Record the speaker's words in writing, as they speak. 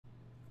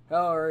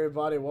Hello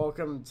everybody,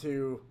 welcome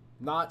to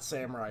not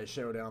Samurai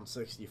Showdown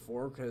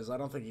 64, because I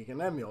don't think you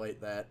can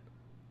emulate that.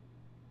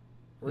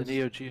 The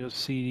Neo Geo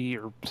CD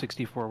or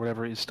 64,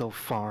 whatever, is still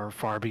far,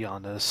 far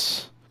beyond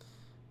us.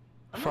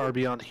 Far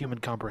beyond human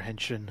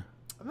comprehension.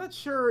 I'm not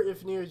sure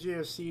if Neo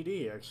Geo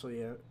CD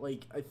actually,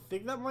 I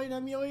think that might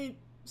emulate.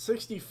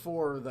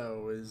 64,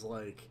 though, is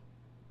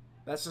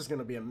that's just going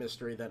to be a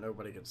mystery that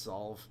nobody could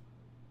solve.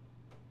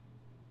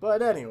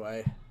 But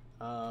anyway,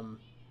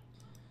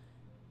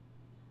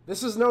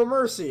 this is No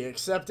Mercy,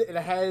 except it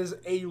has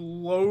a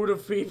load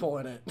of people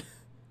in it.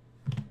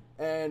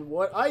 And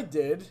what I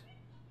did,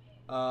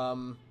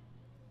 was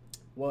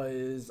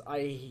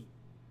I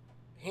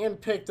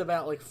handpicked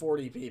about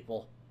 40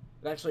 people.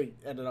 It actually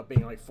ended up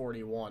being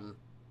 41,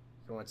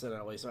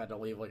 coincidentally, so I had to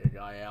leave a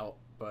guy out.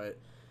 But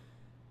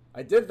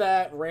I did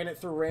that, ran it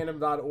through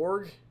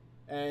random.org,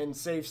 and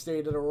save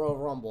stated a Royal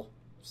Rumble.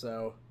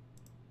 So,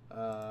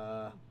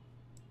 I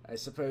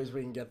suppose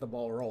we can get the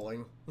ball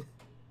rolling.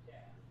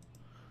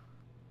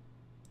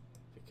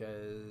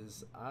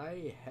 Because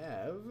I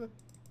have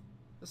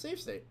a save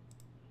state.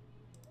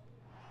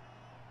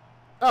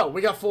 Oh,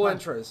 we got full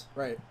intros,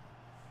 right.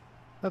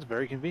 That's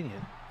very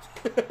convenient.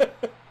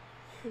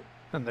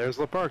 And there's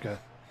La Parka.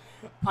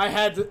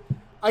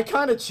 I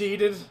kind of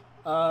cheated.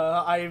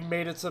 I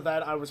made it so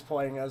that I was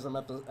playing as him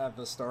at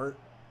the start.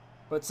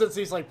 But since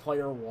he's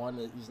player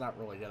 1, he's not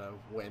really gonna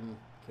win,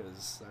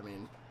 because, I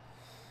mean...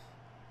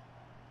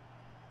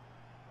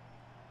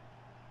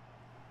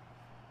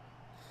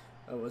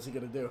 Oh, what's he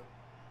gonna do?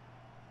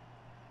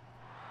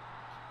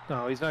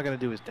 No, he's not going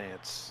to do his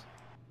dance.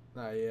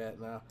 Not yet,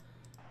 no.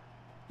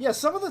 Yeah,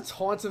 some of the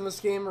taunts in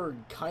this game are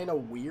kind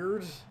of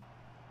weird.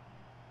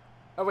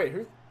 Oh, wait,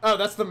 who? Oh,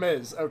 that's the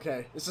Miz.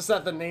 Okay. It's just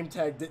that the name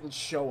tag didn't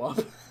show up.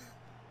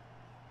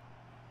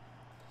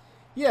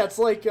 Yeah, it's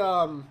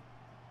I'm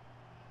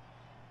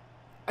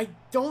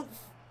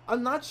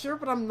not sure,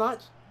 but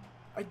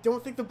I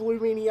don't think the Blue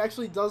Meanie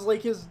actually does,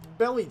 his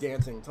belly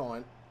dancing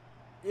taunt.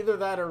 Either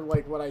that or,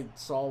 what I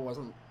saw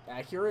wasn't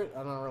accurate.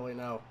 I don't really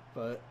know,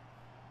 but...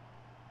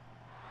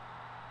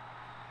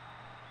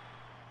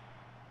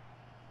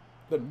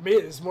 The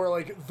Miz, more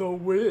like The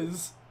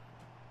Wiz.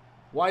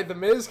 Why The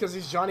Miz? Because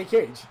he's Johnny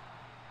Cage.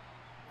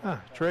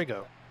 Ah,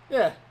 Drago.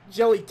 Yeah,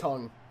 Jelly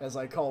Tongue, as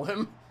I call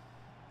him.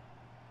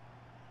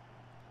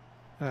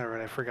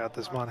 Alright, I forgot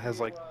this mod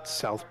has,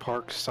 South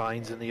Park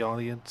signs in the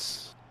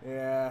audience.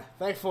 Yeah,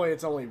 thankfully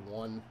it's only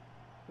one.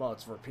 Well,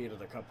 it's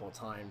repeated a couple of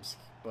times,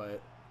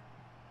 but...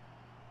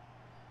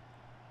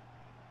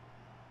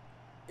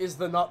 Is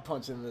the nut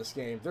punch in this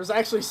game? There's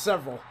actually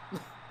several.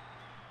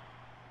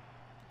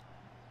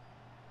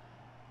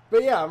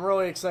 But yeah, I'm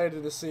really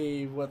excited to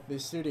see what the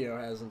studio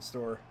has in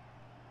store.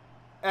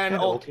 And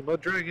Ultimo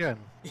Dragon.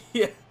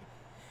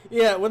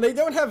 Yeah, when they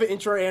don't have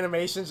intro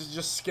animations, it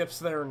just skips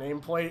their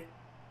nameplate.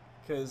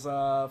 Because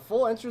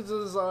full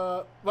entrances,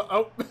 oh,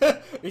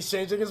 he's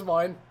changing his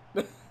mind.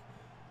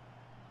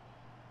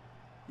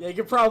 Yeah, you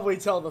can probably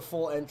tell the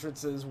full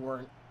entrances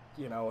weren't,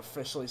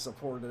 officially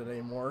supported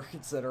anymore,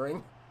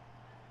 considering.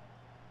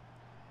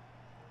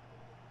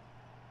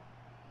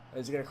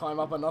 Is he gonna climb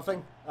up on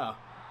nothing? Oh.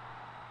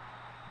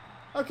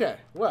 Okay,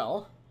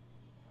 well...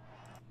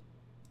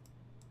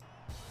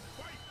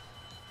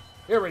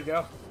 Here we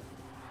go.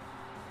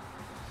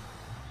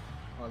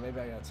 Oh, maybe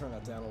I gotta turn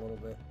that down a little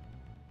bit.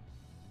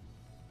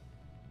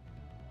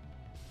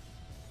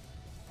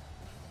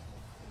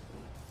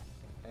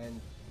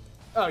 And...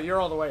 Oh, you're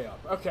all the way up.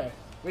 Okay.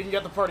 We can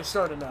get the party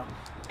started now.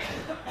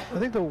 I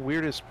think the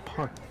weirdest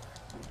part...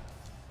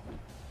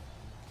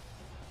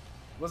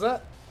 Was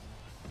that?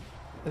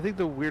 I think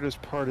the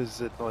weirdest part is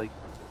that,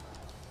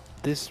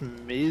 this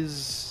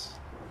Miz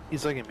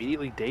is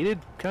immediately dated,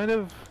 kind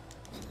of.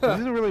 He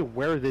doesn't really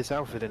wear this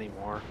outfit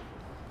anymore.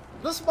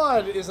 This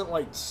mod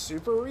isn't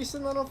super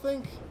recent, I don't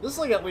think. This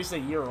is at least a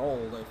year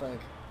old, I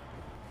think.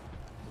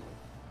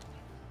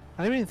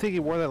 I didn't even think he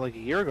wore that a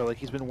year ago.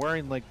 He's been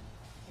wearing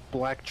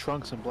black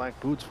trunks and black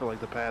boots for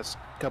the past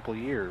couple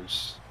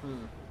years.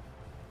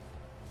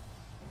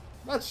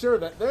 Not sure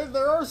that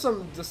there are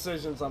some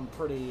decisions I'm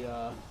pretty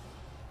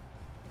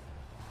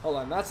Hold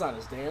on, that's not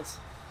his dance.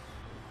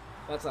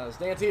 That's not his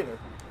dance either.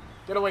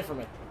 Get away from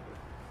me.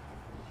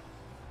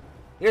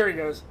 Here he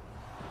goes.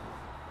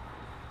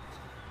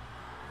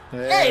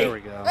 There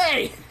we go.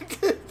 Hey!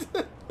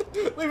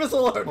 Leave us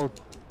alone.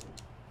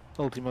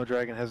 Ultimo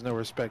Dragon has no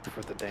respect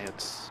for the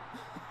dance.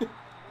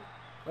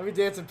 Let me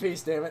dance in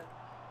peace, damn it.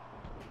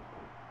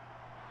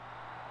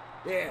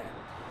 Yeah.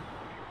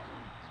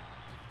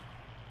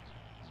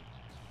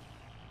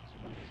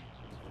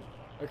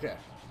 Okay.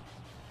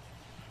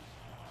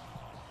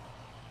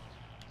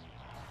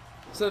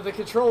 So the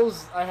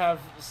controls I have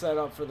set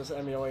up for this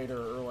emulator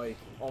are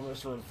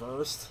almost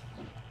reversed,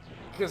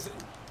 because it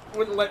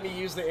wouldn't let me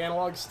use the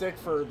analog stick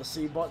for the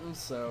C button,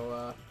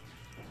 so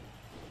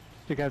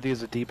You're gonna have to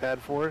use a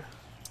D-pad for it?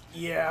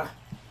 yeah.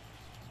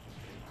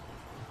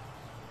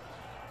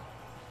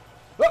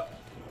 Oh!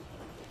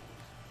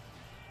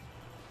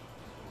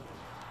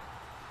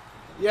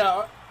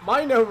 Yeah,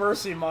 my No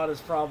Mercy mod is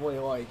probably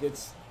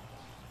it's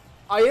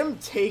I am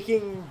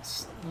taking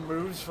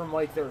moves from,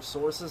 like, their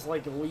sources,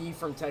 like Lee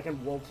from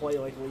Tekken will play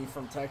like Lee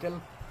from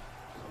Tekken.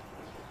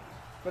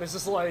 But it's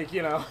just like,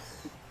 you know...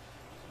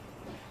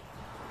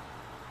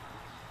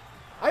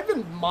 I've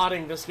been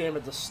modding this game a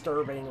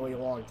disturbingly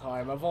long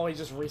time. I've only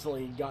just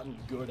recently gotten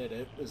good at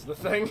it, is the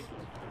thing.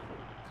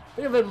 I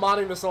think I've been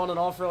modding this on and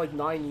off for like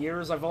 9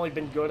 years. I've only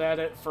been good at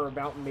it for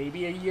about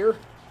maybe a year.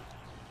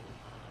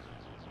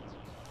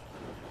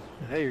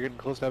 Hey, you're getting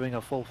close to having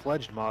a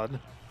full-fledged mod.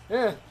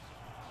 Yeah.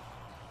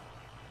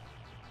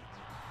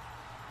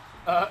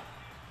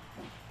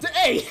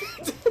 Hey!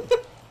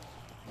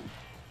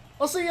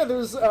 Also, yeah,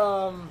 there's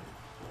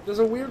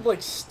a weird,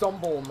 like,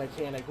 stumble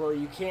mechanic where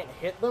you can't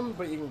hit them,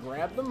 but you can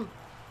grab them.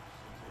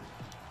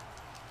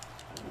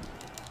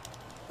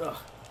 Ugh.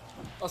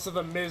 Also,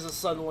 the Miz is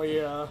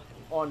suddenly,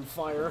 on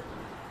fire.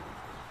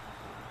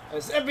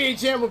 As NBA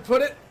Jam would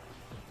put it.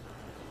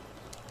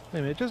 Wait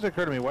a minute, it just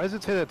occurred to me, why does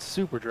it say that's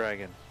Super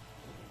Dragon?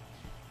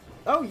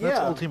 Oh, yeah. That's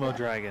Ultimo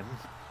Dragon.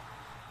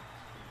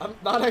 I'm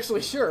not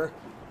actually sure.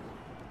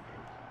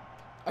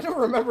 I don't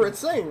remember it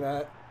saying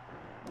that.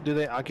 Do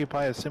they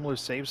occupy a similar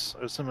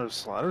a similar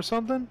slot or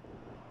something?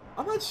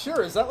 I'm not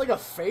sure. Is that like a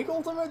fake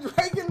Ultimate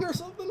Dragon or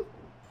something?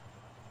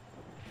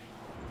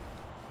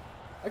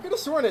 I could have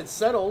sworn it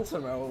said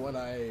Ultimo when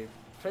I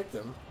picked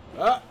him.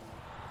 Ah!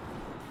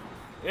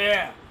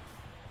 Yeah!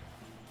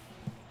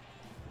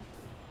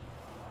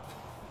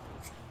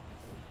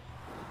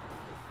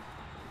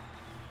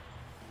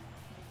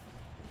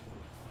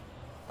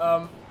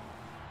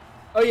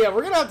 Oh yeah,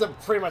 we're gonna have to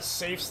pretty much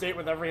save state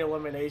with every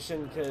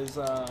elimination, because,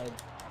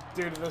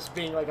 due to this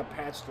being like a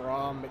patched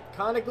ROM, it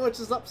kinda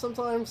glitches up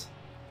sometimes.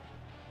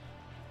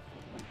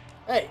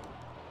 Hey!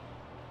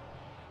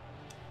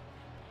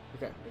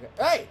 Okay.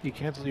 Hey! You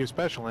cancel your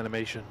special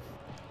animation.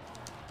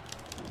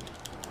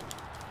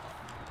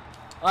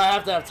 I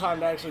have to have time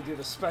to actually do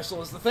the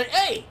special is the thing.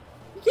 Hey!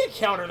 You can't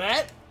counter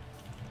that!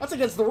 That's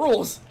against the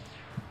rules!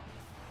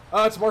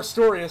 It's more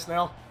Storious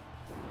now.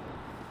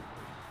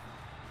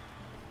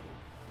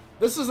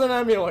 This is an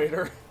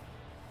emulator.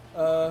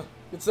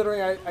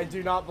 Considering I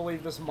do not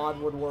believe this mod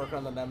would work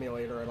on an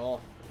emulator at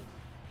all.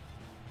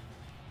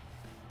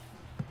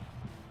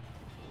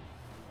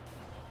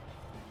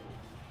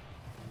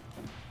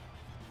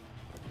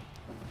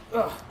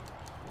 Ugh.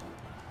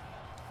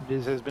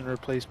 This has been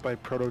replaced by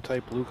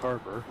prototype Luke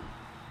Harper.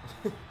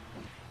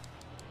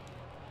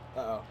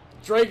 Uh-oh.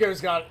 Drago's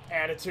got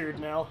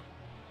attitude now.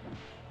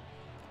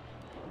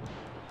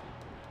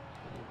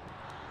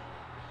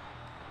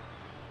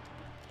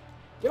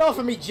 Get off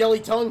of me, jelly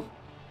tongue!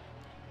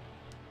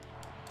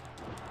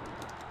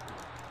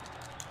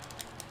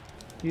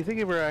 Do you think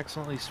he ever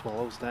accidentally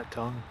swallows that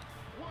tongue?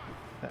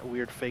 That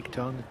weird fake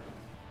tongue?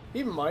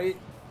 He might.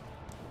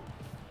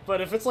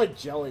 But if it's like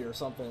jelly or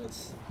something,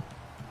 it's...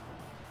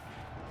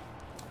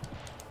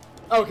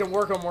 Oh, it can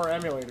work on more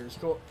emulators.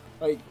 Cool.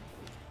 Like...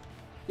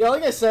 Yeah,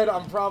 like I said,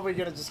 I'm probably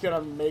just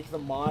gonna make the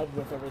mod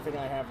with everything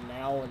I have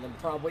now and then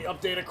probably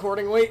update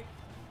accordingly.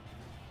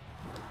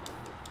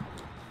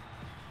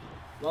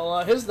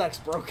 Well, his neck's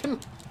broken.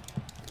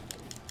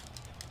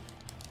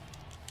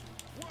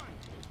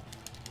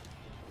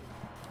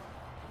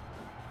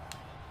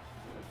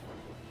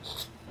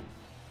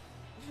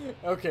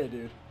 Okay,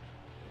 dude.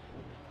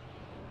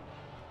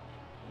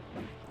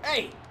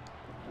 Hey!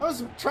 I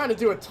was trying to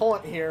do a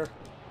taunt here.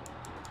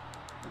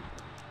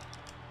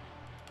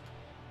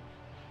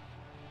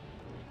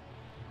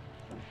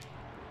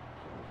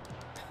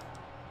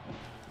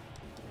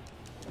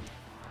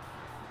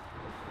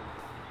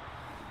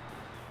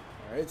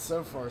 Alright,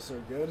 so far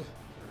so good.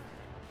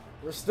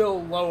 We're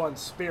still low on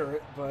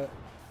spirit, but...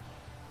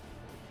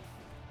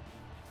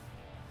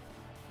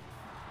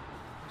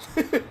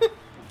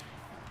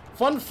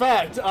 Fun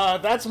fact,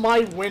 that's my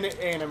win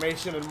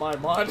animation in my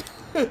mod.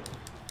 It's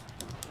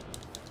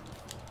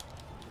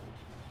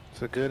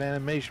a good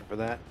animation for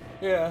that.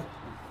 Yeah.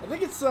 I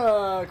think it's,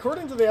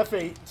 according to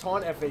the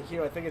taunt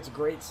FAQ, I think it's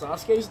Great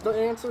Sasuke's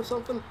dance or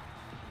something.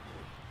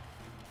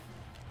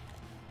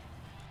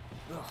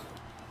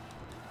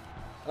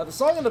 The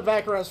song in the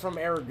background is from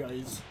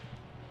Guys.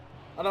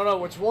 I don't know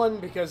which one,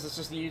 because it's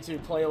just a YouTube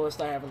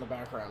playlist I have in the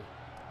background.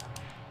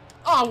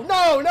 Oh,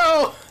 no,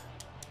 no!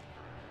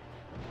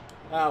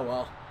 Ah,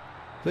 well.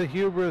 The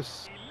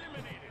hubris.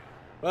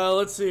 Well,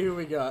 let's see who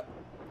we got.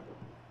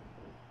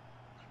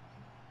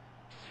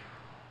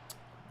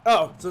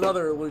 Oh, it's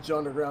another Lucha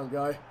Underground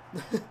guy.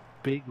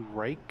 Big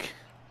Rake.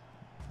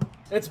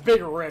 It's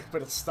Big Rick,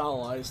 but it's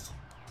stylized.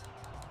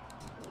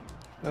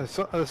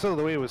 So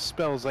the way it was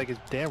spelled is like, is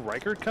Dan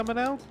Reichert coming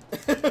out?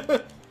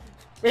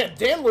 Man,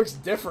 Dan looks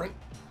different.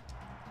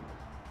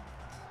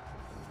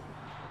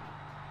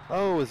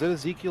 Oh, is that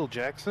Ezekiel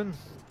Jackson?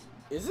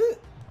 Is it?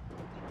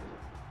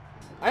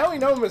 I only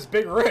know him as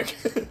Big Rick.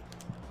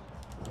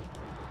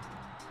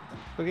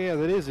 Okay, yeah,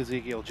 that is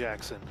Ezekiel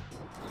Jackson.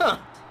 Huh.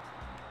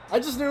 I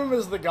just knew him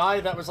as the guy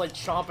that was like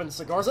chomping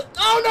cigars. Like,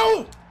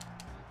 oh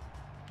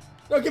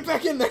no! No, get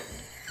back in there!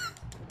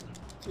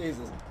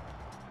 Jesus.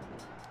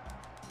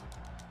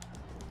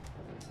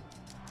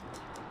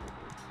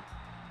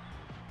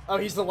 Oh,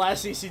 he's the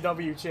last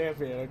ECW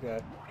champion, okay.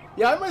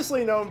 Yeah, I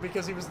mostly know him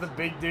because he was the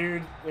big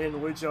dude in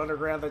Lucha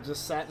Underground that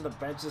just sat in the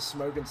benches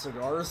smoking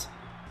cigars.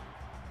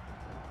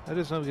 I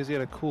just know because he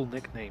had a cool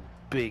nickname,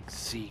 Big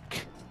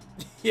Zeke.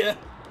 Yeah.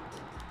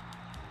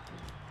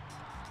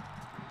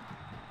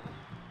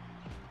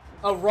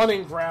 Oh,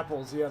 running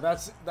grapples, yeah,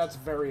 that's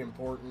very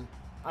important.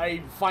 I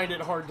find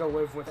it hard to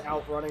live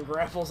without running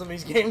grapples in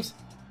these games.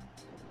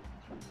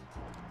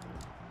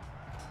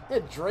 Yeah,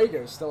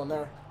 Drago's still in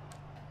there.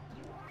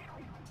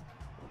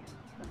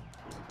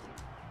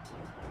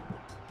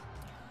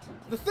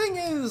 The thing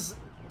is,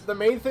 the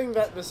main thing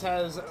that this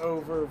has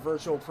over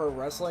virtual pro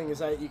wrestling is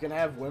that you can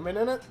have women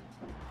in it.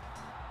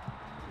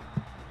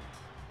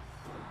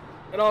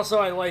 And also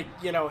I like,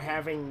 you know,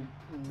 having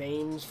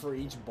names for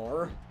each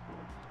bar.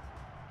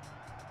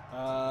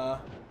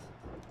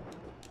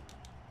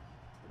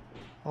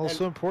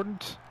 Also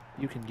important,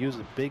 you can use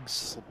a big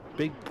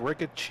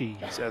brick of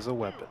cheese as a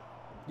weapon.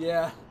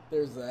 Yeah,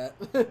 there's that.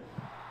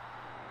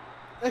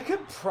 I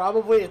could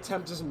probably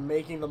attempt just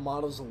making the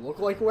models look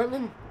like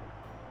women.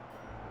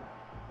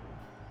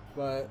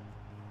 But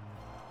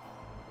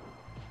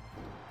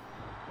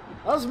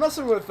I was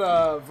messing with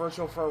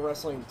Virtual Pro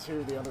Wrestling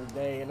 2 the other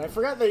day, and I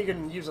forgot that you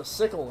can use a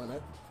sickle in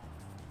it.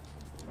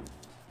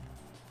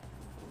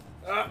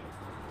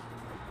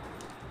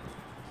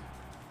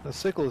 The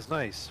sickle is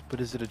nice,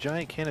 but is it a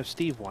giant can of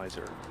Steve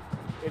Weiser?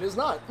 It is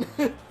not.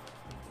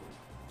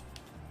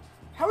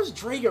 How is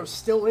Drago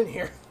still in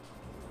here?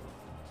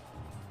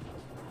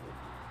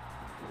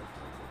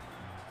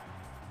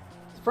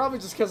 It's probably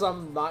just because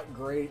I'm not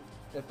great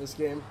at this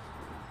game.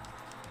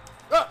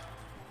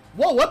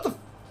 Whoa, what the...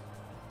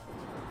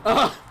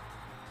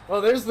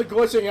 well, there's the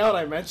glitching out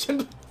I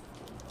mentioned.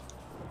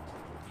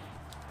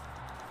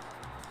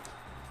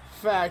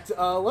 Fact,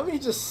 let me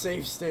just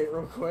save state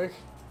real quick.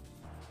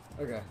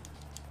 Okay.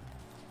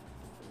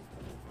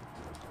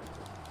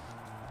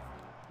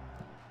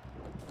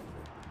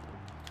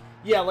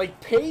 Yeah,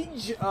 like,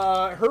 Paige,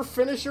 her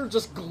finisher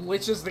just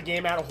glitches the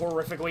game out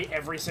horrifically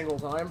every single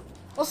time.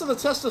 Also, the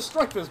test of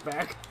strength is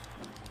back.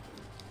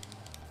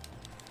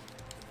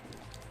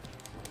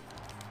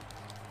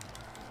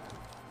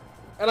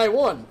 And I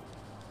won.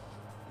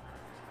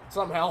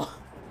 Somehow.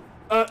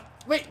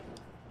 Wait.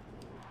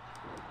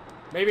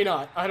 Maybe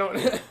not. I don't...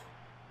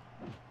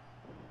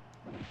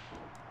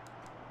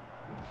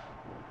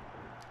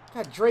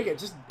 God, Drago,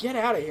 just get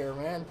out of here,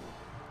 man.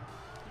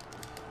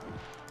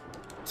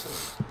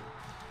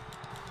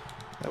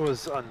 That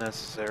was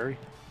unnecessary.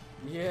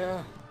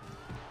 Yeah.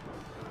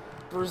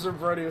 Bruiser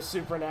Brody with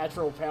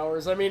supernatural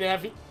powers. I mean,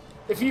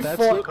 if he That's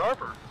fought... Luke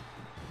Harper.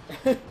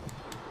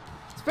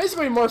 It's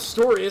basically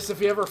Marstorius if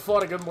you ever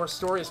fought a good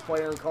Marstorius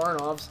player in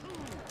Karnov's.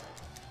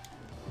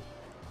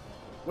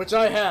 Which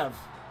I have.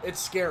 It's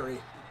scary.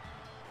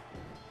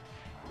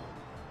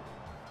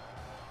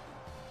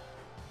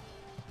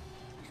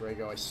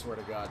 Drago, I swear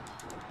to God.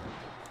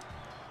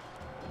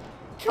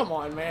 Come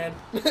on, man.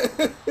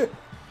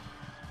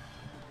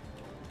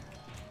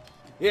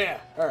 Yeah,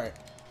 alright.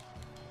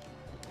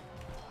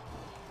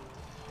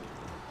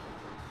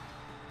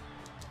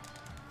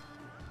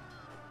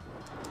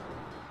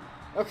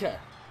 Okay.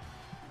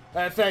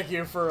 Thank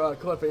you for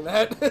clipping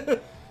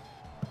that.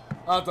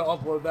 I'll have to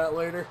upload that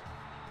later.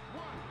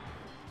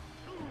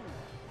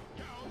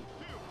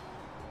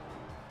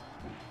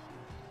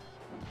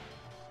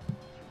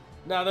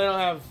 No, they don't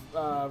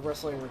have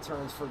Wrestling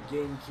Returns for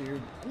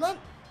GameCube. I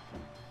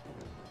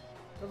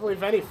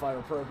believe any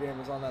Fire Pro game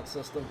is on that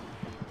system.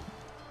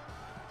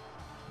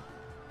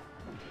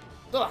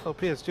 Ugh. Well,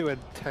 PS2 had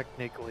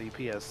technically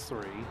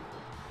PS3.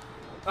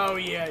 Oh,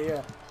 yeah,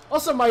 yeah.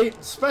 Also, my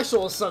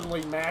special is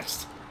suddenly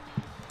maxed.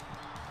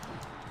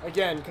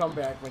 Again,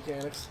 comeback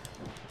mechanics.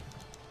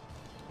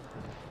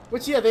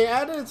 Which, yeah, they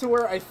added it to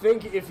where I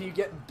think if you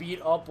get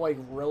beat up, like,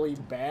 really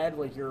bad,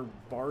 like, your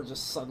bar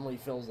just suddenly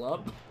fills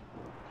up.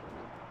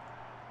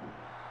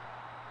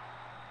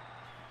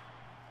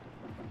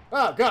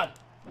 Oh, God.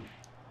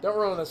 Don't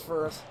ruin this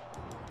for us.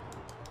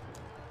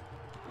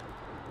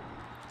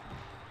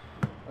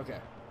 Okay.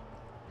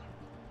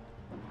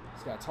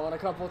 Just got taunt a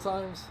couple of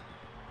times.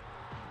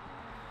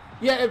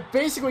 Yeah, it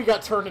basically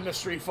got turned into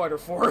Street Fighter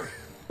 4.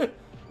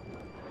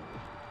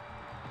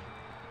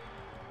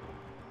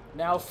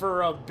 Now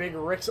for Big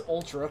Rick's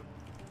Ultra.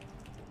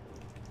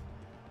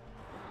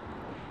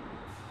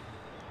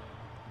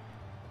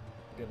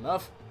 Good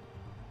enough.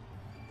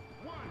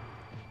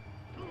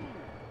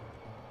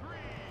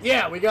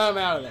 Yeah, we got him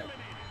out of there.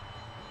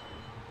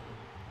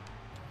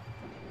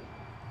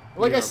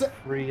 Like I said,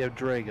 free of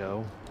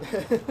Drago.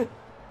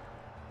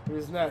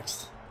 Who's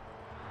next?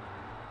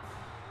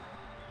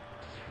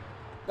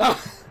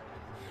 Ah,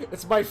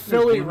 it's my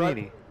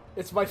Philly.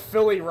 It's my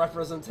Philly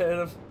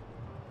representative.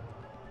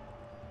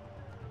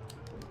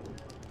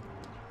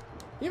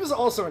 He was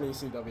also an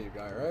ECW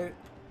guy, right?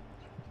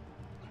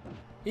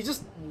 He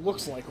just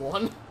looks like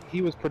one.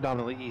 He was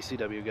predominantly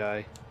ECW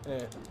guy.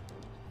 Yeah.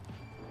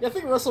 Yeah, I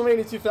think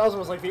WrestleMania 2000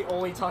 was like the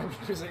only time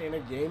he was in a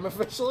game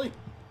officially.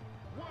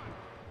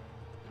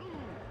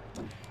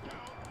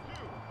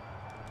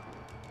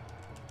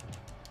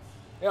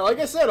 Yeah, like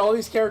I said, all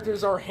these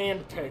characters are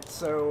handpicked,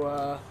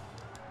 so,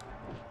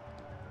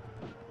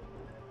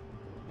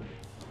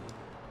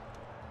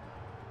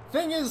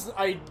 Thing is,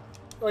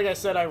 like I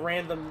said, I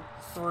ran them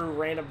through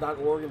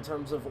random.org in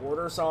terms of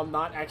order, so I'm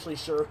not actually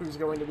sure who's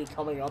going to be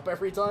coming up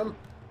every time.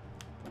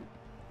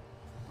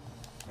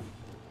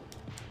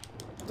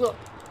 Ugh.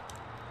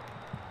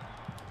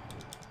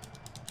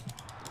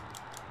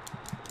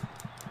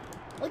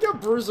 I like how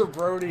Bruiser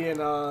Brody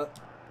and,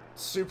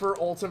 Super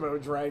Ultimo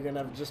Dragon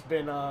have just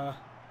been,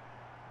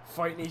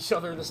 fighting each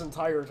other this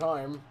entire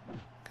time.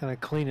 Kind of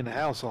cleaning the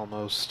house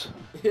almost.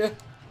 Yeah.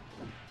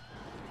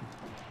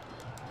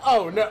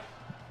 Oh, no.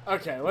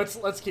 Okay,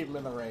 let's keep him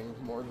in the ring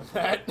more than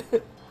that.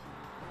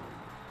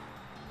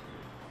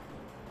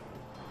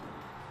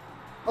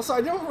 Also,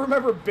 I don't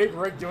remember Big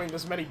Rick doing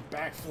this many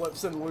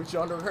backflips in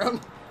Lucha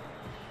Underground.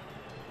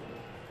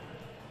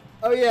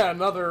 Oh yeah,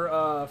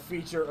 another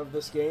feature of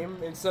this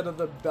game. Instead of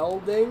the bell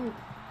ding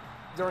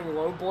during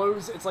low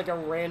blows, it's like a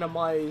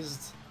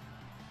randomized...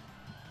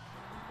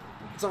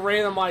 It's a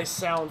randomized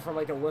sound from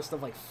like a list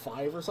of like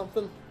 5 or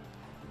something.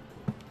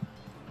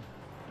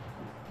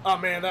 Oh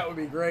man, that would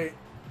be great.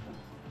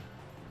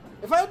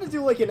 If I had to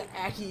do like an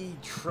Aki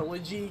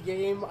trilogy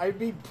game, I'd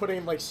be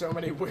putting like so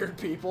many weird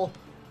people.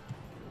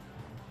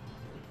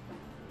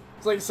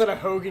 It's like instead of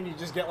Hogan, you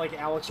just get like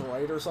Alex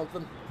Wright or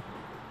something.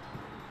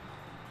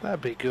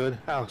 That'd be good.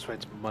 Alex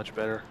Wright's much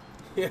better.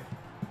 Yeah.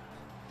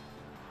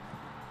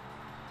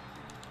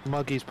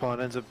 Monkey's Paw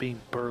ends up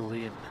being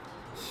Berlin.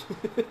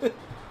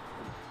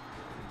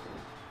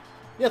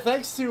 Yeah,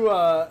 thanks to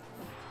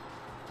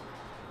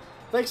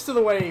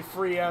the way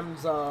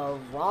FreeM's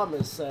ROM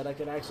is set, I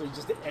can actually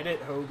just edit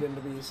Hogan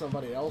to be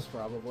somebody else,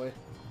 probably.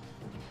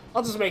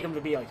 I'll just make him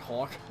to be like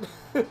Hawk.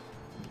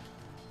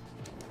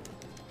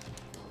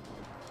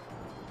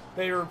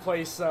 They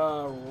replace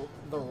The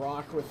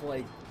Rock with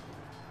like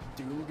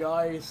Doom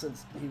Guy,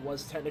 since he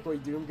was technically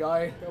Doom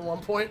Guy at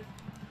one point.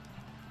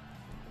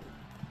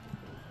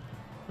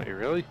 Wait,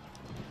 really?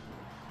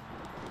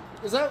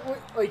 Is that what,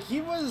 like, he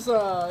was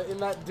in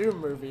that Doom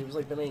movie, he was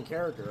like the main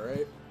character,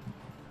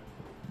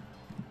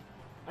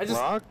 right?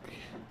 Rock?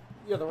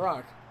 Yeah, The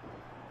Rock.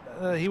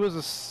 He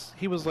was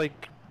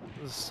like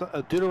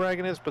a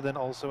deuteragonist, but then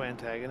also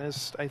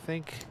antagonist, I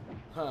think.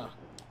 Huh.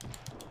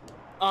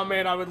 Oh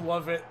man, I would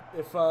love it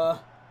if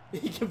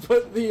he could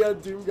put the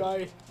Doom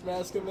Guy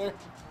mask in there.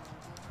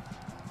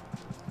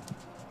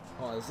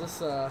 Oh, is this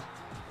hold on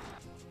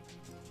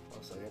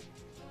a second.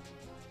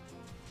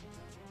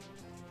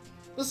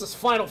 This is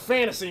Final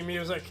Fantasy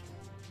music.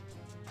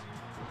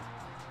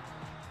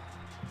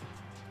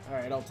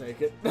 Alright, I'll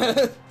take it.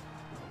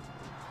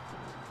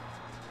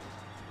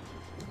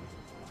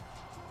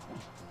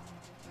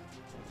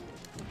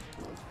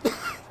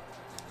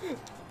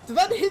 Did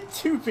that hit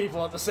 2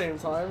 people at the same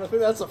time? I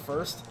think that's a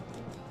first.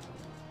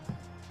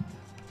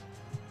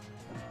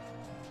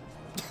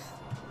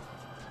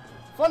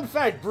 Fun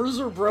fact,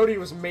 Bruiser Brody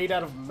was made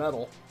out of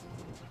metal.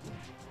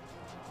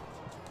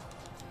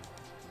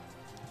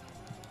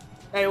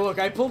 Hey, look,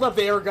 I pulled up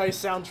the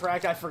Airgeist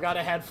soundtrack. I forgot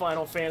it had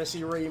Final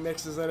Fantasy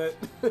remixes in it.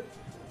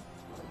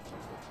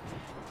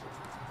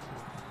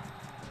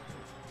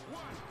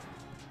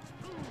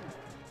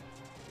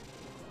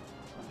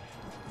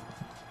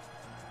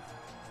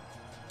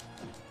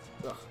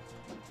 Ugh.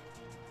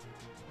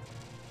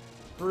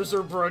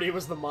 Bruiser Brody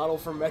was the model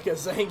for Mecha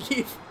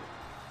Zangief.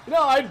 You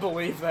know, I'd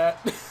believe that.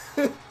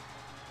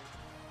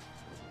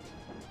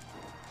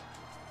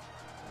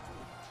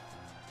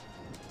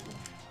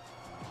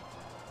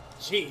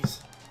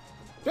 Jeez.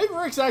 Big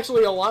Rick's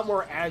actually a lot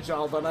more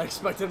agile than I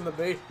expected him to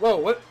be. Whoa,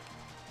 what?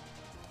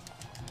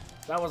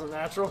 That wasn't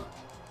natural.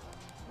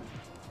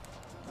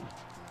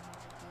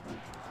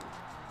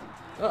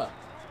 Huh.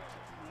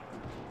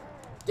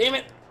 Damn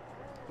it!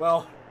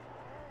 Well,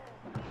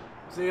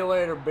 see you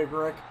later, Big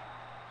Rick.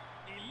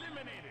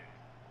 Eliminated.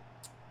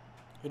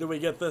 Who do we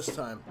get this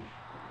time?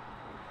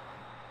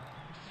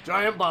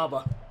 Giant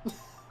Baba.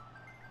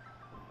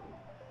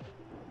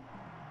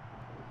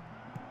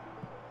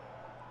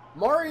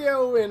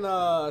 Mario in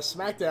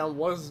SmackDown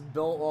was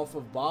built off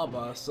of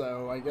Baba,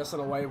 so I guess in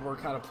a way we're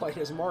kind of playing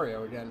as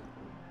Mario again.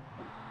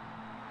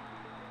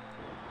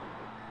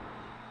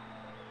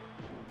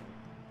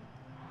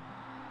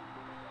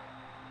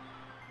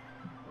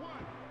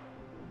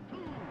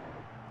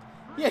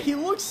 Yeah, he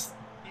looks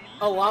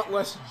a lot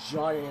less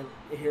giant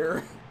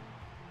here.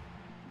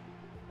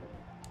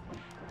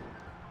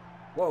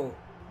 Whoa.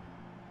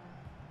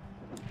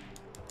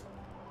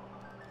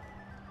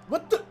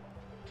 What the?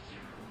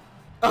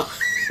 Oh.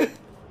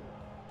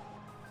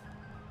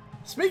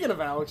 Speaking of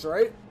Alex,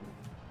 right?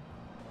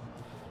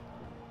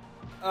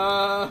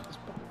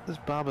 This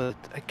Baba,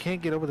 I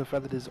can't get over the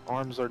fact that his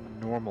arms are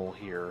normal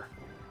here.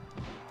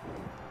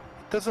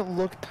 It doesn't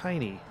look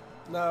tiny.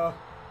 No.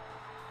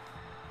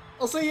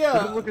 Also, It yeah.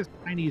 doesn't look as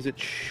tiny as it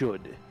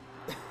should.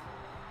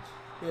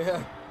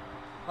 Yeah.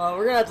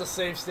 We're gonna have to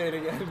save state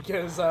again,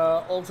 because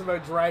Ultimo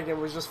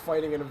Dragon was just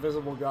fighting an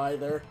invisible guy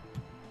there.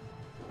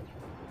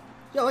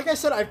 Yeah, like I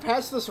said, I've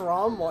passed this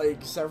ROM,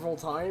 like, several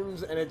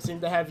times, and it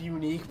seemed to have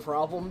unique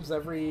problems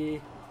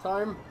every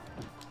time.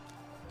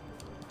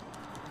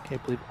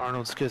 Can't believe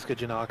Arnold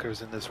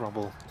Skiska-Janaker's in this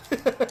Rumble.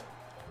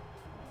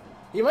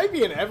 He might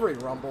be in every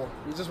Rumble.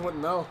 You just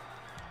wouldn't know.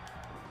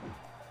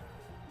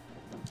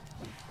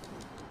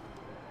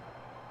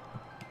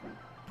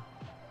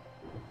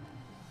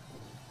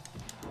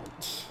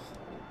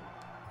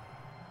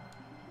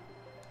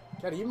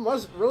 God, he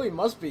really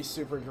must be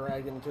Super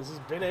Dragon, because he's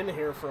been in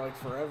here for, like,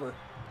 forever.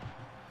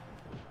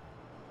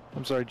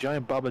 I'm sorry,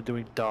 Giant Baba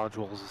doing dodge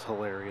rolls is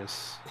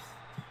hilarious.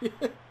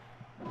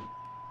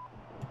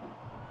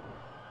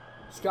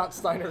 Scott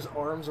Steiner's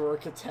arms were a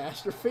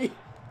catastrophe.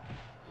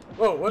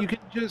 Whoa, what? You can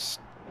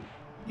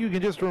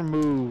just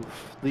remove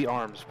the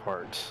arms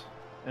part,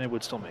 and it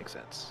would still make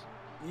sense.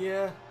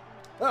 Yeah.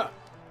 Ah.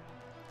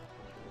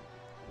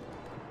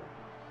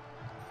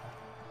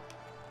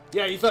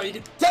 Yeah, you thought you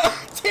could...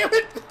 Damn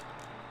it!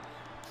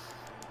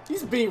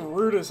 He's being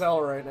rude as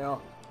hell right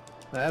now.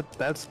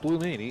 That's Blue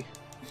Meanie.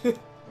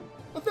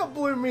 I thought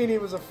Blue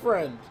Meanie was a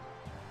friend.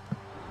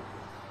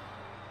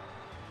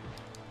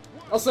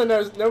 Also,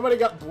 nobody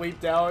got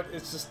bleeped out.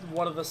 It's just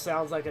one of the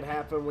sounds that can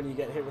happen when you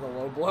get hit with a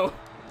low blow.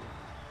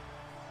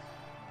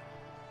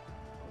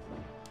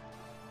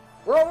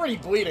 We're already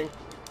bleeding.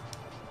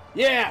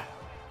 Yeah!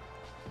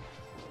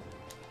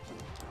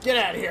 Get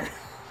out of here.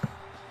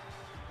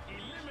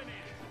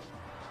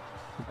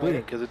 We're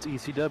bleeding because it's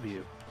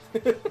ECW.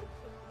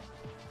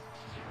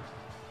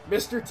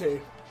 Mr. T.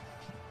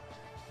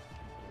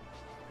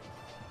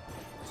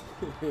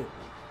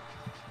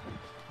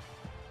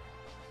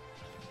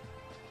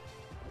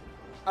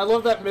 I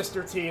love that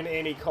Mr. T and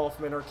Annie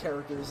Kaufman are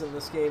characters in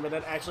this game, and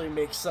it actually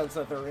makes sense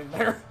that they're in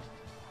there.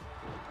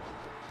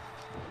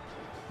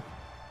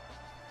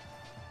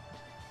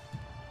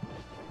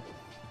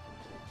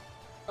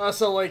 I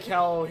also like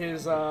how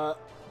his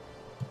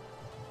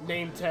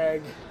name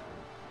tag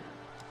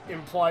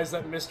implies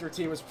that Mr.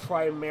 T was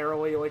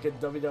primarily like a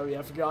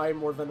WWF guy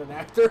more than an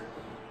actor.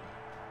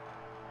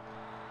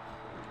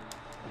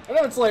 I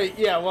know it's like,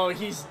 yeah, well,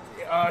 he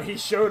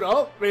showed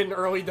up in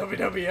early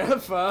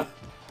WWF.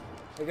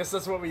 I guess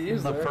that's what we use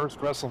in the there. first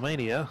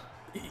WrestleMania.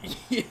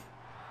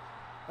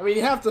 I mean,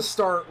 you have to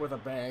start with a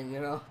bang,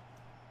 you know?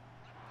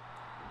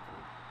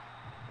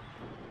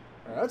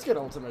 Alright, let's get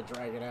Ultimate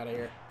Dragon out of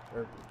here.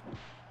 Or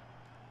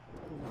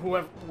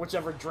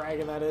whichever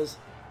dragon that is.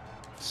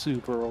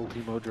 Super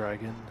Ultimo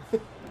Dragon.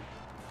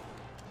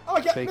 Oh,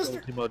 I got fake Mr.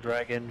 Ultimo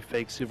Dragon,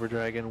 fake Super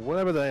Dragon,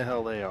 whatever the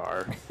hell they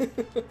are.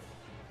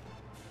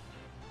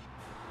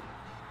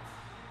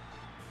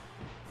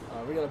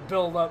 We got a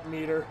build-up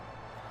meter.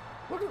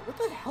 What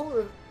the hell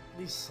are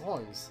these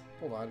songs?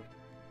 Hold on.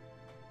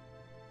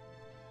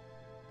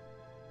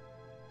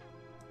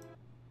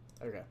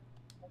 Okay.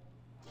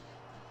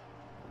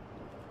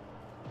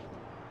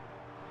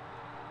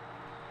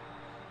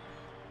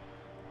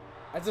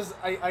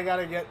 I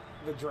gotta get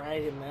the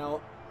dragon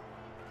out.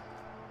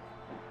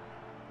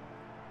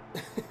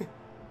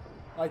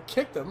 I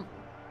kicked him.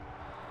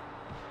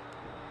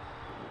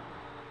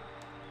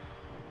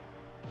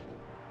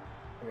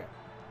 Okay.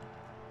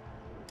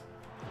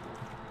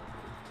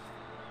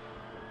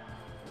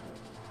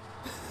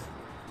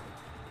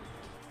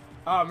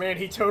 Oh man,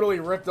 he totally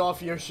ripped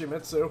off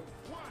Yoshimitsu.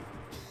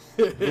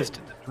 Missed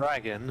the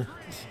dragon.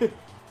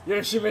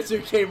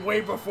 Yoshimitsu came way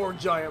before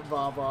Giant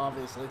Baba,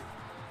 obviously.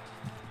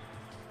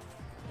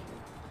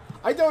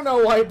 I don't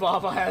know why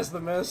Baba has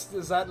the mist.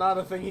 Is that not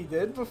a thing he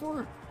did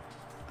before?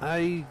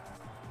 I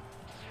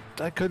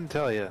couldn't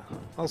tell you.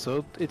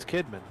 Also, it's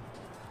Kidman.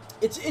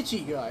 It's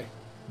Itchy Guy.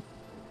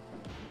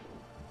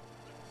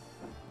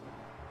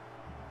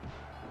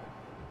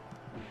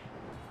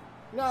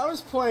 No, I was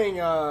playing,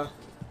 when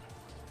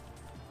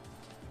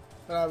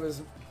I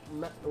was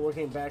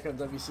looking back on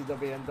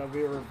WCW and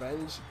W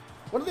Revenge.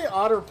 One of the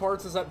odder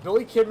parts is that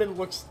Billy Kidman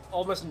looks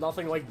almost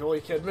nothing like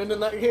Billy Kidman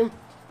in that game.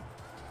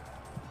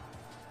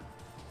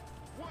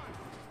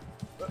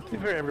 To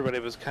be fair, everybody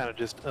was kind of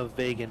just a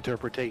vague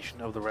interpretation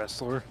of the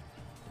wrestler.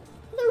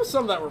 There were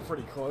some that were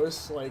pretty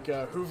close, like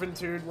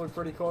Juventud looked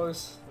pretty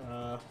close.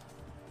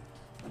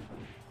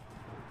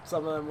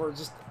 Some of them were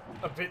just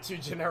a bit too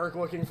generic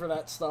looking for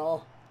that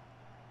style.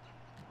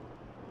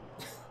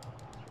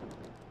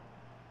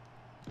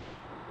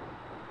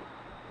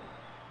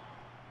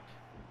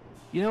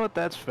 You know what?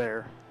 That's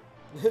fair.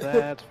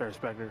 That's fair,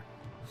 Spectre.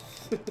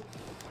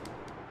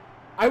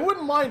 I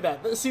wouldn't mind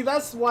that. See,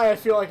 that's why I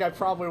feel like I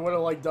probably would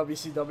have liked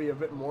WCW a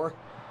bit more.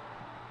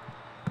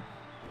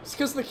 It's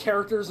because the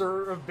characters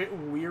are a bit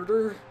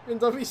weirder in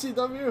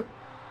WCW.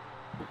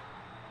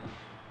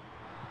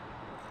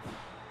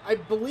 I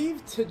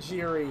believe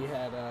Tajiri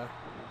had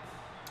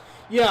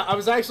yeah, I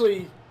was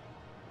actually...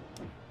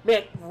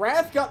 Man,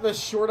 Wrath got the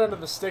short end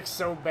of the stick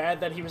so bad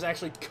that he was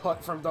actually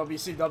cut from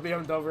WCW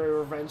and W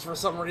Revenge for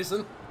some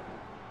reason.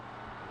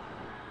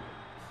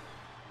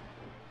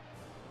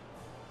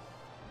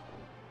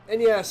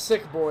 And yeah,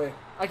 Sick Boy.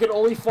 I could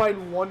only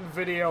find one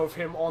video of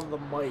him on the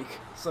mic,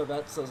 so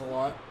that says a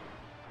lot.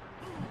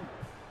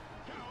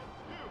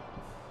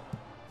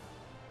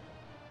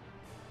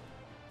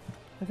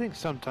 I think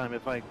sometime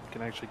if I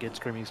can actually get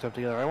streaming stuff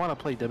together, I want to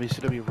play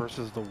WCW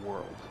versus the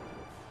World.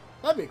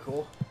 That'd be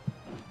cool.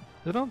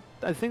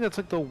 I think that's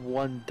like the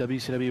one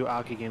WCW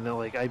hockey game that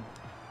like I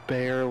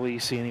barely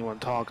see anyone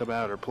talk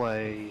about or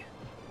play.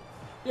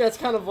 Yeah, it's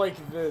kind of like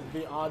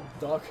the odd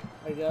duck,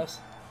 I guess.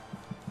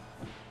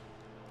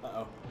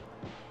 Uh-oh.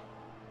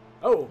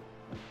 Oh!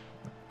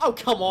 Oh,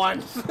 come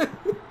on!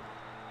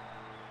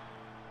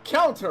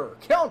 Counter!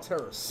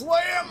 Counter!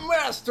 Slam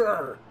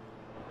Master!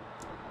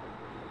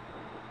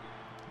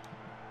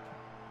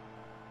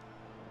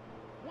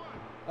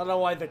 I don't know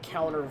why the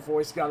counter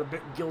voice got a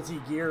bit guilty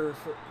gear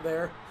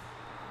there,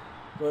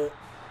 but...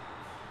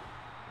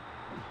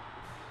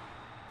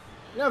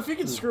 Yeah, if you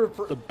could screw...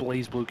 The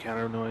Blaze Blue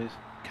counter noise.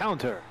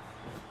 Counter!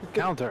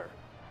 Counter!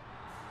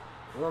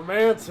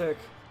 Romantic!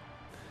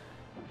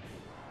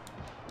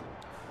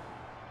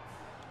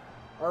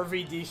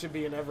 RVD should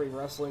be in every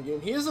wrestling game.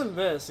 He is in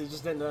this, he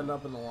just didn't end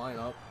up in the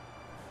lineup.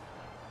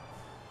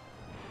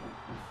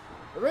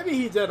 Or maybe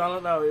he did, I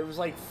don't know. It was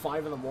like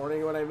 5 in the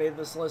morning when I made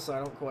this list, so I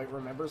don't quite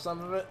remember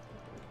some of it.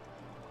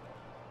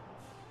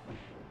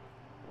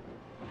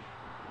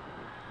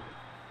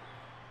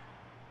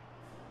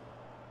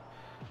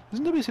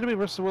 Doesn't WCW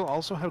vs. the World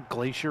also have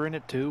Glacier in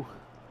it too?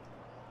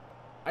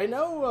 I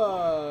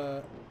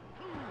know,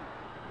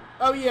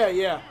 Oh, yeah,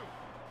 yeah.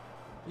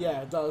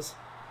 Yeah, it does.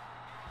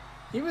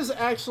 He was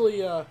actually,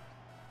 Yeah,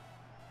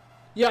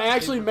 I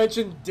actually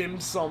mentioned Dim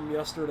Sum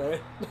yesterday.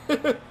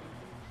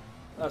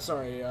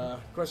 Sorry,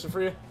 question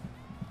for you?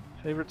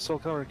 Favorite Soul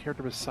Calibur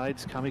character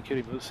besides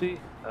Kamikuri Musi?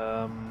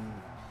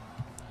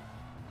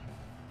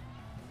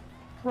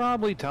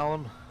 Probably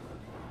Talon.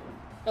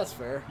 That's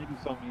fair. Maybe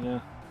something, yeah.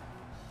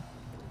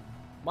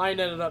 Mine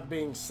ended up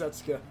being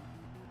Setsuka.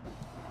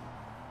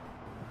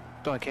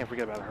 Oh, I can't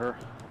forget about her.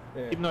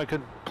 Yeah. Even though I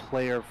couldn't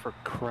play her for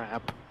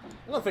crap.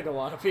 I don't think a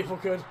lot of people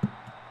could.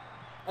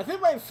 I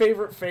think my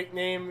favorite fake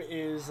name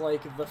is,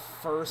 like, the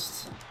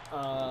first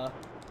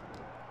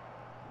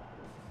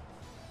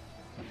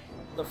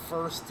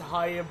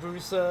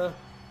Hayabusa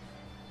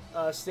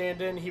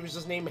stand-in. He was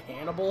just named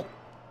Hannibal,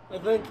 I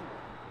think.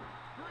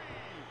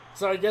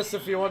 So I guess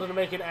if you wanted to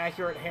make an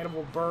accurate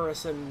Hannibal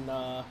Buress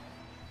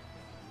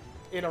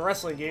in a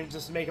wrestling game,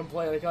 just make him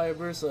play like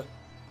Hayabusa.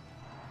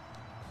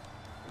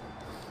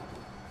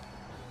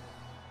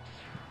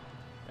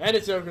 And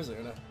it's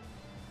Yokozuna.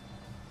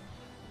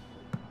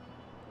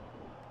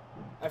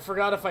 I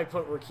forgot if I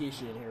put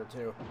Rikishi in here,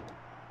 too.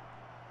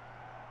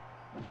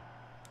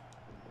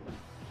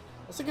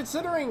 So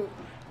considering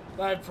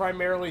that I've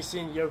primarily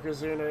seen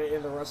Yokozuna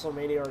in the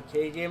WrestleMania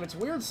arcade game, it's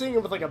weird seeing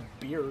him with, like, a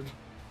beard.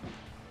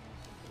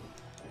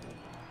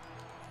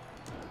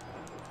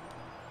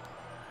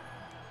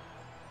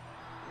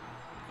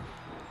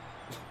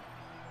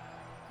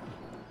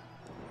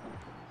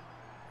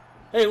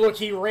 Hey, look,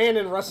 he ran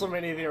in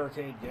WrestleMania the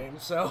arcade game,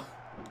 so...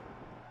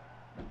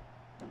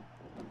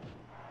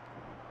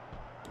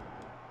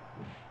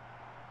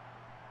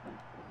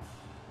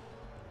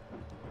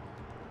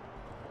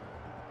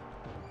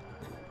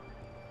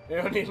 They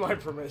don't need my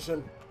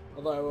permission.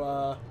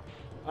 Although,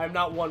 I'm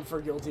not one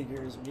for Guilty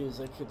Gear's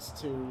music. It's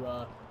too,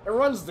 it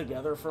runs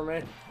together for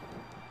me.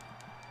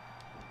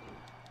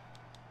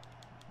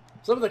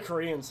 Some of the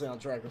Korean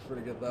soundtrack is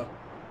pretty good, though.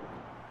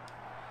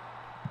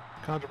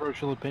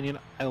 Controversial opinion,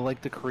 I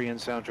like the Korean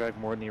soundtrack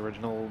more than the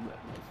original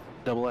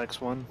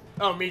XX one.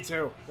 Oh, me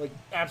too. Like,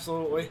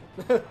 absolutely.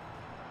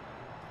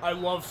 I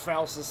love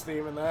Faust's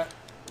theme in that.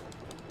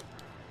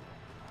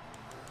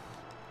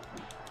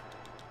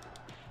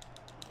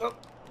 Oh.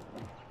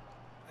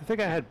 I think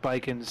I had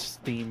Baikon's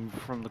theme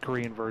from the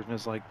Korean version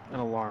as like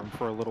an alarm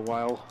for a little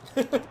while.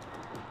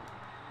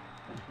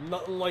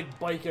 Nothing like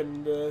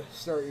Baiken to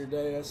start your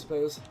day, I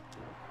suppose.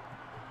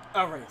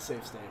 Alright,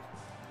 save Steve.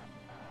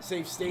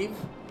 Save Steve?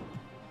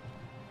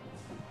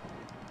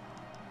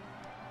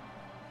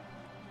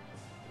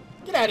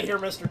 Get out of here,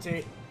 Mr.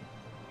 T.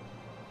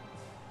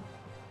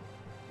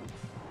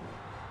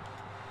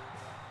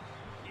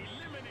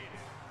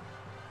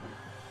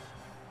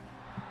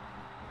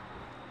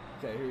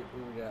 Okay, who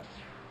we got?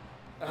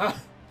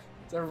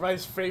 It's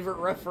everybody's favorite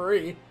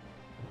referee.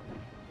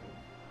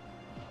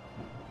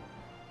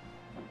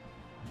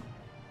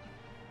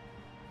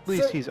 At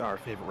least he's our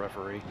favorite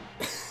referee.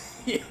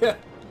 Yeah.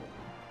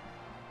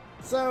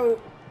 So,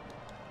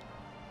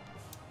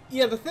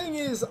 yeah, the thing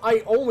is,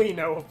 I only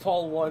know of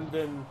Paul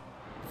London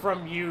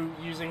from you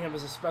using him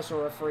as a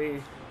special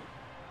referee.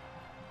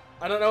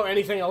 I don't know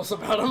anything else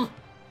about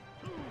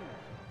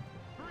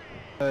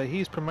him.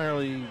 He's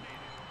primarily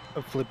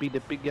a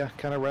flippy-dippy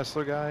kind of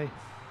wrestler guy.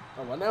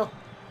 Oh, what now?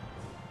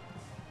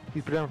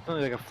 He's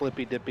predominantly like a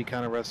flippy-dippy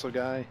kind of wrestler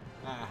guy.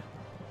 Ah.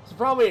 It's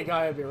probably a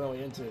guy I'd be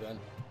really into, then.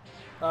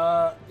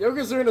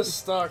 Yokozuna's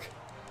stuck.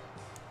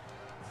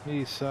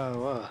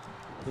 Misawa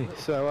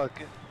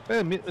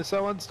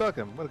unstuck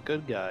him. What a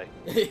good guy.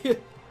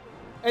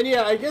 And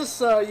yeah, I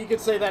guess you could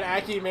say that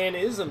Aki Man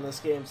is in this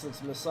game since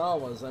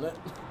Misawa's in it.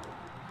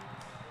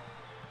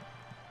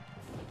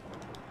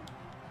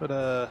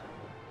 But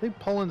think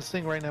Poland's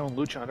thing right now in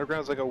Lucha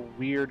Underground is like a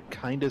weird,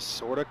 kind of,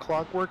 sort of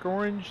Clockwork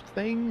Orange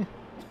thing.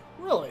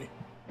 Really?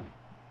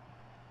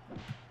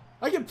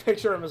 I can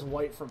picture him as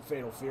White from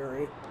Fatal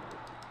Fury.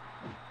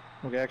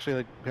 Okay, actually,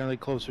 like apparently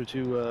closer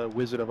to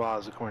Wizard of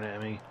Oz, according to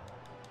Emmy,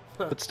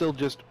 but still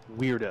just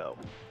weirdo,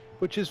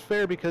 which is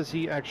fair because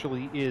he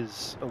actually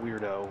is a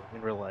weirdo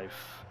in real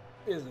life.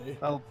 Is he?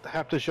 I'll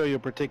have to show you a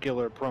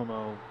particular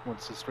promo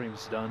once the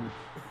stream's done.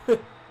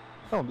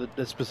 Oh,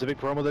 the specific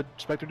promo that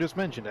Spectre just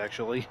mentioned,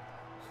 actually.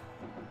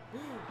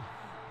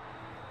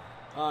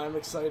 I'm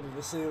excited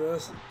to see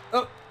this.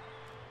 Oh!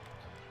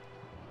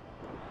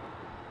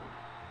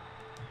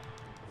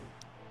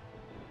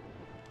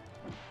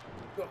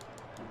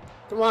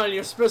 Come on,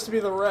 you're supposed to be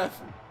the ref.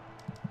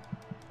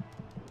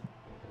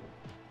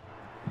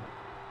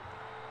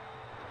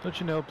 Don't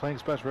you know playing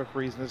special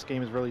referees in this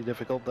game is really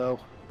difficult, though?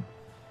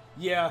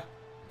 Yeah.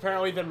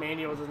 Apparently the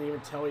manual doesn't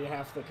even tell you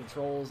half the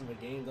controls, and the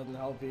game doesn't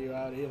help you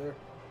out either.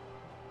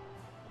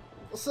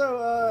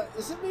 So,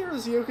 is it me or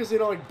is you because he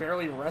don't, like,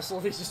 barely wrestle?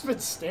 He's just been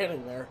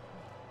standing there.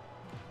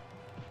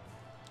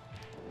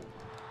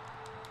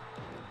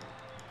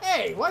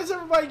 Hey, why is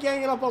everybody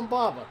ganging up on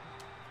Baba?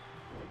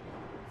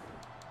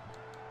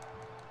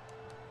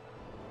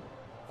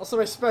 Also,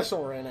 my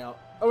special ran out.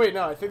 Oh, wait,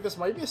 no, I think this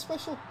might be a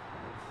special.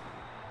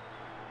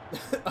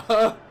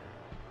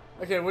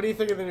 Okay, what do you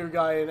think of the new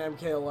guy in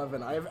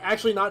MK11? I have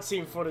actually not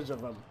seen footage of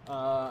him.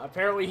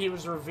 Apparently he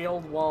was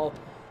revealed while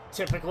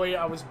typically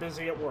I was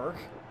busy at work.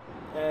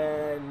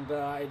 And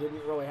I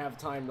didn't really have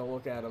time to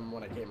look at him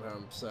when I came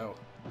home, so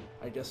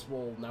I guess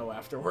we'll know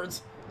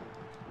afterwards.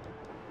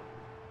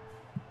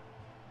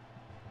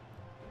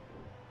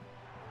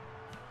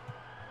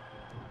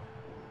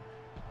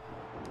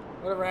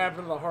 Whatever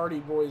happened to the Hardy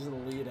Boys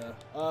and Lita?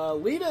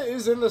 Lita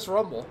is in this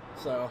Rumble,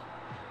 so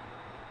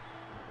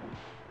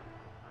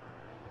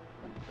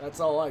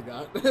that's all I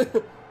got.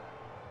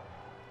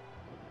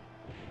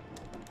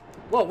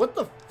 Whoa, what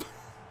the f—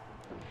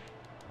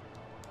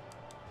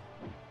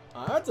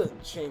 I have to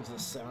change the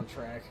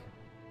soundtrack.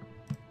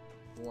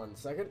 1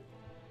 second.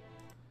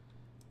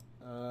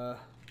 God,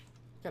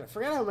 I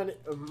forgot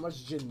how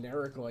much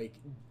generic, like,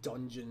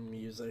 dungeon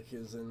music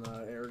is in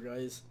Air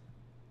Guys.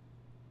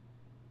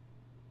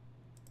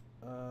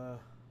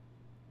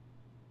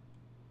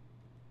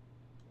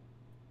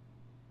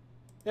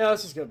 Yeah,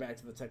 let's just go back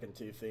to the Tekken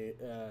 2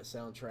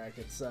 soundtrack.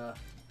 It's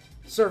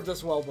served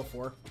us well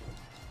before.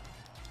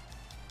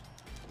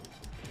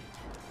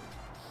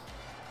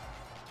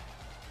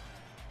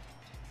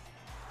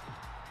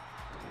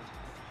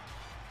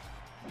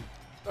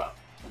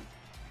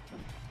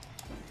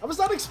 I was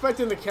not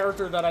expecting the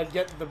character that I'd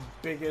get the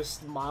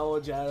biggest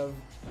mileage out of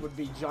would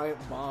be Giant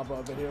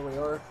Baba, but here we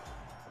are.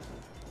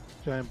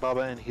 Giant Baba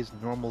and his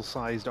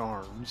normal-sized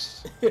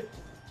arms.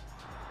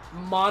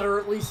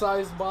 Moderately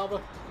sized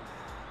Baba.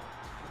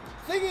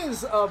 Thing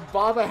is,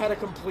 Baba had a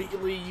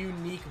completely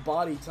unique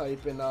body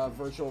type in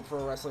Virtual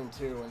Pro Wrestling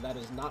 2, and that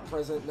is not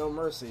present in No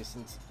Mercy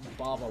since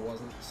Baba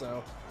wasn't,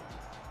 so.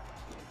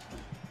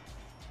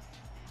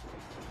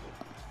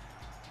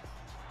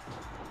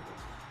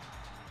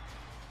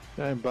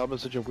 And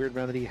Baba's such a weird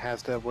man that he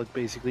has to have, like,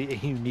 basically a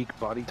unique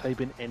body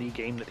type in any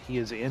game that he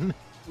is in.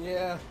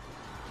 Yeah.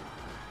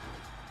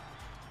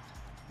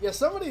 Yeah,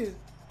 somebody...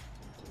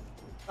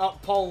 Oh,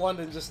 Paul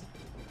London just...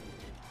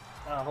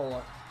 hold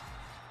on.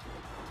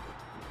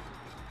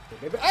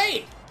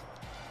 Hey!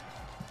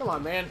 Come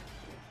on, man.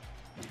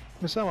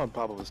 Masama and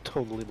Baba was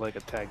totally like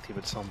a tag team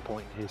at some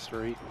point in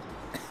history.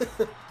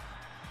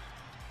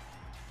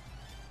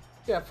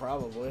 Yeah,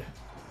 probably.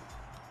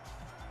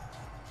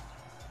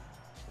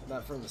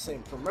 Not from the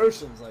same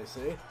promotions, I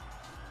see.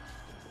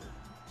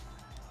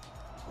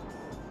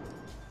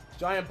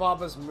 Giant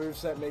Baba's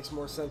moveset makes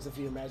more sense if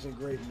you imagine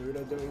Great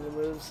Muta doing the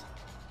moves.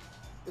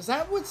 Is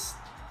that what's...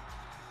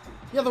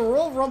 Yeah, the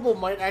Royal Rumble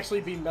might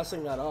actually be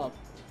messing that up.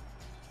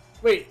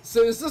 Wait,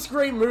 so is this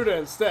Great Muta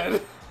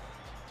instead?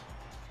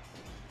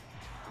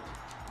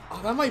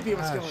 Oh, that might be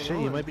what's going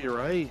on. You might be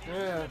right.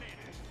 Yeah.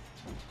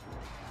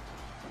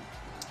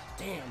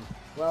 Damn.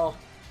 Well...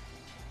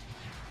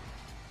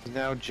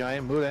 Now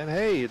Giant Muta, and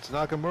hey, it's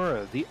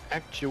Nakamura, the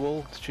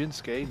actual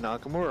Shinsuke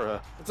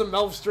Nakamura. It's a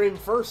Melvstream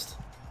first.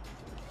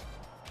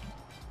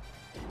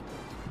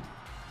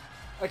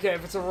 Okay,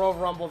 if it's a Royal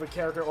Rumble, the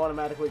character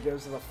automatically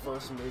goes to the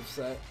first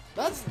moveset.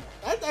 That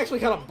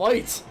actually kind of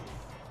bites.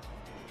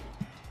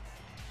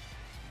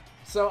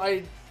 So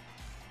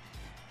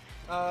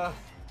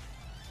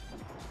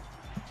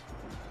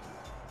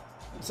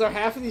so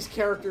half of these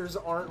characters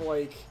aren't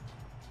like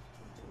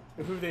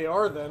who they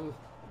are then.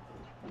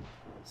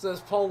 So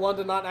is Paul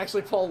London not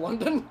actually Paul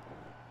London?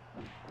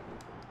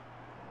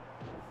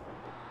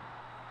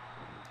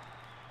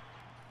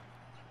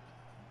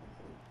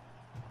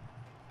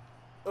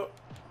 Oh.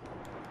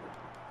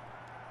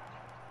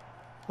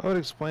 I would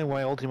explain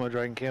why Ultimo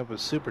Dragon Camp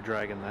was Super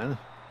Dragon then.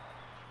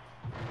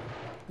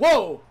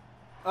 Whoa!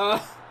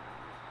 Uh-oh.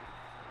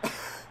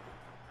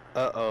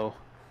 Uh-oh.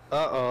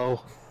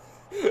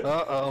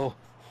 Uh-oh.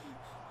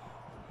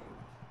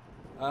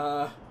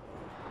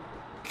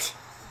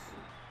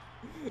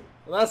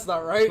 Well, that's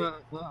not right.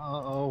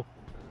 Uh-oh.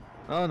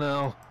 Oh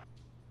no.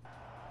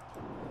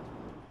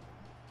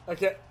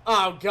 Okay.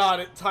 Oh god,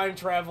 it time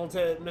traveled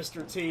to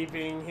Mr. T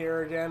being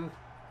here again.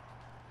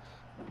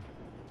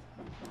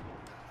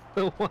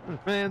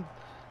 Man,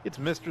 it's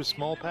Mr.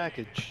 Small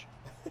Package.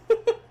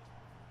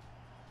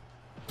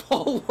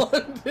 Paul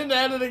London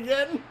at it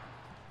again.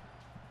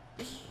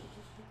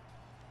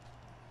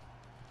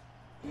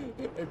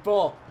 Hey,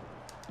 Paul.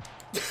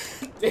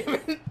 Damn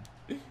it.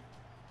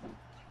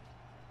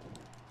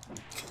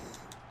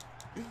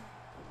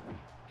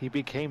 He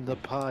became the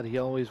pod he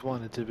always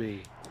wanted to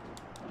be.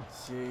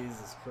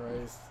 Jesus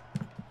Christ.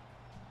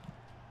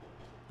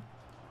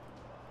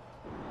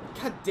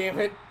 God damn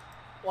it.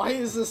 Why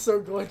is this so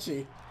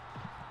glitchy?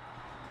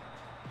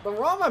 The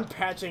ROM I'm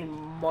patching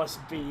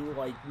must be,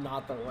 like,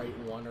 not the right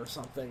one or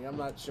something. I'm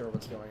not sure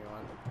what's going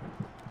on.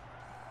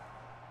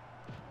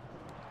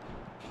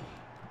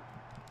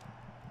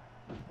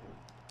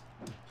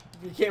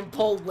 Became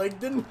Paul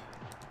Ligdon?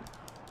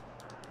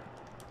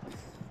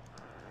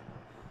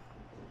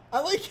 I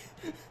like...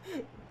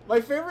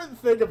 My favorite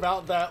thing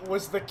about that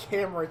was the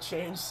camera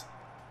change.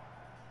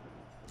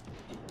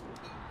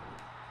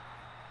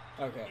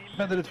 Okay.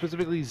 And that it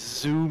specifically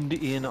zoomed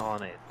in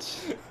on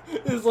it.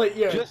 It's like,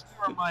 yeah. Just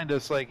to remind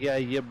us, like, yeah,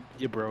 you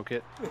broke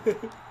it.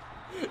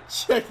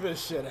 Check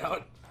this shit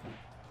out.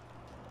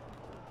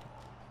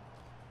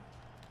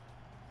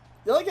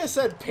 Yeah, like I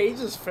said,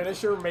 Paige's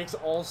finisher makes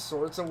all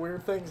sorts of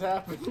weird things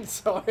happen,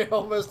 so I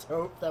almost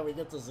hope that we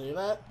get to see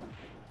that.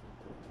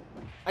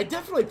 I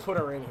definitely put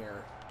her in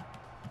here.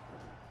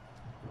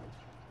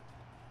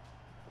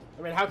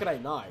 I mean, how could I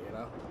not, you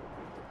know?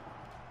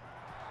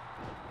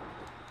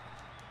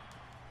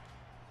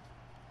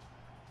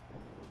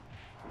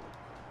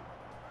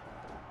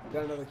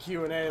 Got another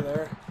Q&A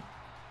there.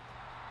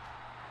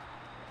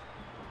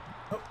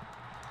 Oh.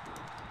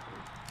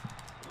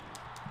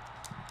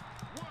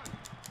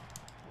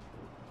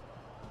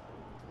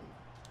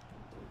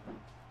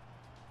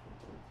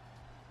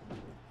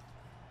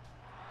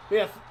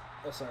 Yeah.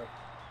 Oh, sorry.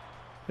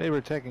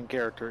 Favorite Tekken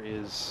character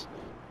is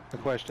a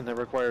question that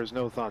requires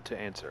no thought to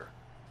answer.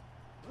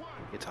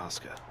 It's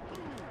Asuka.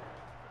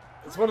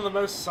 It's one of the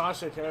most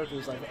Sasha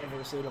characters I've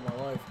ever seen in my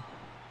life.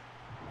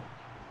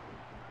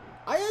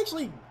 I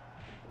actually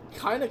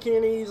kind of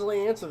can't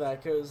easily answer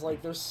that because,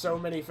 like, there's so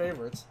many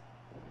favorites.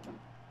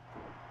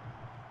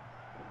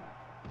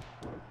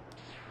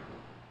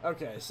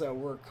 Okay, so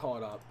we're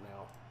caught up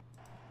now.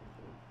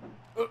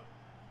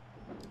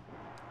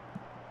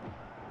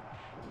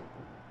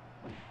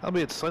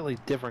 Albeit slightly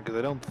different because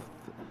I don't.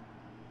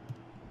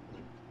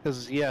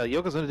 Because yeah,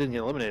 Yokozuna didn't get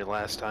eliminated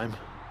last time.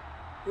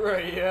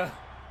 Right, yeah.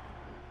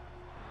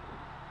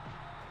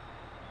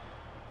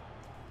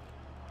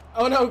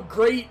 Oh no,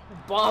 great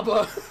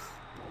Baba.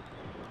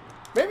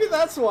 Maybe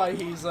that's why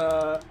he's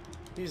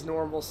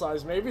normal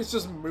size. Maybe it's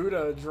just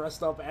Muda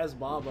dressed up as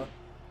Baba.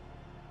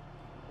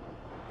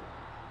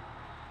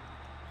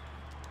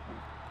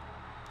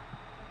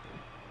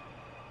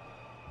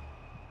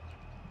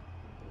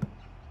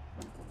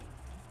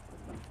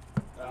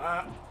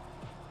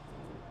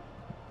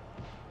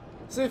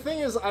 See, the thing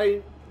is,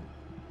 I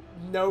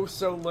know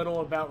so little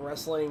about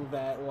wrestling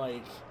that,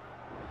 like,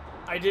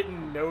 I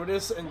didn't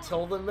notice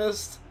until the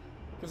mist.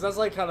 Because that's,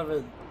 like, kind of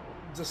a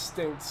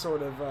distinct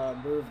sort of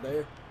move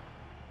there.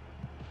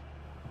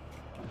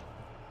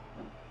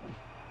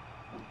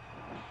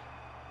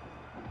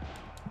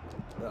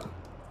 Ugh.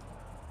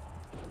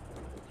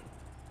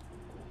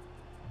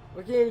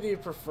 What game do you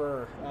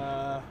prefer?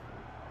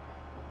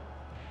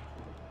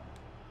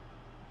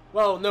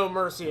 Well, No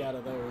Mercy out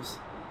of those.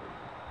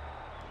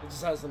 It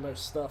just has the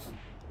most stuff.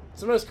 It's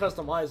the most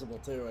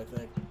customizable, too, I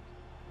think.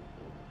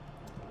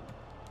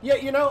 Yeah,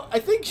 you know, I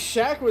think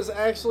Shaq was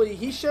actually...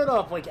 He showed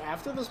up, like,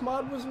 after this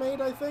mod was made,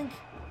 I think.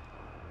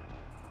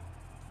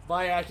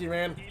 Bye,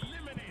 Akiman.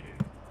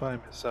 Bye,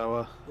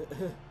 Misawa.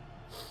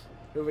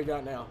 Who we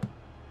got now?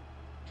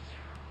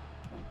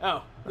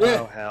 Oh.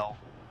 Oh, hell.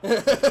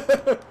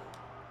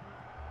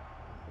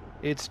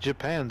 It's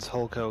Japan's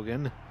Hulk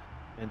Hogan,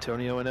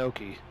 Antonio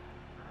Inoki.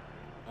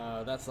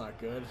 That's not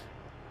good.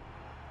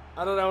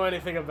 I don't know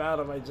anything about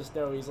him, I just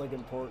know he's, like,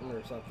 important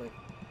or something.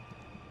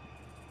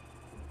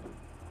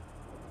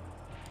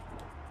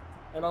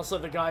 And also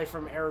the guy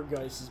from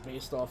Ehrgeist is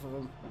based off of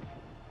him.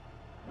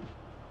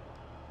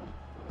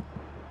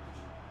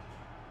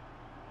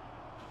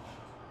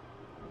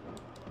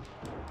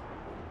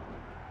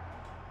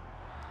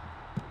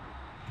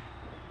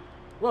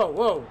 Whoa,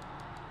 whoa!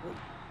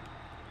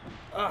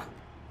 Ah!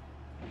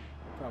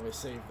 Probably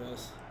save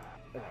this.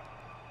 Okay.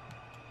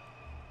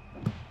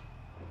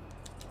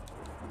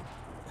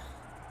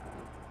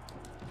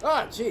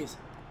 Ah, jeez.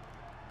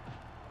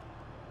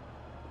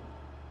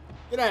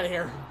 Get out of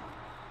here.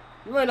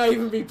 You might not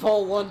even be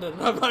Paul London.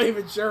 I'm not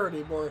even sure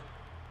anymore.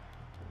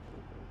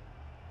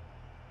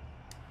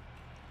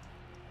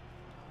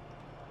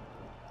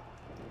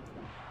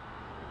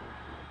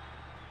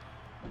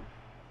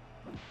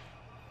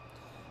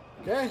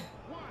 Okay.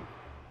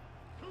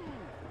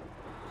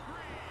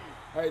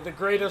 Alright, the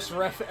greatest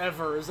ref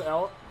ever is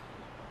out.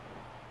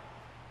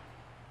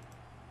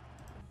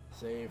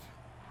 Save.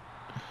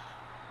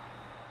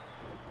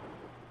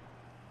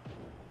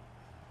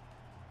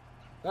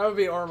 That would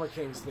be Armor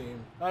King's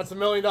theme. That's $1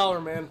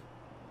 million, man.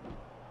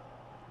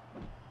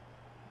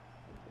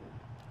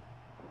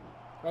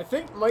 I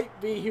think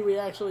might be who he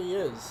actually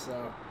is,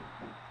 so...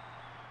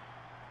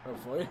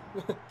 Hopefully.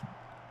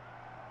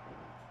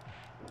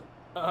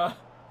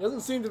 He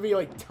doesn't seem to be,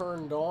 like,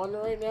 turned on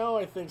right now.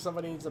 I think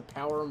somebody needs to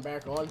power him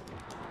back on.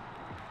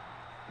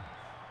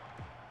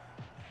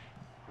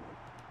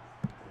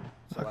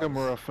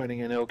 Nakamura fighting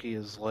Inoki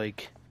is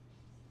like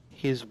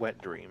his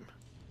wet dream.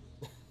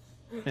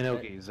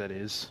 Inoki's, that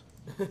is.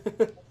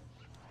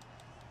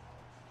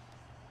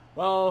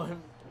 Well,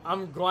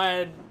 I'm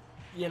glad,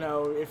 you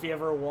know, if he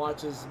ever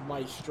watches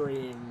my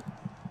stream,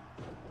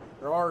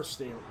 or our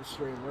stream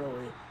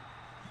really,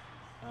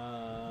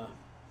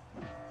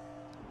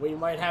 we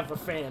might have a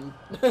fan.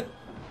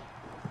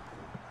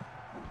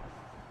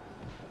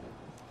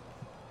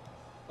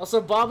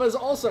 Also, Baba's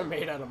also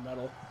made out of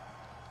metal.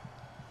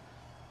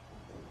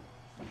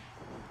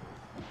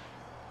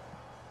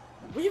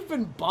 We've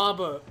been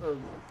Baba, or...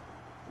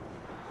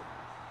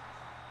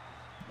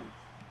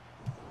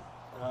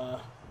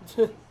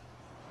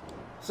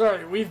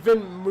 Sorry, we've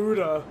been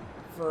Muda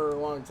for a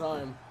long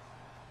time.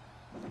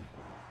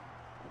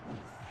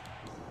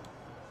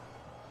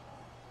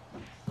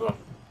 Ugh.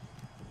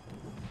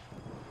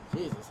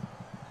 Jesus.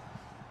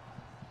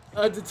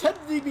 Did Ted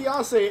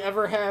DiBiase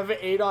ever have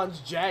Adon's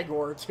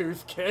Jaguar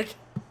tooth kick?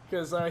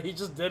 Because he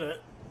just did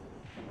it.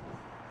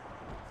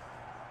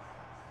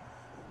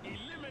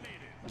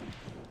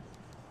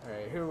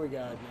 Alright, who we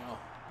got now?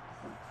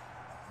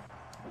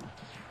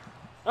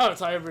 Oh,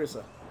 it's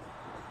Hayabusa.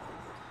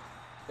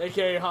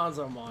 A.K.A.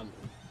 Hanzomon.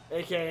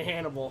 A.K.A.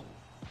 Hannibal.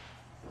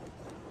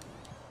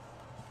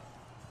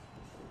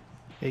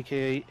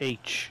 AKA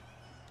H.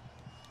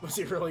 Was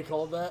he really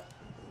called that?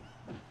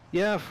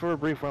 Yeah, for a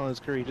brief while in his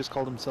career, he just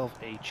called himself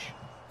H.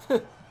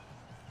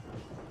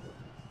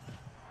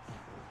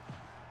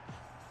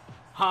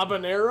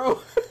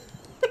 Habanero?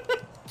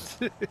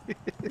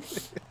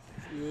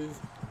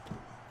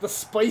 The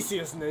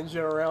spiciest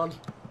ninja around.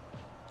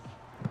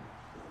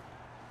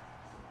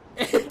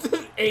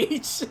 And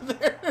H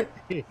there.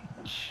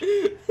 H.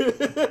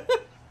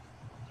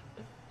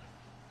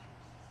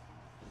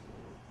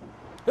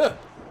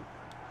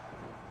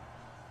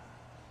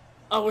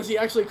 Oh, was he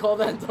actually called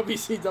that in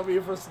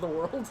WCW vs. the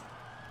World?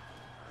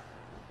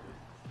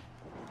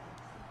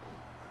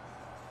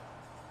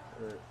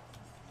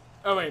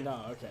 Oh wait,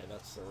 no, okay,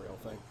 that's the real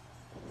thing.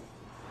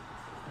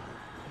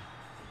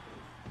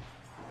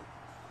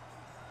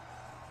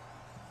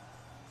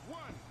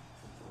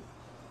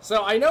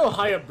 So I know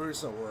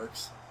Hayabusa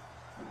works.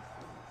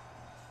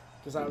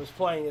 Because I was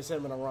playing as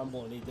him in a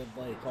Rumble and he did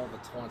like all the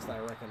taunts that I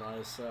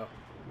recognize, so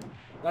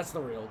that's the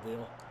real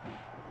deal.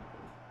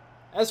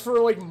 As for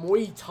like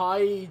Muay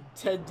Thai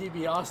Ted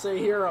DiBiase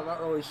here, I'm not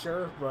really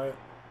sure, but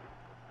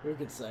who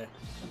could say?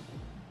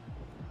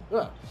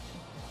 Ugh.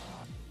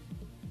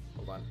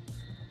 Hold on.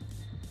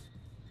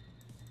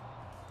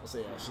 Let's see,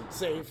 I should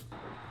save.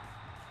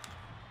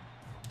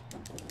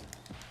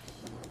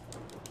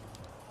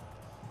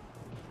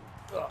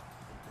 Ugh.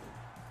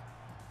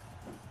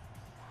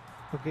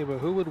 Okay, but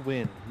who would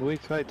win? Muay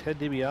Thai Ted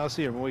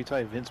DiBiase or Muay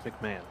Thai Vince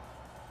McMahon?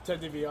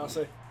 Ted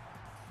DiBiase.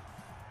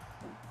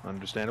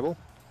 Understandable.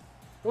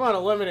 Come on,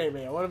 eliminate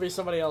me. I want to be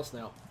somebody else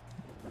now.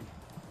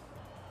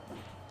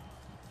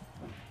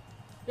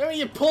 Yeah,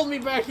 you pulled me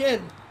back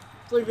in.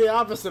 It's like the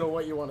opposite of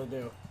what you want to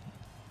do.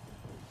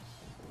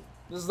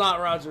 This is not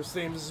Roger's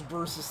theme. This is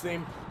Bruce's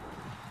theme.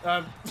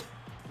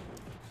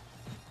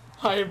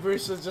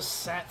 Hayabusa just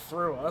sat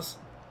through us.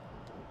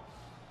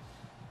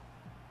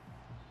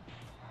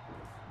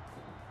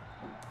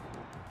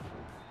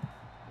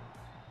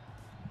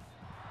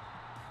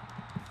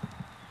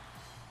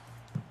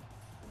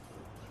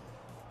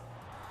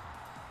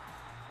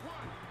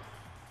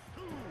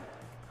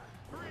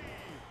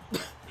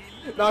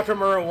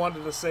 Nakamura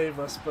wanted to save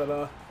us,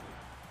 but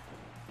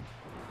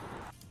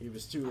he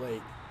was too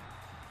late.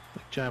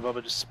 Giant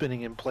Bubba just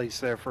spinning in place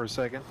there for a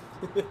second.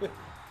 Alright,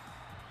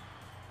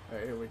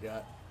 here we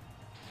got.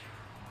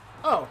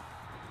 Oh!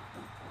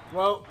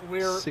 Well,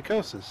 we're...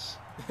 Psychosis.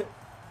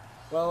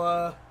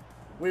 Well,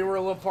 we were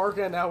La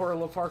Parka, and now we're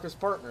La Parka's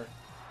partner.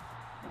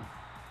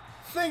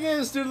 Thing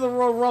is, due to the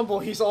Royal Rumble,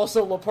 he's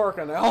also La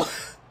Parka now.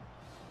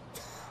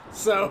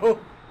 So...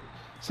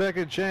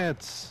 Second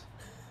chance.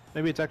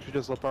 Maybe it's actually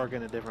just La Parka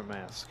in a different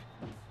mask.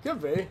 Could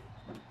be.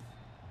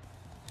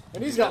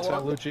 And he's got That's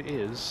long... how Lucha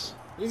is.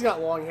 He's got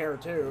long hair,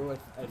 too,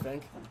 I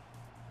think.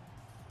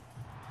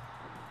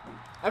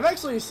 I've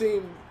actually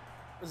seen...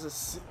 Is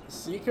it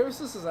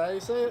Psychosis? Is that how you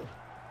say it?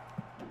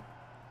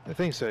 I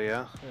think so,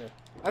 yeah. Yeah.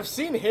 I've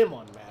seen him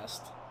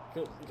unmasked.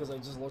 Because I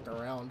just looked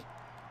around.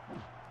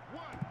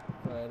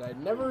 But I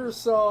never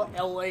saw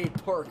L.A.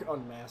 Park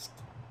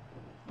unmasked.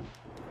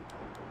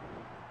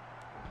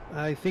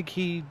 I think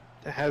he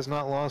has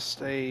not lost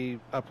a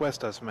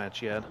Apuestas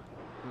match yet.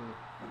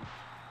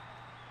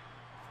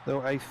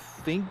 Though I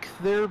think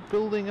they're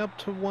building up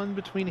to one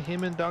between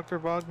him and Dr.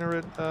 Wagner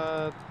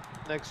at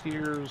next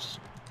year's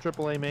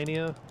AAA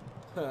Mania.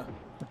 Huh.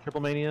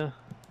 Triple Mania.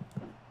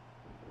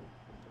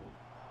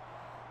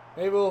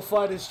 Maybe we'll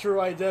find his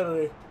true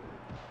identity.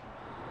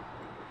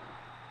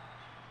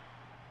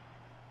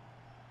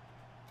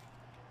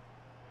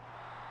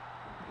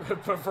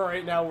 But for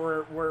right now,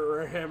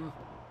 we're him.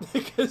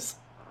 Because...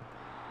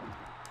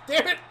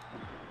 Damn it!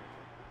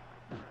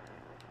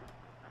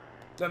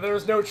 Now,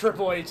 there's no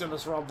Triple H in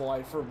this Rumble,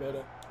 I forbid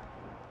it.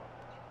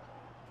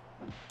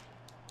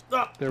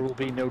 Ah! There will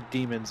be no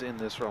demons in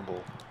this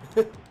Rumble.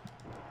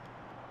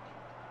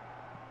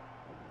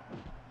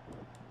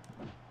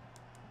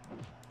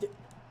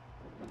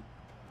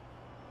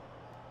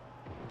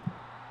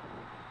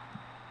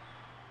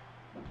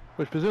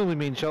 Which presumably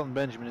means Shelton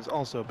Benjamin is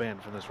also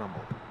banned from this Rumble.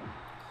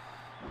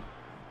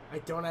 I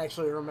don't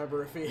actually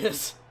remember if he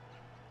is.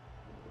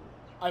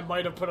 I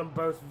might have put them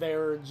both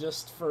there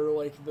just for,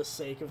 like, the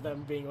sake of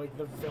them being, like,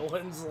 the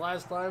villains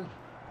last time.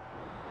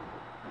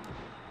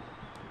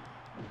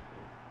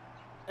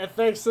 And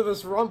thanks to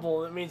this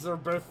Rumble, it means they're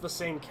both the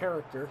same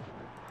character.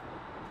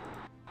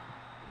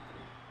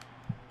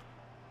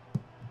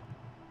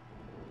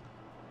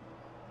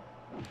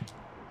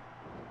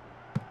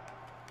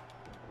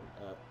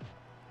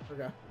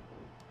 Okay.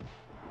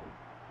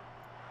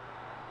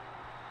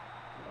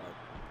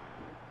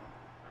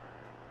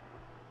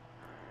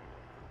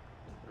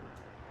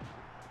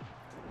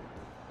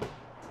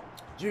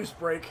 Juice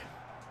break.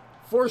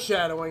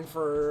 Foreshadowing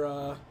for,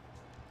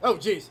 oh,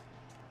 jeez.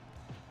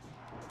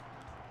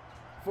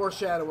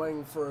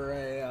 Foreshadowing for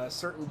a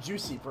certain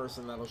juicy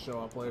person that'll show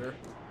up later.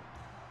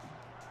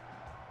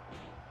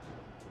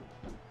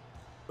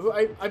 Who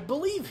I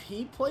believe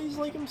he plays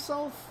like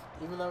himself,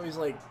 even though he's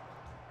like...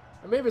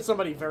 Or maybe it's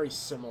somebody very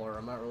similar,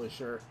 I'm not really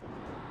sure.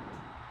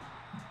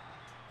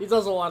 He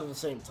does a lot of the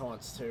same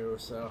taunts, too,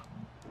 so...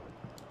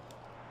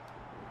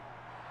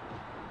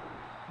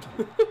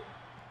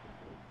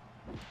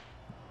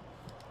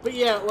 But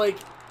yeah, like...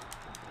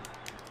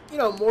 You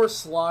know, more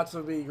slots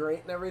would be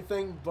great and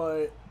everything,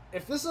 but...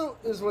 If this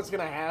is what's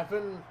gonna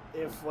happen,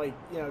 if, like,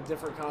 you know,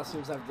 different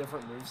costumes have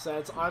different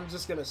movesets, I'm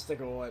just gonna stick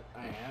with what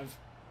I have.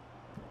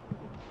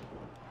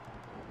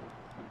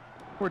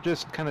 Or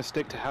just kind of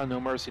stick to how No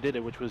Mercy did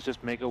it, which was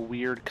just make a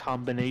weird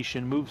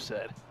combination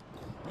moveset.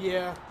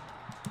 Yeah.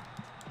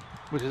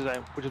 Which is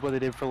what they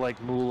did for,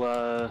 like,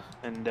 Moolah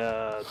and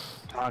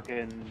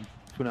Taka and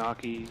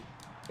Funaki.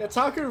 Yeah,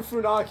 Taka and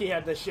Funaki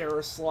had to share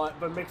a slot,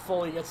 but Mick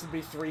Foley gets to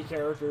be 3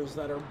 characters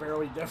that are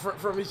barely different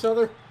from each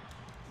other.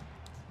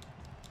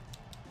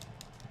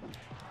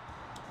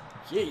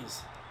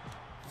 Jeez.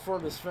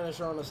 Performed his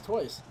finisher on us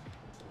twice.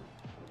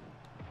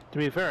 To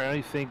be fair,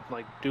 I think,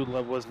 like, Dude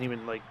Love wasn't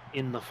even, like,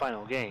 in the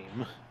final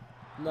game.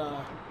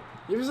 Nah.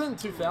 He was in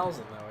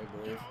 2000, though, I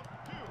believe.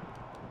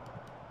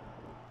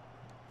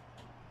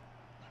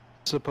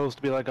 Supposed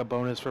to be, like, a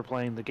bonus for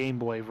playing the Game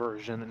Boy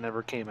version that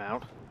never came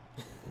out.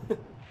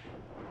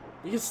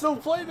 You can still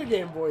play the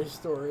Game Boy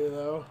story,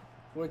 though.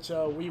 Which,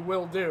 we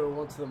will do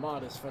once the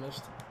mod is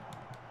finished.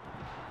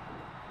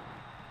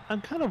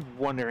 I'm kind of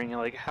wondering,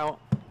 like, how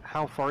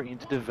far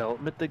into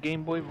development the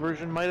Game Boy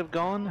version might have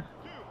gone.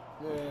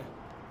 Yeah.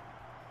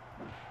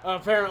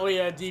 Apparently,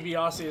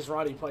 DiBiase is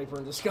Roddy Piper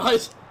in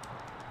disguise.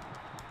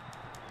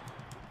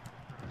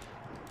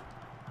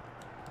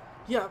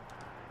 Yeah.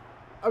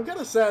 I'm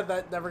kind of sad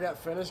that never got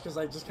finished, because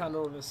I just kind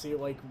of wanted to see,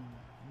 like,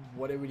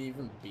 what it would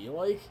even be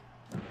like.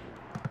 Come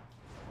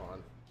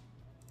on.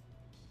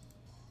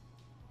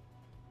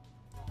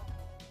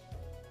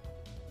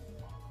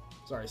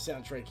 Sorry,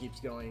 soundtrack keeps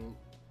going...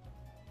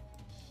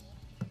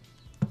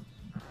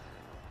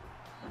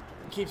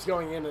 Keeps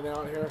going in and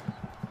out here.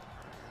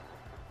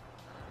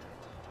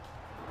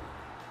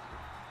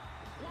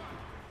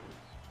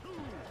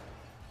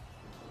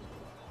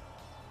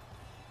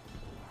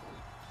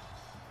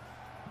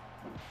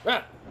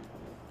 Ah.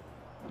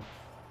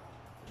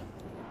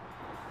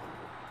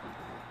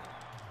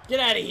 Get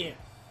out of here!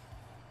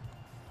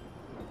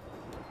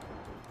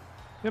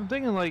 I'm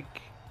thinking,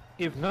 like,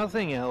 if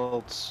nothing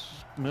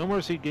else, No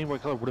Mercy Game Boy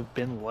Color would have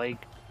been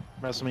like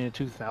WrestleMania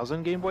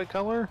 2000 Game Boy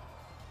Color.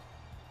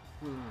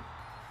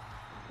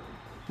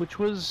 Which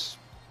was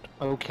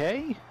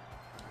okay.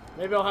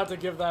 Maybe I'll have to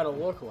give that a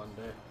look one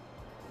day.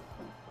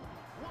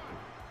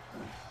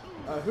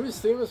 Whose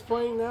theme is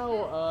playing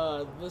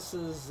now? This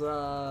is,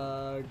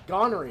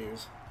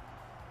 Gonryu's.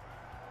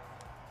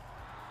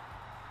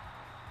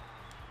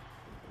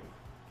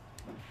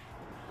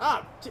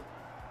 Ah!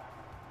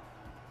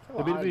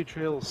 The B2B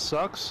Trail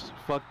sucks.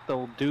 Fuck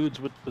the dudes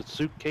with the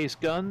suitcase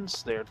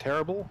guns. They're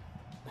terrible.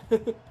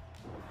 Jeez.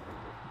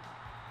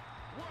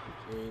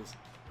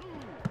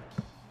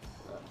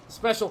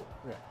 Special.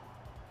 Okay.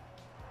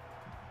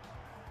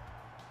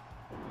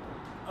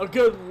 A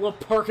good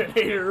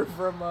Leparkinator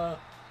from, I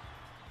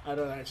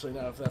don't actually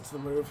know if that's the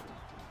move.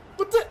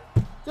 What the?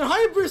 Did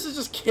Hayabusa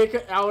just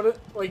kick out it?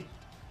 Like,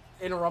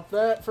 interrupt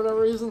that for no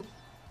reason?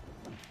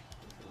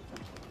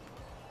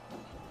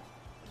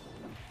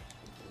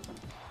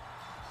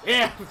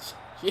 Yeah!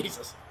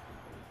 Jesus.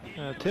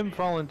 Tim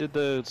Follin did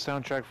the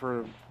soundtrack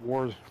for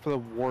the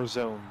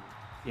Warzone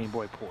Game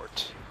Boy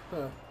port.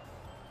 Huh.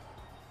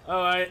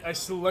 Oh, I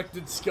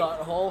selected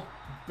Scott Hall.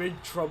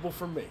 Big trouble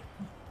for me.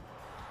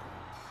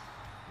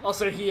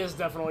 Also, he is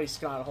definitely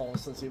Scott Hall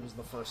since he was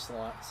the first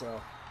slot,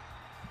 so...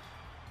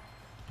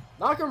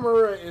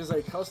 Nakamura is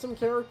a custom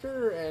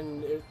character,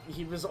 and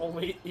he was the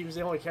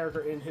only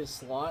character in his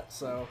slot,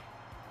 so...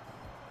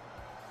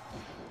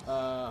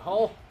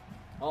 Hall?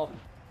 Hall.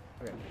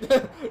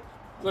 Okay.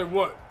 Like,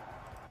 what?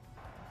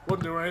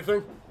 Wouldn't do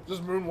anything.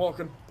 Just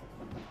moonwalking.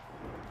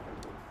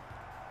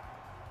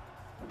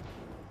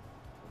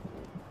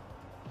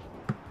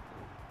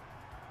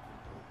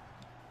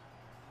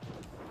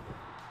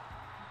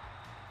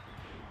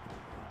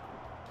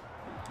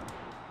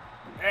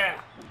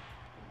 Yeah.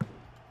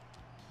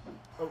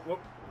 Oh, whoop.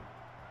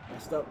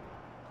 Messed up.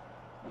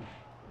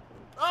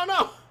 Oh,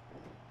 no!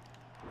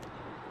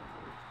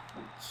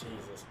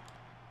 Jesus.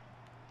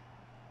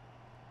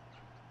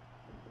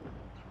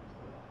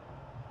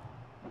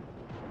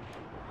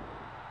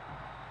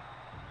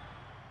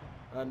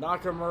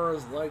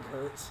 Nakamura's leg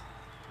hurts.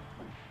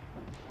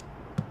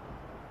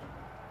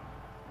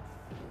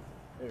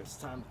 It's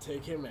time to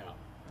take him out.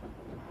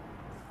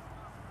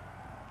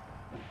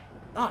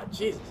 Ah,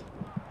 Jesus.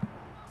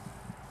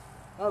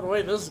 Oh, the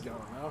way this is going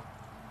now.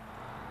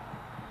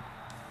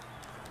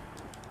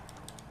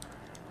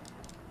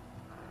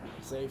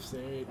 Save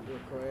state real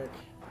quick.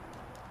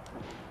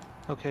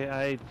 Okay,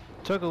 I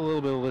took a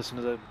little bit of a listen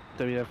to the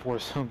WF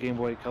Warzone Game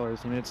Boy Color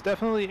theme. It's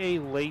definitely a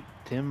late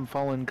Tim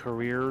Follin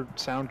career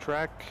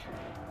soundtrack.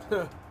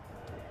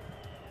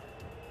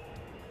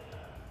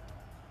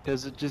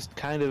 Because it just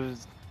kind of...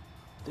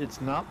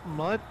 It's not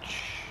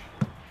much.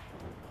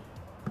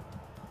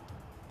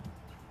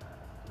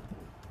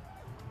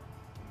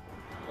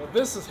 Well,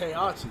 this is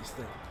Heihachi's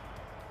thing.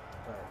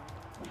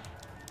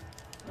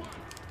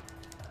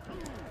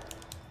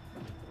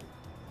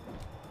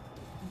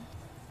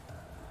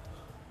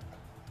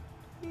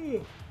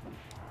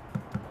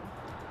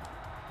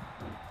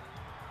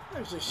 I'm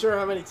actually sure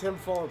how many Tim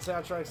Follin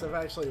soundtracks I've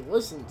actually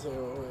listened to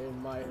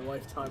in my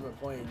lifetime of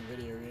playing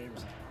video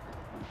games.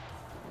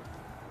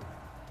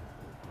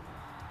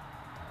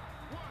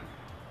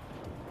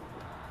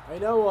 I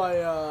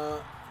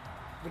know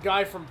the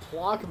guy from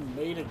Plock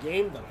made a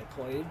game that I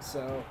played,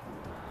 so...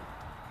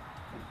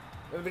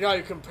 The guy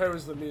who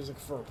composed the music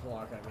for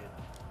Plock, I mean.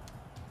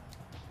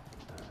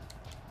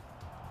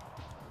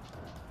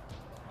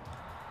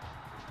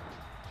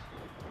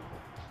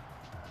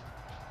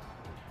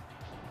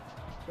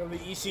 And the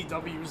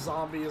ECW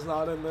zombie is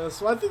not in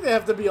this. Well, I think they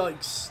have to be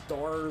like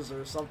stars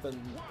or something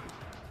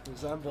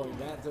resembling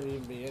that to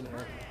even be in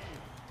here.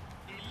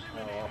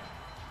 Oh.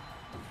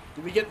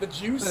 Did we get the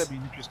juice? That'd be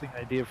an interesting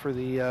idea for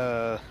the,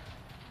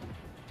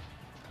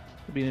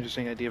 It'd be an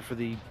interesting idea for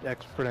the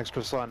an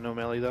extra slot in No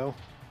Melee, though.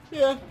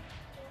 Yeah.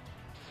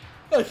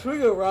 Hey,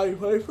 speaking of Roddy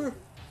Piper.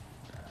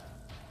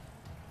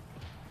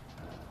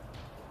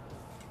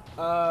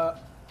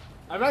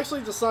 I've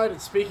actually decided,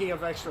 speaking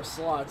of extra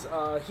slots,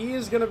 he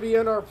is going to be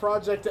in our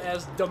project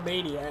as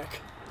Domaniac.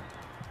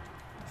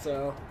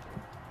 So,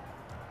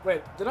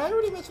 wait, did I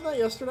already mention that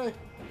yesterday?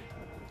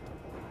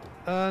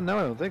 No, I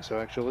don't think so,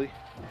 actually.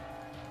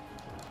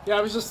 Yeah,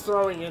 I was just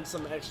throwing in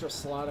some extra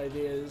slot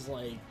ideas,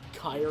 like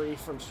Kyrie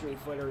from Street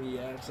Fighter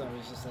EX. I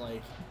was just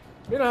like,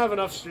 we don't have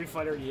enough Street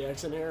Fighter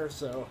EX in here,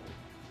 so...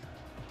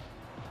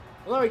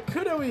 Although I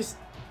could always...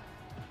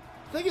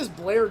 The thing is,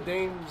 Blair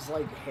Dame's,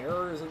 like,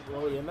 hair isn't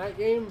really in that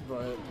game,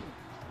 but...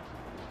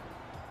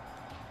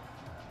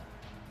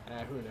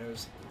 who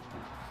knows.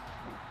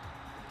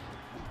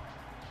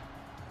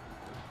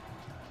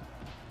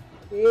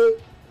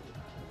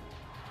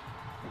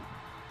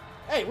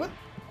 Hey, what?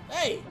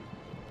 Hey!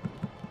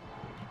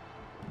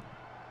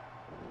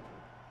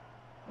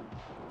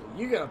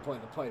 You gotta play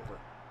the Piper.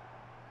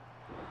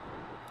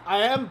 I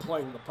am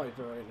playing the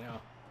Piper right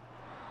now.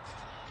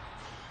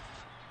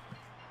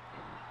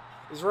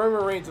 Is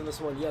Roman Reigns in this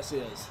one? Yes, he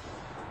is.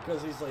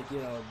 Because he's like, you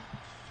know,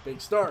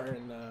 big star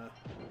and,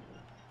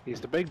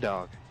 He's the big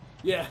dog.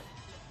 yeah.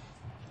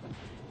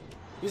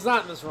 He's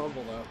not in this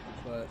Rumble, though,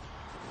 but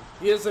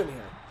he is in here.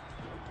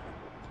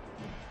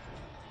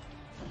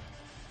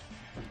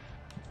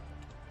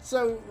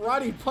 So,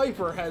 Roddy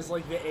Piper has,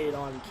 like, the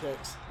 8-on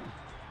kicks.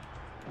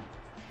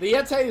 The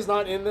Yeti is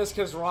not in this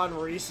because Ron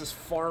Reese is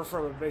far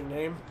from a big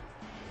name.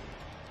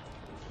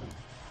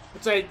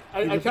 Which He's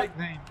a big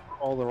name for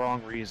all the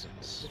wrong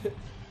reasons.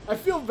 I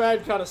feel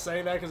bad kind of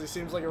saying that because he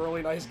seems like a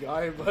really nice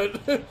guy, but...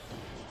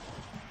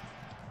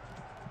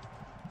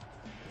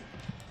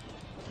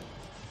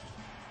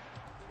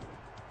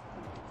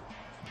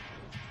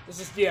 This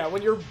is, yeah,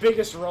 when your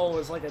biggest role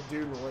is like a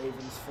dude in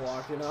Raven's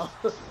flock, you know?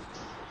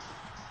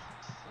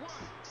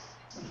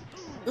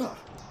 Ugh.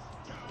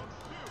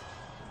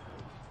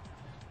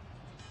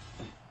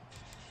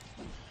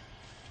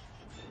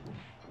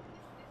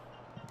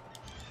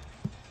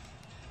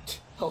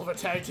 Hell of a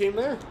tag team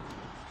there.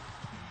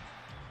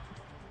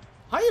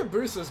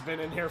 Hayabusa's been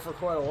in here for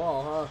quite a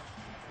while, huh?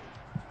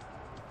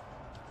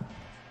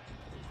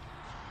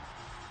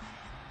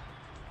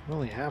 I'm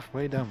only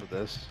halfway done with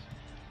this.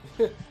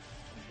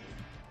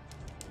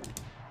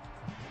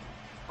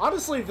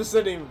 Honestly, this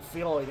didn't even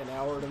feel like an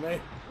hour to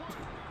me.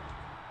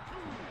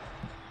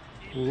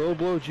 Low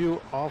blowed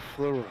you off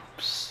the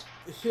ropes.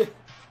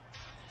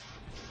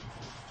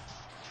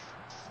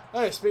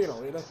 Hey, speaking of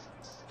Lita,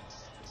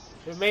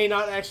 it may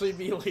not actually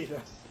be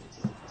Lita.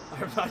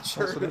 I'm not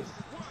sure. Also,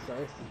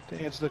 Sorry. to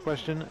answer the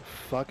question,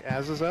 fuck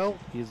Azazel.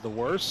 He's the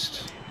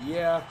worst.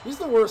 Yeah, he's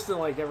the worst in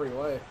like every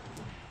way.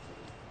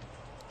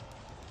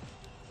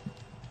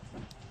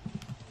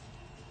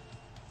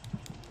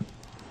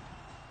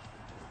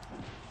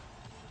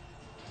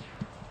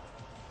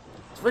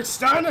 It's Rick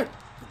Steiner, the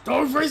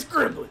dog-faced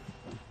gremlin.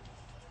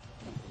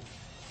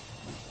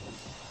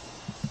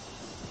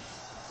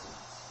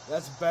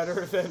 That's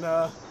better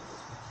than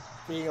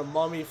being a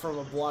mummy from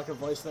a block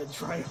of ice that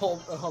tried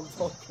Hulk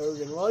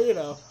Hogan. Well, you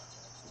know.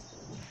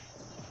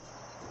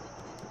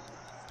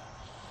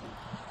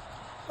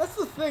 That's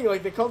the thing,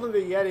 like, they called him the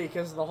Yeti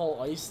because of the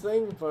whole ice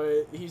thing,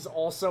 but he's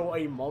also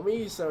a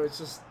mummy, so it's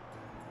just...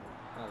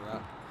 I don't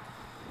know.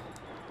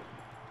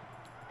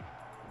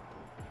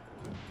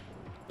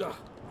 Ugh.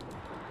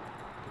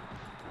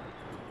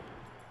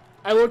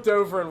 I looked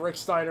over and Rick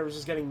Steiner was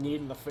just getting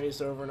kneed in the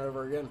face over and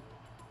over again.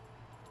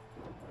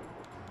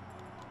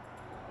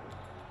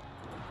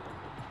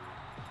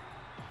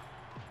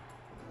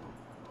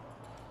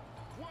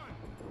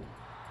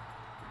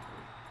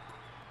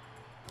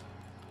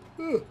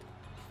 Ugh.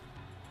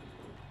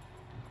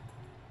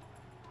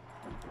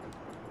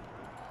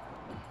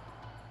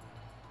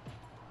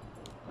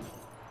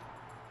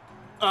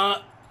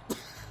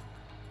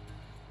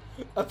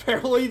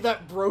 Apparently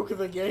that broke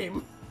the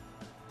game.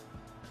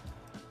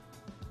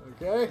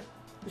 Okay,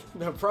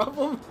 no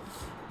problem.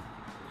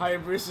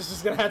 Bruce is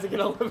just gonna have to get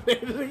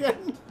eliminated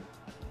again.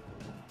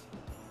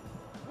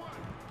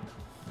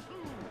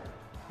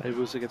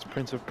 Hayabusa gets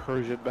Prince of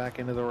Persia back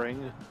into the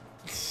ring.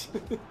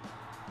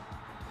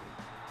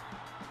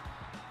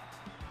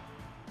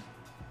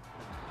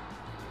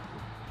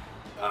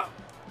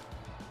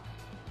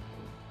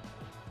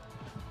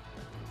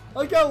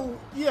 Like how,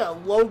 yeah,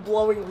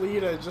 low-blowing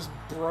Lita just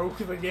broke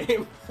the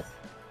game.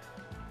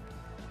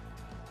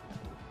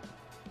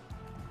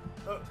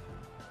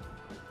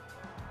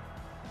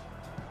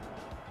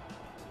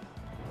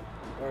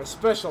 Our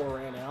special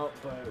ran out,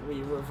 but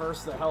we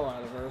reversed the hell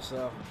out of her,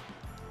 so...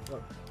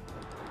 Look.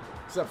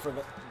 Except for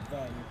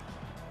then.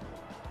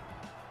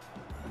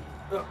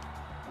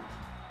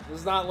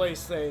 It's not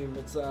Lei's theme,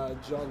 it's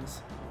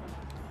Jun's.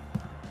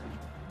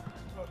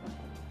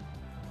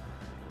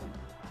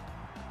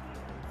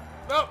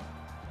 Oh!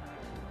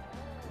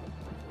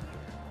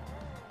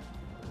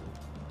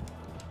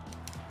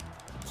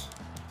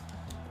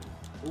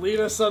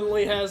 Lita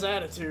suddenly has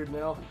attitude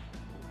now.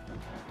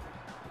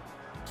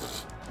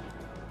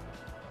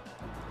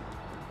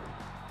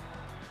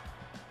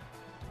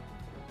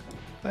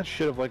 That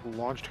should have, like,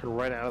 launched her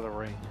right out of the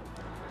ring.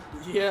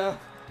 Yeah.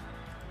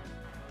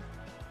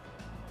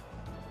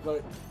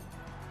 But...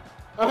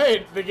 Oh,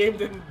 hey, the game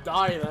didn't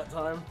die that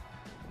time.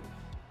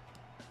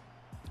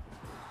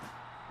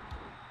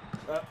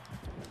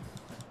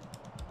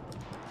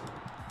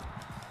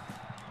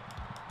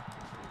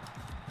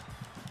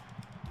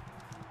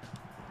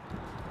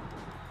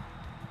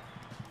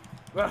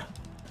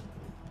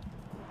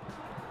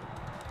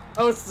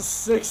 Oh, it's the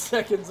 6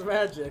 seconds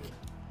magic.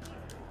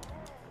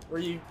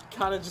 Where you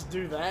kind of just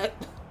do that.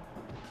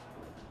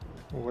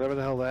 Well, whatever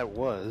the hell that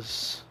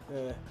was.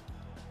 Yeah.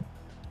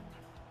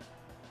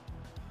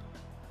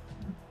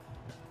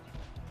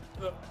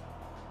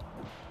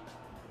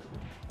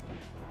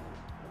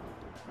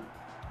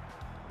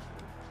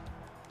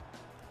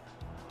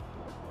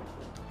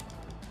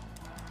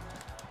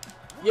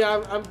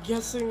 Yeah, I'm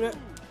guessing that...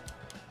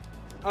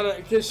 I don't know,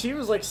 because she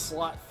was like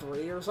slot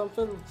 3 or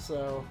something,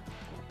 so...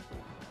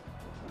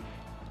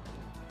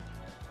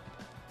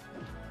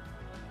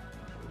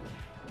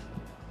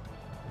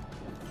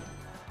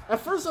 At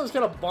first I was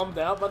kind of bummed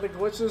out by the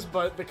glitches,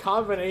 but the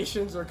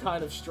combinations are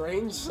kind of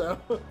strange, so...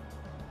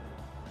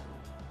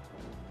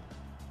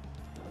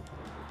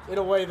 In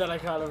a way that I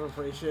kind of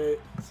appreciate,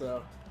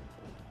 so...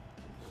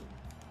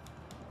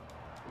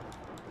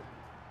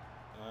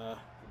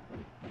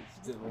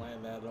 Didn't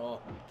land that at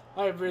all.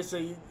 Alright, Bruce,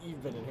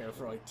 you've been in here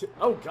for like 2...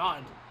 Oh,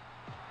 God!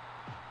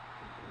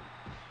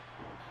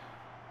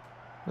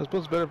 I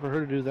suppose it's better for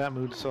her to do that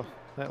move, so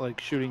that like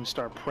shooting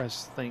star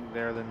press thing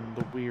there than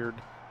the weird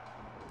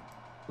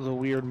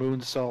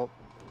moonsault,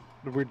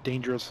 the weird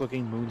dangerous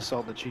looking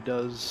moonsault that she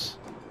does.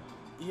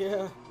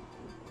 Yeah.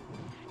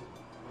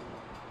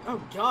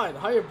 Oh God,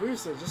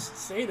 Hayabusa, just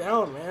stay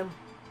down, man.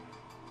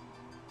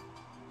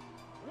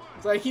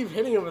 So I keep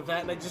hitting him with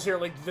that, and I just hear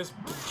like this,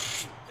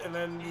 and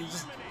then he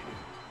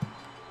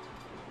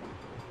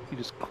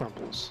just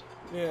crumples.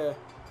 Yeah.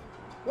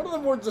 One of the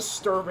more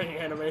disturbing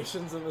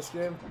animations in this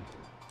game.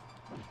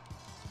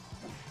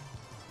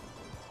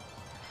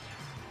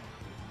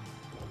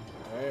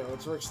 Alright,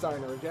 let's Rick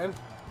Steiner again.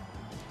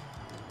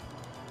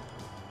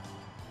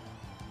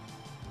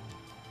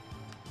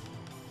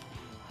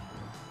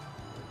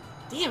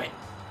 Damn it!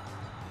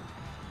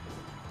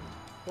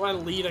 Want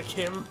to lead a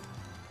Kim?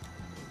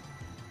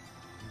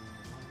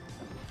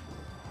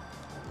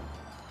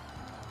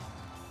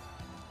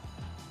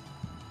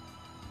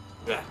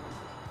 Yeah.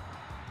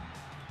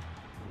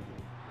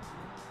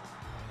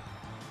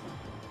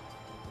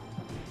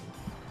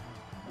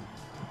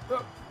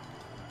 Oh.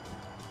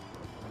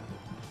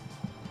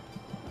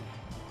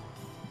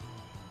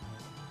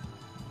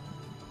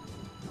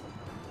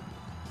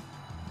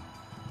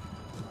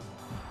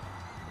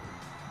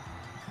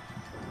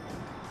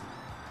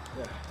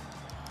 Yeah.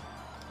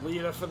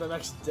 Lita for the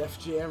next Def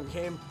Jam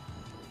game.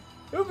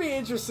 It would be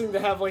interesting to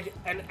have like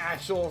an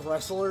actual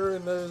wrestler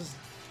in those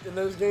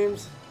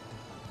games.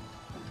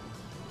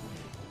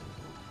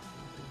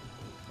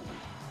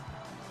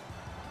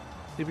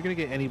 If you're gonna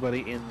get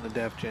anybody in the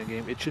Def Jam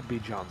game, it should be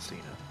John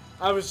Cena.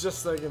 I was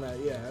just thinking that,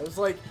 yeah. It was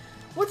like,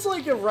 what's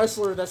like a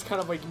wrestler that's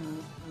kind of like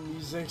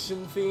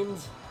musician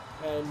themed?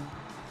 And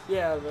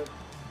yeah,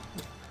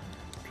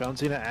 John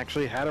Cena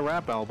actually had a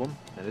rap album,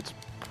 and it's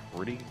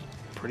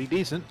pretty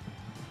decent.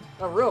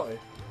 Oh, really?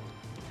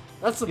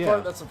 That's the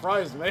part that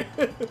surprised me.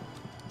 Oh,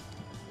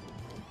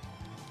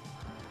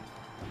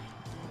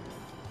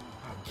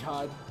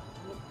 God.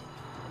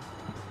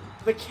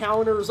 The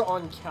counters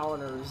on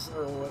counters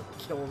are what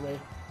kill me.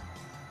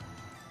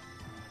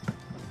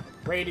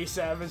 Randy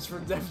Savage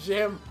from Def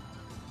Jam.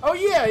 Oh,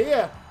 yeah,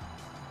 yeah.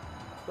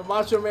 The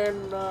Macho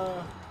Man,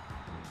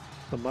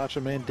 The Macho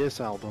Man diss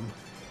album.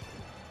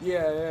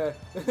 Yeah,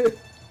 yeah.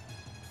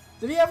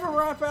 Did he have a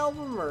rap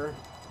album, or?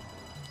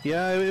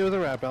 Yeah, it was a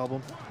rap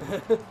album.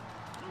 It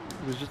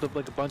was just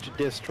like a bunch of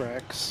diss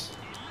tracks.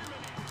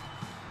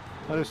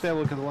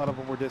 Understandable, because a lot of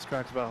them were diss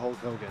tracks about Hulk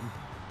Hogan.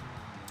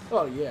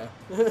 Oh, yeah.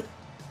 Alright,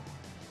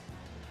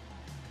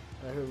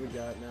 who we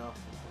got now?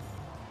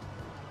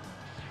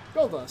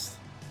 Goldust.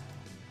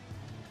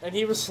 And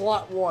he was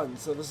slot 1,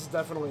 so this is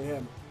definitely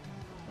him.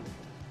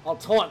 I'll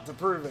taunt to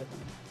prove it.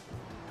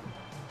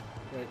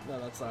 Wait, no,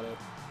 that's not it.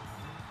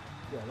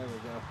 Yeah, there we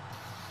go.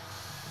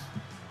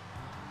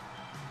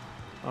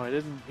 Oh,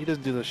 he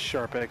doesn't do the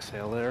sharp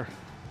exhale there.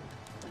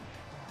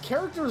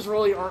 Characters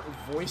really aren't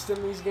voiced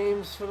in these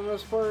games for the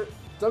most part.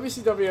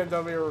 WCW and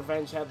W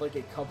Revenge had like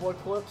a couple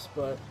of clips,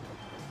 but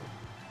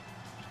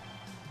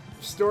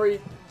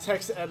story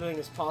text editing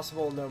is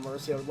possible in No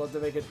Mercy. I would love to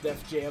make a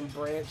Def Jam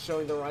branch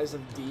showing the rise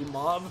of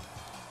D-Mob.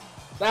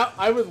 That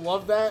I would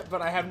love that,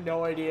 but I have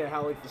no idea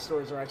how like the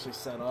stories are actually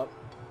set up.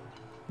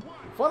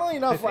 Funnily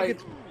enough, I think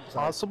it's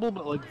possible,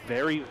 but like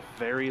very,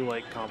 very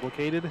like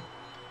complicated.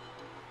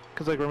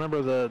 Because like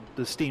remember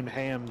the Steam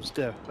Hams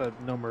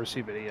No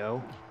Mercy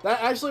video.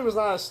 That actually was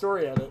not a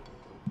story edit.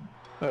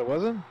 Oh, it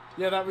wasn't?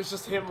 Yeah, that was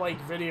just him like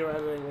video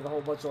editing with a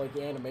whole bunch of like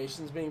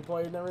animations being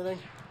played and everything.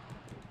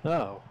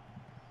 Oh.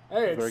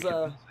 Hey, Very it's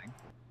convincing.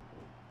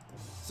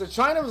 So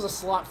China was a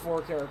slot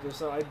 4 character,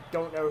 so I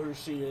don't know who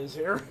she is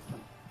here.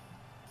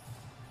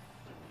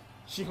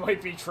 She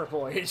might be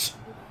Triple H.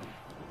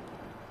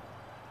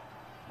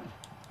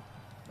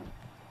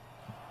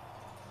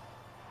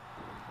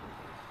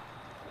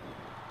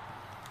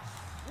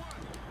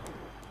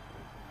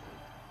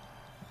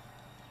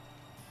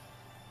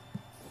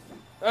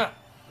 Ah!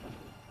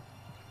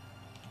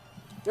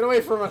 Get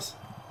away from us!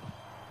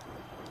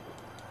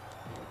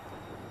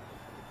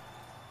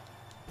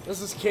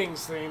 This is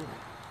King's theme.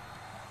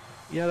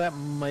 Yeah, that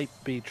might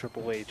be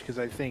Triple H, because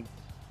I think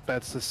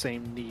that's the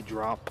same knee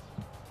drop.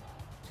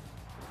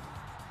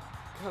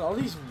 God, all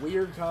these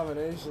weird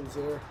combinations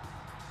here.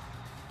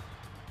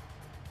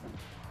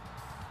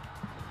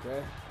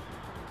 Okay.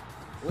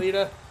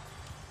 Lita.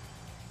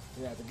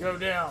 You have to go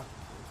down.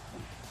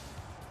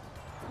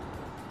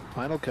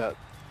 Final cut.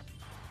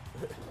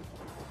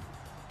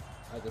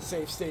 I had the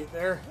safe state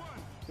there,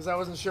 because I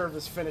wasn't sure if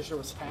his finisher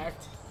was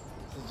hacked.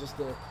 So just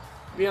to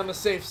be on the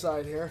safe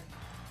side here.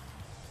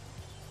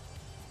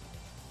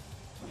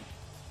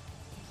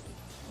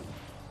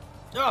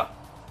 Ah!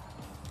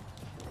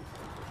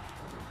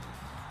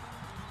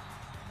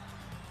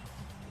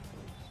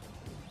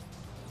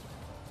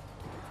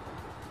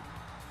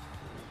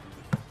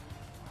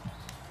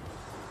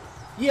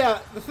 Yeah,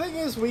 the thing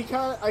is,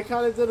 I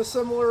kind of did a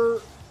similar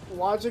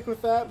logic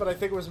with that, but I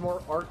think it was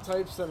more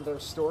archetypes than their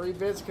story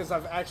bits, because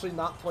I've actually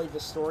not played the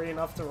story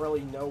enough to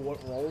really know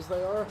what roles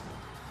they are.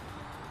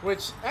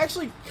 Which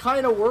actually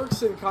kind of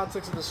works in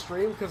context of the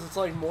stream, because it's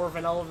like more of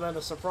an element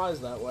of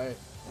surprise that way.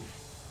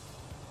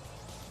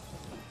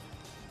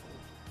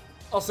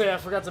 I'll say I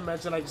forgot to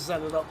mention I just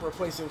ended up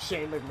replacing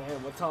Shane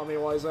McMahon with Tommy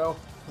Wiseau,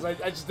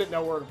 because I just didn't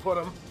know where to put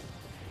him.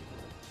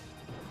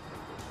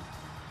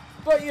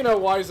 But, you know,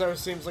 Wiseau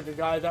seems like a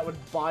guy that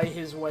would buy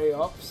his way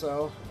up,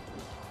 so...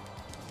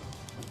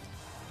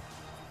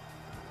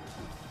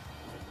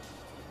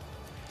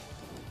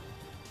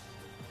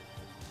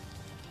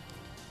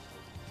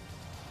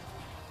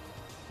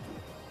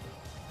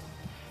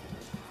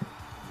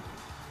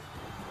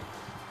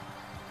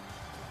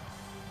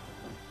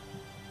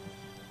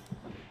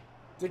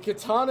 Did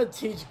Katana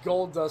teach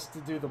Goldust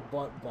to do the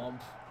butt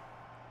bump?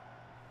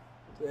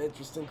 It's an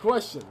interesting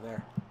question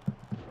there.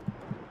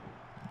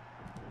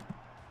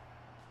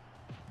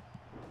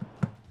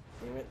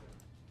 Damn it.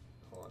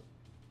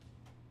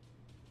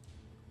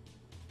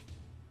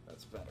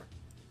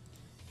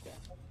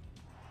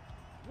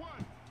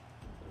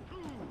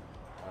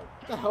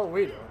 the hell are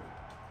we doing?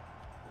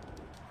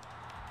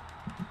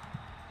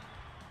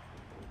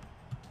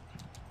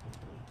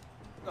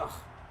 Ugh.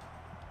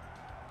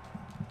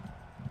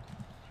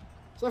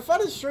 So I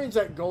find it strange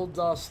that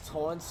Goldust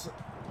taunts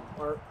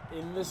are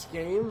in this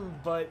game,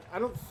 but I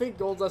don't think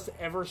Goldust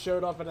ever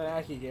showed up in an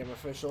Aki game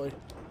officially.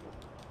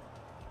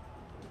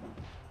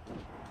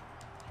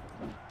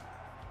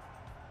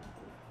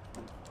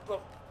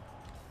 Oh.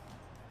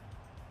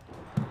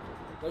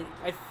 Like,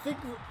 I think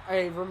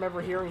I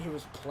remember hearing he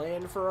was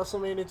planned for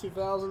WrestleMania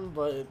 2000,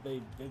 but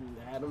they didn't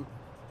add him.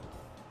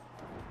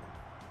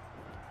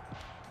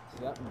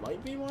 So that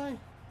might be why.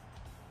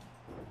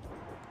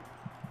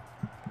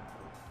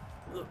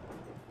 Ugh.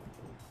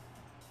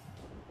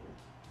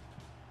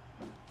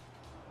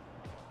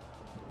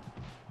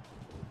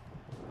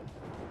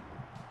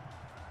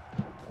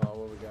 Oh,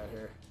 what we got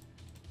here?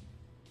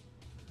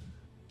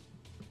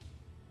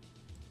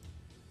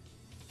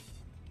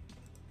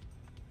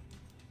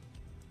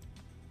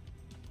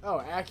 Oh,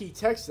 Aki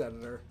text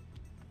editor.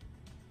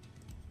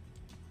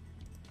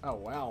 Oh,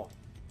 wow.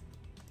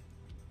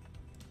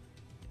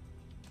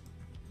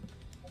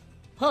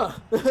 Huh.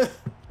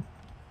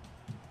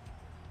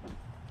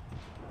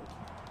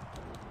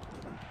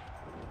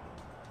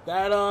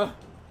 That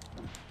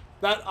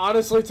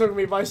honestly took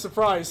me by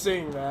surprise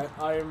seeing that.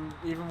 I'm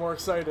even more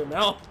excited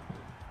now.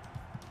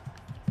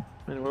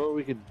 And what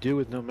we could do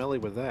with no melee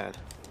with that?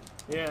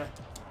 Yeah.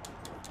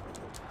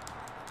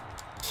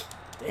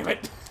 Damn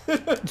it.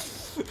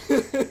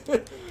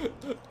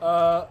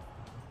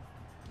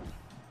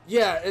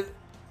 Yeah,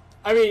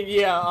 I mean,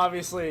 yeah,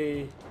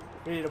 obviously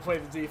we need to play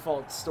the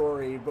default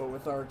story, but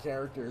with our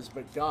characters,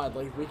 but God,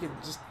 like, we could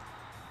just,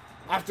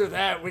 after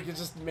that, we could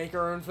just make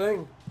our own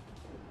thing.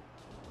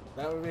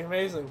 That would be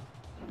amazing.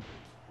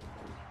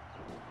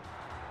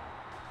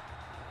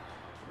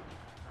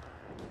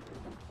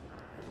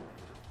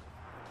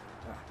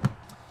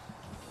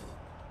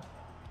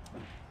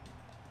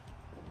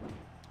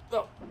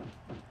 Oh.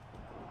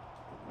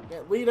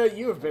 Yeah, Lita,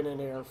 you have been in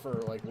here for,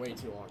 like, way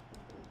too long.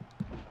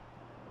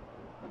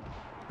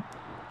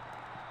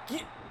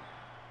 Get...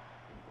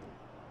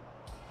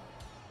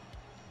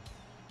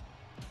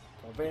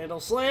 Vandal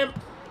slam!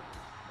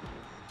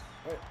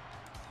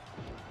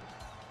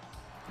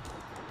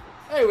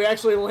 Hey, we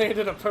actually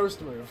landed a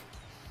post move.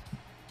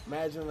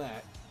 Imagine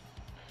that.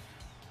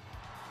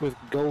 With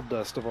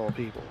Goldust of all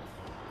people.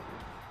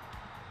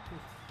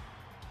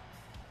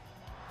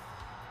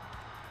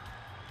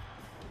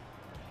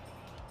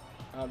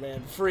 Oh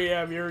man, Free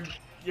M,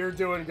 you're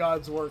doing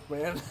God's work,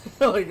 man.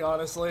 Like,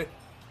 honestly.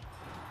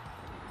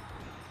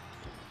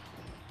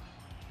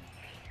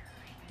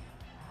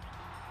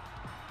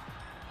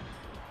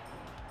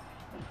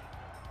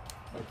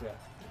 Okay.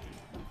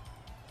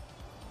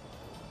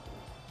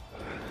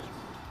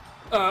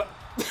 One,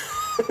 two,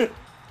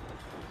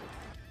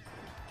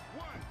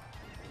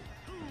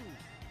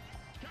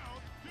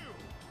 count two.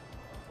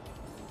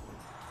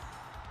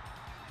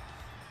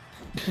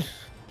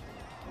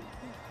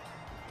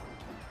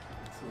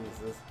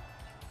 Jesus.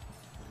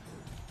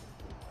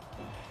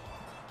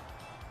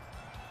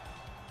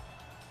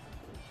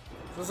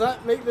 Does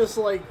that make this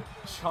like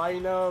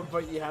China,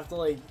 but you have to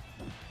like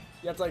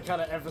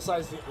kind of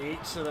emphasize the H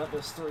so that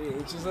there's 3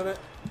 H's in it?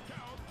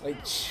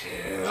 Like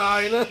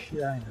China.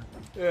 China.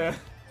 Yeah.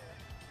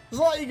 There's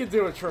a lot you can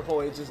do with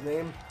Triple H's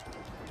name.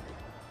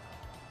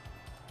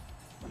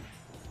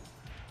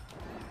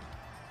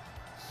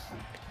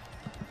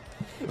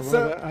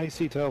 So, the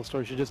IC title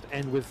story should just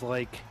end with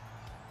like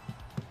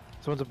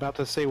someone's about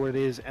to say what it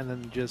is, and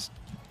then just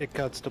it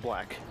cuts to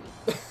black.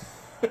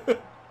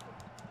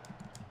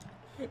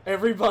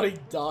 Everybody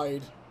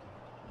died.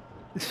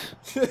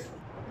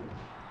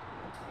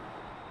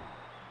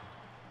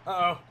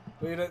 Uh-oh.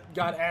 We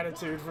got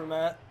attitude from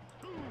that.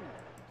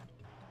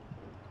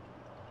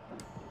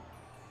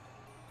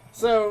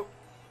 So,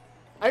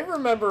 I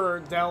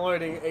remember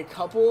downloading a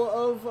couple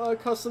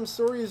of custom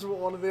stories with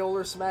one of the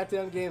older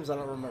SmackDown games. I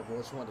don't remember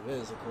which one it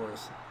is, of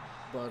course.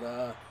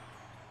 But,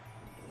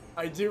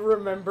 I do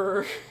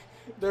remember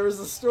there was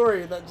a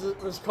story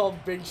that was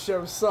called Big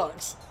Show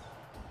Sucks.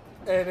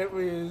 And it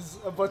was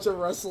a bunch of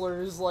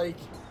wrestlers, like,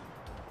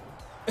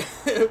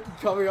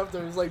 coming up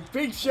there. He's like,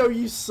 Big Show,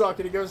 you suck.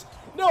 And he goes,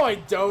 no, I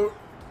don't.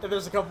 And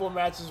there's a couple of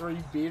matches where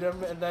you beat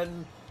him, and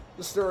then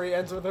the story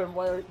ends with him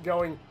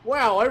going,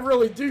 wow, I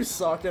really do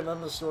suck. And then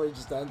the story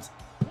just ends.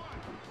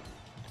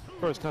 Of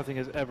course, nothing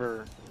is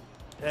ever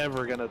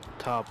gonna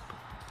top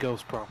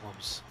Ghost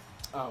Problems.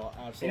 Oh,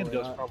 absolutely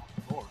And not. Ghost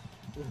Problems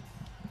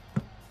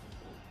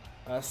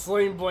 4.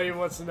 Sling Blade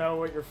wants to know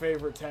what your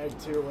favorite Tag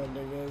 2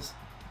 ending is.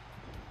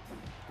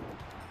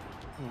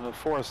 The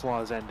Forest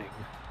Law's ending.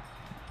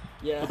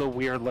 Yeah. The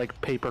weird, like,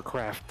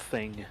 papercraft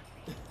thing.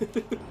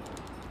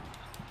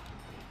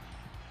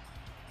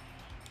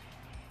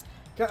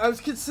 I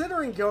was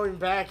considering going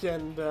back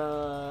and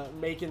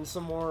making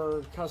some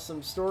more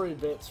custom story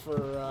bits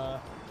for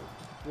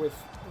with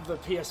the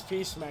PSP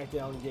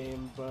SmackDown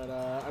game, but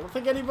I don't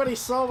think anybody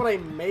saw what I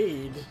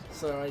made,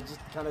 so I just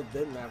kind of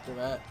didn't after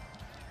that.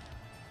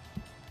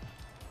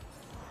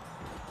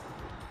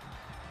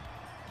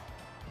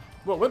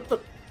 Well, what the?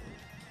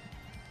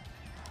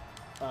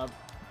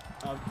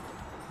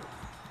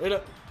 Wait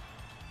up.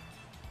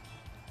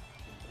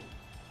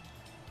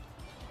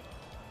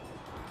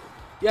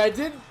 Yeah, I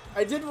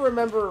did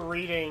remember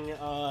reading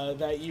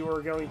that you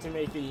were going to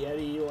make the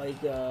Yeti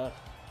like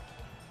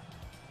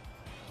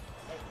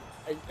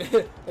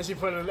as you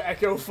put it, an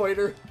Echo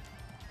Fighter,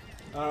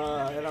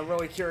 and I'm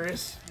really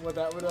curious what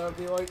that would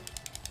be like.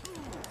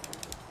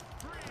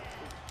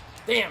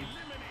 Damn,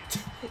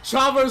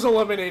 Chavo's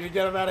eliminated.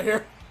 Get him out of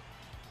here.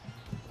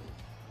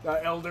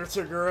 Elder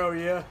Toguro,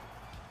 yeah.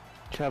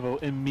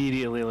 Chavo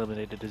immediately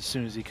eliminated as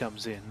soon as he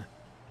comes in.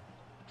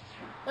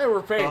 Hey,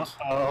 we're Paige.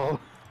 Uh-oh.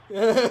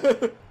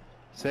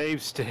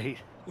 Save state.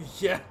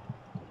 Yeah.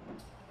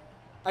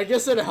 I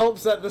guess it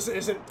helps that this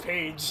isn't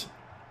Paige.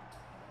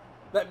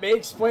 That may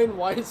explain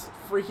why he's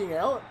freaking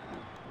out.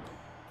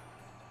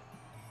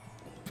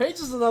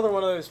 Paige is another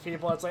one of those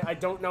people that's like, I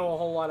don't know a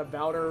whole lot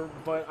about her,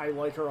 but I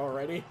like her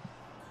already.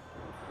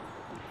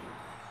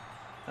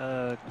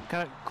 Kind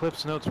of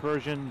Cliff's Notes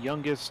version,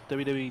 youngest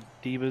WWE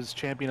Divas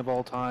champion of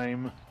all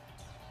time.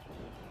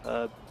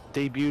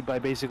 Debuted by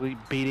basically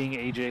beating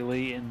AJ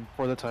Lee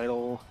for the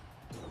title.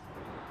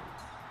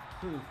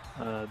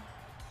 Kind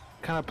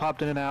of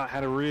popped in and out,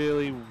 had a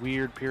really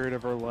weird period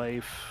of her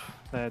life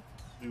that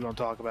we won't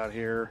talk about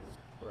here.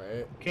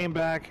 Right. Came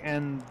back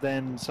and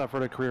then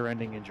suffered a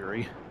career-ending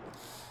injury.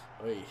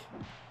 Oy.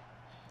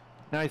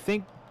 Now I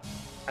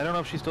don't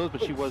know if she still is,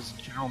 but she was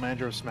general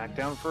manager of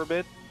SmackDown for a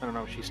bit. I don't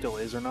know if she still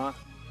is or not.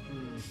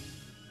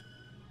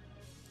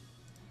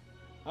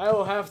 I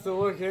will have to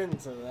look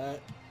into that.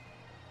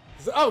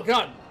 Oh,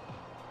 God!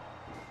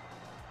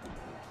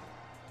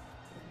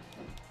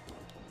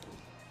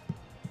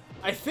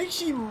 I think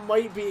she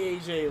might be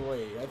AJ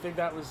Lee. I think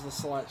that was the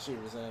slot she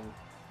was in.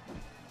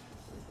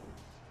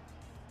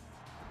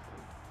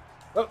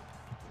 Oh!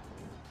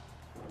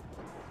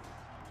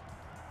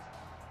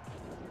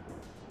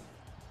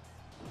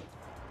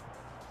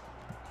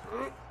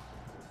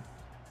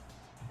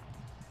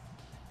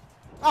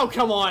 Oh,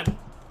 come on!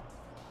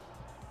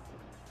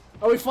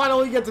 Oh, we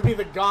finally get to be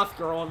the goth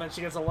girl, and then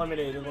she gets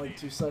eliminated in like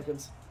 2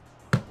 seconds.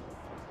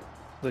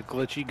 The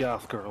glitchy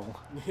goth girl.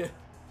 Yeah.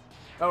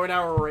 Oh, and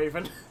now we're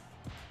Raven.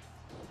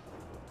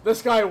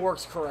 This guy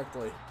works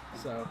correctly,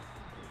 so...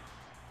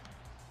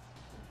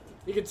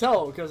 You can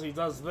tell because he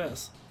does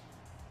this.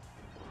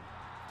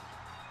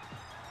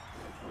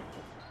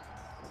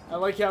 I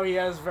like how he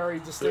has very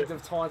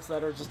distinctive taunts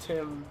that are just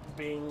him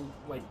being,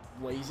 like,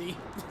 lazy.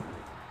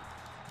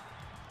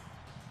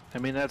 I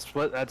mean,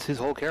 that's his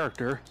whole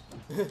character.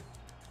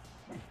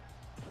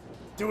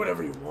 Do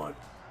whatever you want.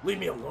 Leave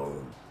me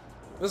alone.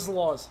 This is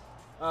laws.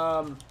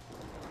 Oh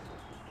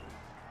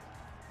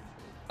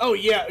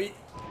yeah,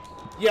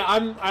 yeah.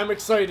 I'm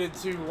excited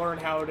to learn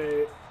how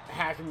to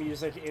hack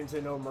music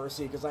into No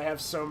Mercy because I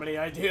have so many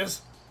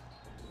ideas.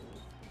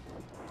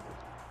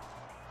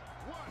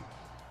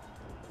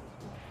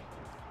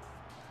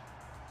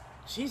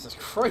 Jesus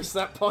Christ,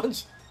 that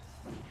punch!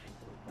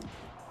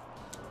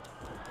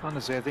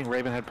 Honestly, I think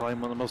Raven had probably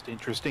one of the most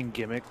interesting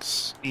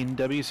gimmicks in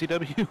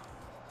WCW.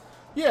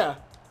 Yeah.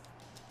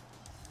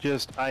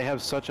 Just, I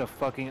have such a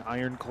fucking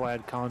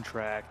ironclad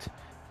contract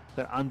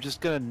that I'm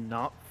just gonna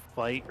not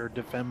fight or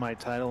defend my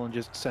title and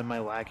just send my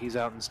lackeys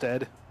out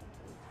instead.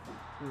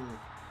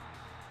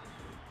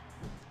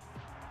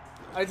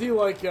 I do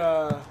like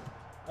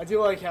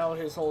how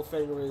his whole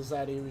thing was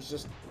that he was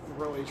just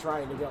really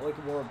trying to get like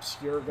more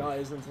obscure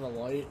guys into the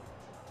light.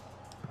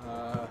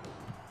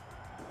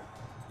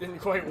 Didn't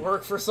quite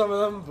work for some of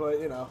them, but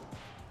you know,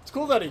 it's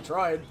cool that he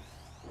tried.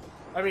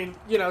 I mean,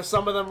 you know,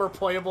 some of them are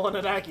playable in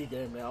an Aki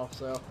game now,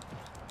 so.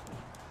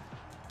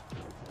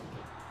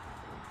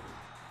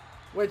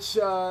 Which,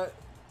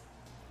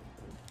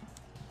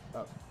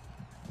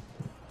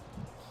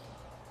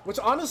 Which,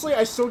 honestly,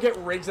 I still get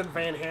Riggs and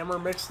Van Hammer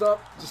mixed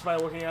up, just by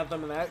looking at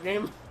them in that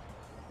game.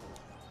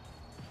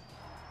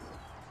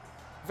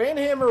 Van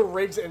Hammer,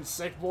 Riggs, and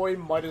Sick Boy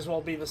might as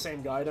well be the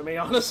same guy to me,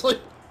 honestly.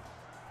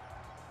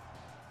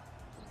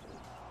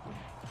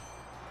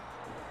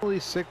 Only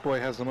Sick Boy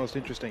has the most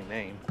interesting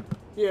name.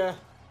 Yeah.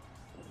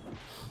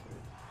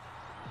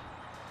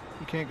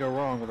 You can't go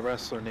wrong with a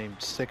wrestler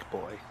named Sick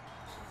Boy.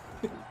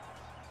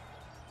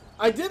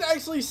 I did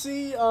actually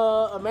see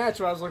a match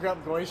where I was looking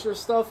up Glacier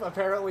stuff.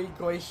 Apparently,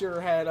 Glacier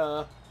had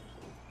a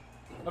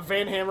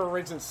Van Hammer,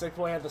 Riggs, and Sick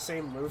Boy had the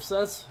same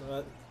movesets.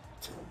 That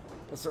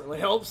certainly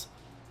helps.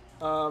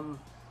 What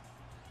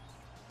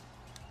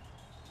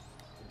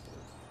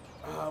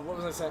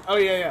was I saying? Oh,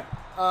 yeah.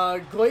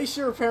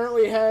 Glacier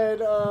apparently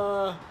had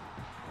a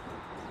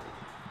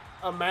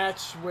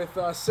match with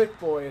Sick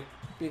Boy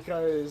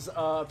because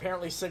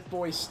apparently Sick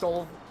Boy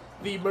stole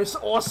the most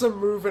awesome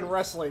move in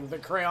wrestling, the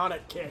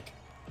Cryonic Kick.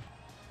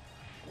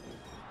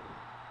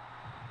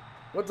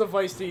 What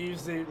device do you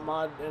use to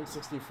mod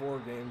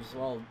N64 games?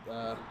 Well,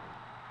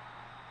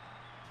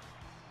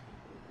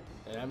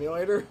 an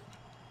emulator?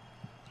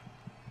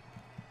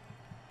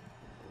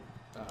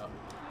 Uh-oh.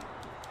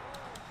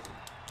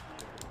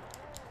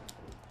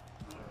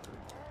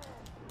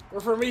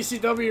 We're from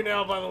ECW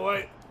now, by the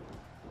way.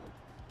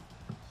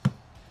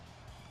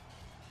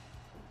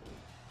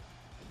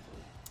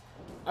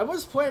 I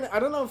was planning, I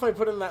don't know if I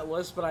put in that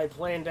list, but I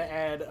plan to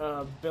add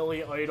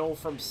Billy Idol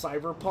from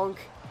Cyberpunk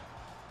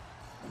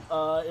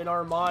in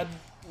our mod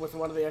with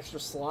one of the extra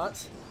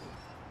slots.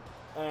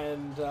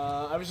 And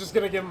I was just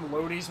going to give him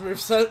Lodi's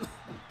moveset.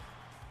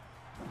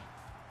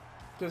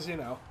 Because, you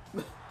know.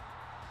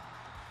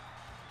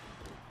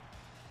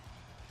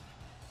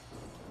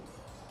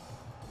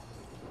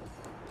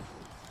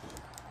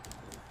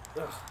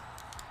 Ugh.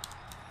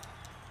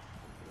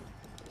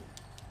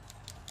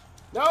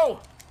 No!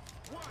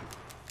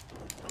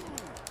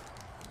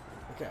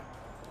 Okay.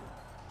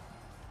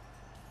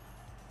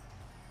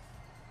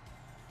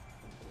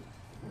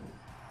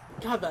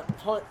 God, that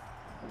punt.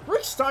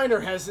 Rick Steiner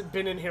hasn't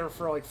been in here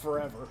for, like,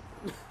 forever.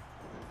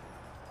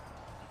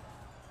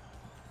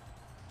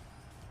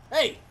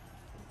 Hey!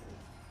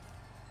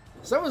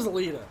 So is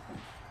Lita.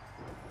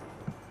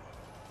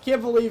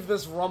 Can't believe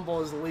this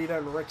Rumble is Lita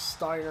and Rick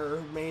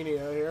Steiner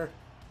mania here.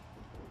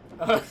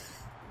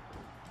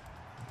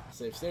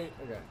 Safe state?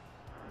 Okay.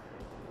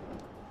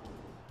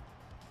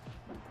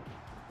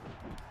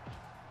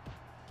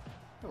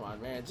 Come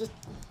on, man. Just...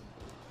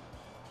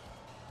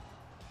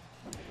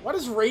 Why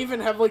does Raven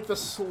have, like, the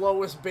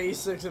slowest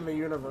basics in the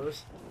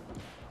universe?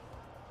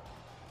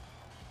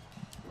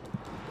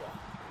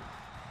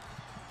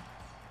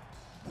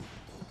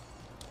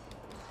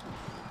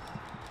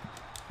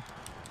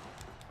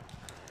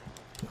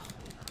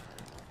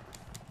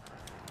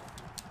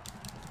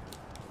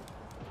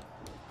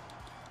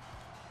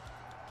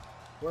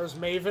 Where's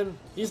Maven?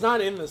 He's not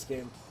in this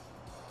game.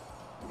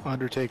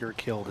 Undertaker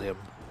killed him.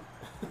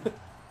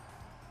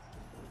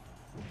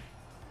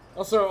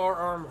 Also, our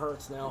arm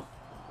hurts now.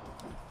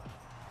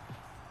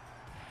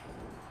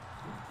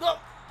 Oh!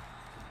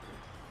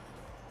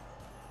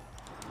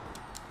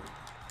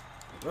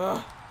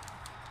 Ugh.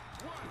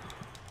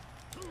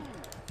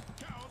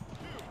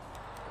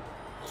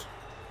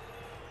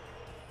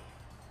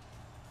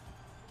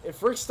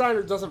 If Rick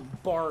Steiner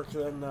doesn't bark,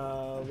 then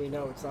we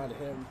know it's not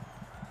him.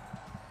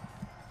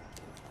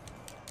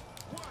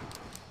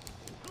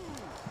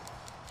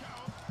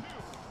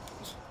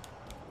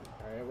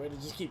 Alright, way to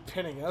just keep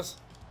pinning us.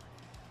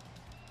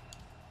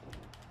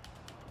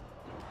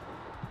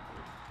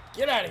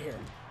 Get out of here!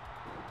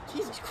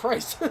 Jesus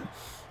Christ!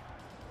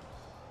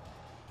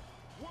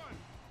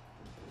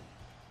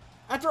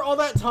 After all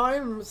that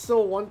time, it's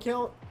still one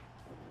count?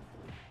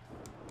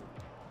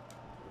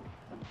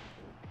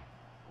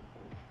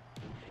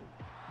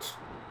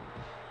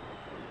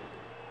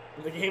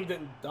 The game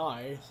didn't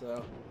die,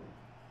 so...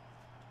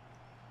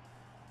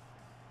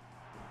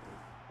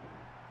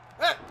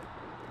 Ah!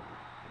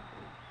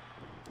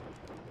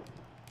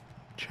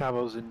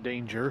 Chavo's in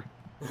danger.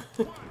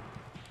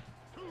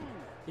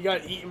 He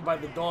got eaten by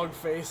the dog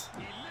face.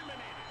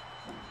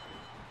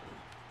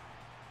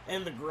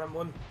 And the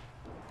gremlin.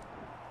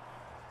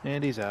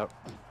 And he's out.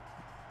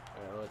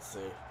 Alright, let's see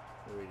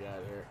what we got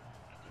here.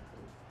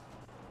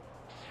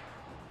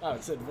 Oh,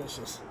 it said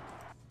vicious.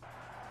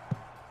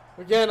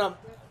 Again, I'm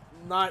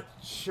not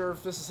sure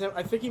if this is him.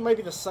 I think he might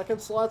be the second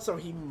slot, so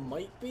he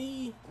might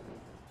be...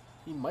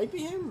 He might be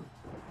him?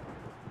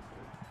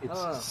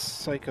 It's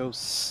Psycho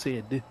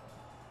Sid.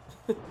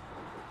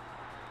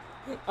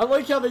 I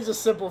like how they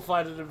just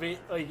simplified it to be,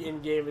 like,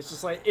 in-game. It's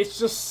just like, it's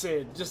just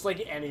Sid. Just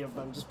like any of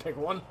them. Just pick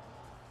one.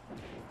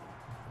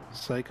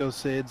 Psycho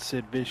Sid,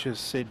 Sid Vicious,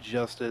 Sid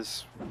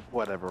Justice,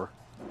 whatever.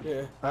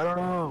 Yeah. I don't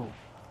know.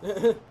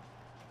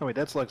 Oh wait,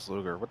 that's Lex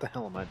Luger. What the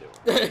hell am I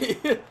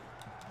doing?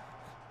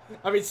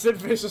 I mean, Sid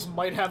Vicious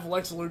might have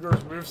Lex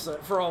Luger's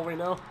moveset, for all we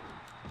know.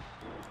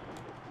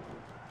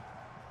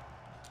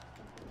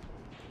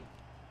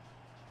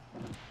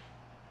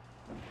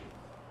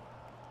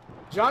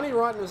 Johnny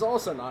Rotten is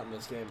also not in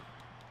this game.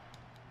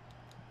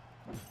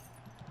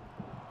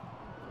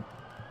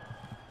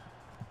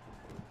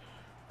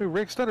 Hey,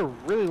 Rick Steiner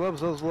really loves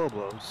those low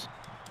blows.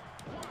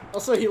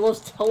 Also, he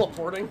loves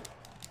teleporting.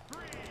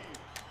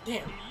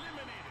 Damn.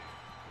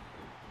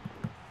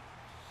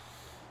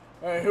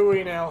 Alright, who are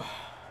we now?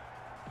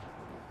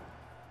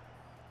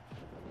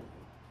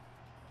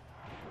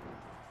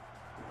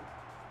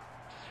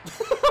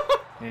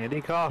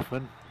 Andy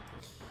Kaufman.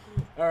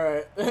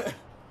 Alright.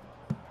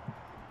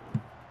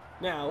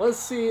 Now, let's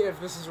see if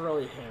this is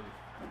really him.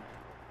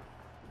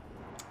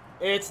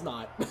 It's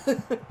not.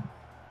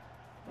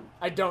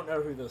 I don't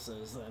know who this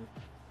is, then.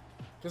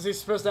 Because he's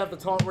supposed to have the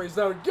taunt where he's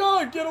down,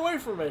 God, get away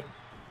from me!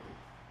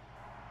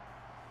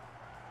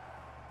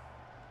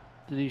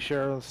 Did he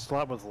share a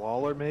slot with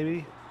Lawler,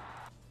 maybe?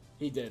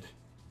 He did.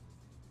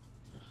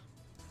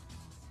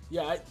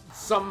 Yeah,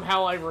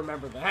 somehow I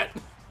remember that.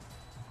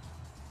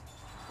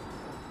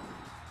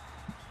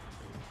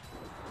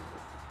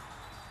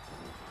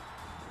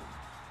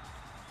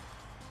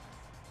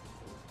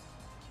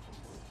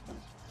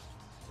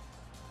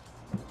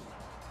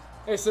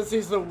 Hey, since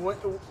he's the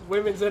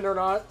women's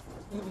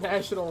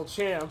international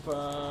champ,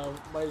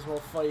 might as well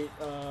fight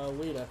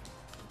Lita.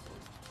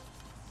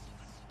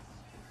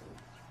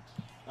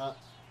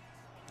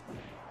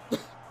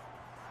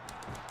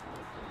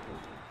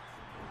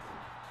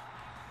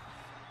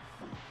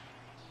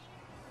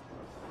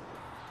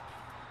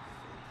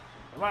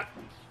 Come on.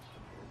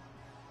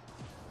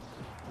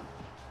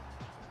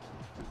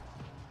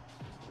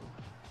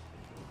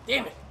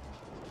 Damn it.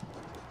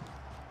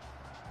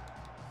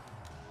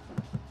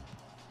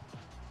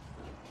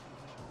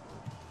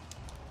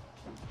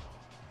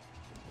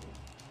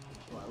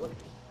 Wow, look.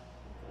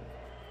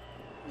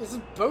 This is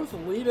both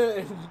Lita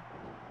and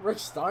Rick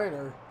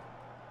Steiner.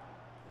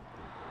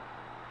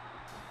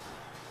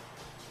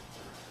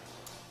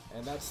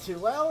 And that's too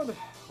loud.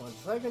 1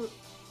 second.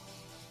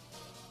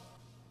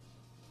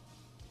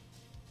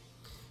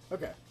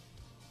 Okay.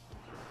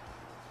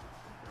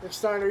 Rick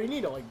Steiner, you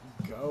need to, like,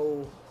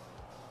 go.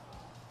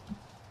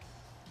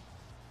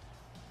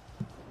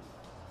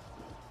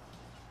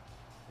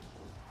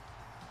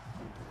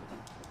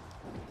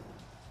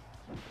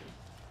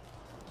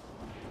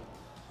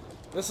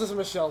 This is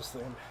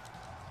Melvstream.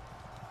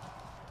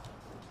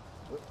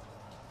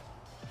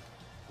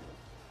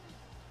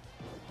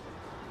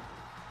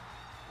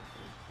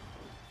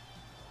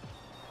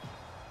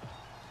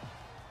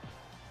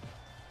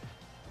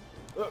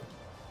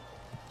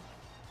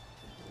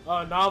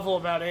 A novel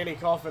about Andy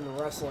Kaufman and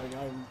wrestling.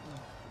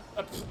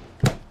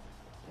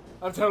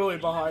 I'm totally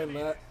behind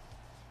that.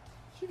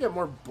 Should get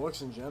more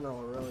books in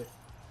general, really.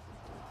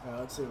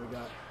 Let's see what we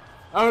got.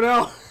 Oh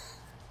no!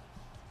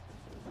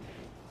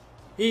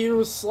 He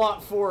was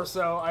slot 4,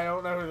 so I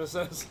don't know who this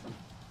is.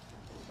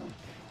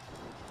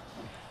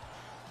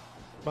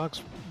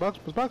 Was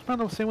Box Brown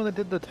the same one that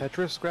did the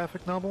Tetris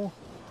graphic novel?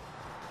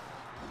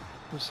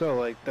 If so,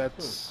 like,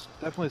 that's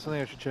definitely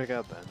something I should check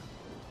out then.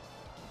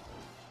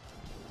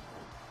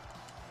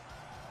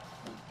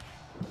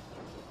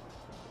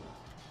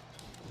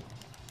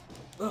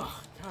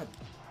 Oh, God.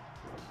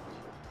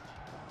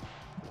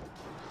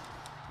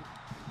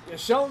 Yeah,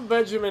 Shelton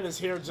Benjamin is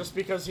here just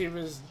because he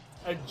was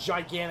a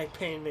gigantic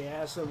pain in the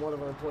ass in one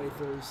of our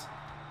playthroughs.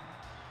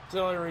 It's the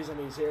only reason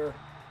he's here.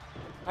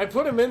 I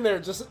put him in there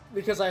just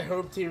because I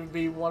hoped he would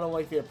be one of,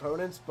 like, the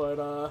opponents,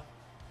 but,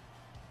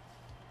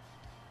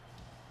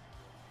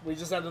 we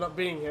just ended up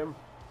being him.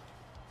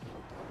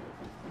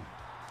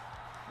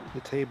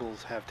 The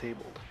tables have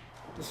tabled.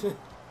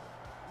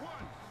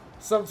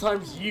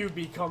 Sometimes you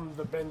become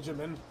the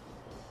Benjamin.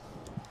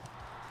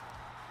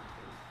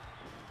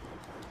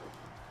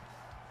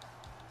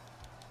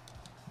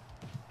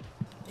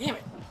 Damn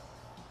it.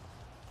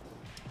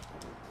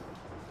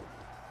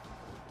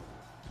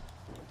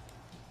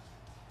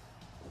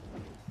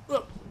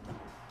 Look.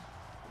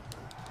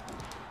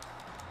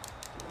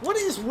 What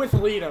is with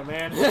Lita,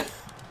 man?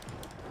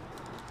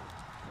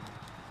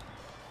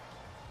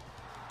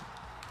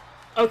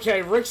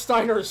 Okay, Rick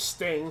Steiner's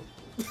Sting.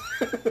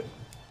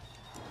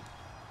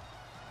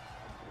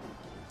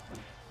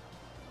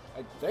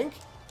 I think.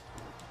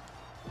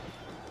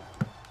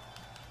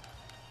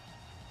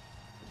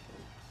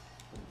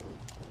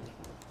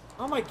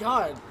 Oh my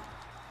God.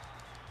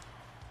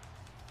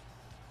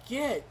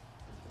 Get.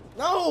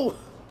 No!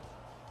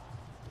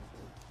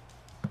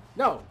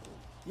 No.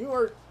 You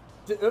are...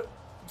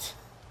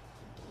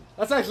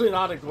 That's actually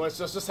not a glitch.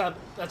 That's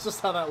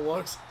just how that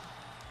looks.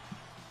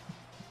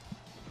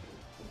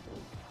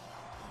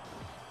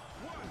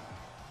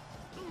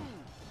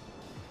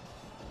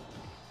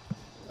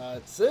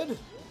 Sid?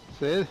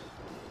 Sid?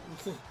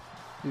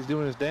 He's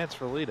doing his dance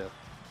for Lita.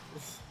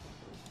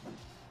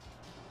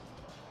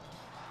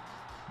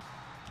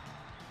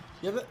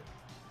 Yeah,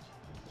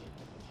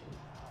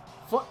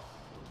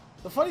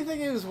 the funny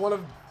thing is, one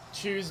of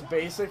Chew's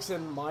basics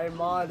in my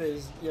mod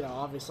is, you know,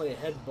 obviously a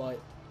headbutt.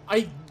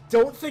 I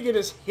don't think it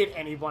has hit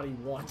anybody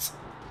once.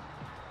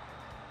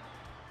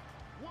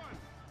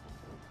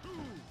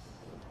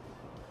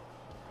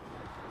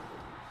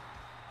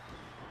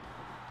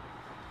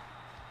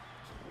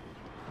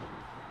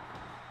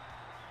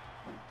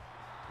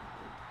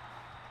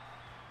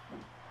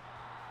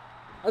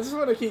 I just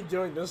want to keep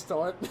doing this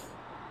taunt.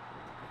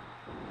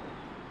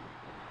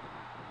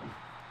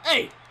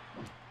 Hey!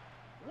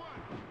 1,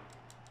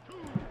 2,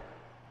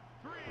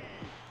 3,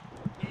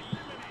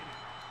 eliminated.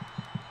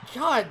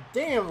 God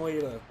damn,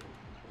 Lita.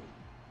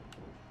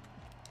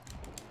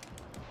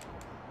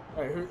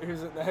 Alright,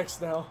 who's it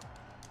next now?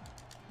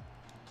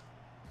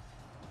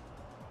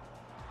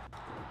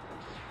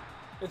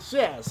 It's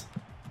Jazz.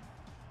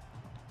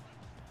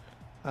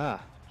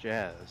 Ah,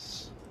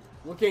 Jazz.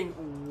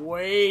 Looking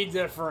way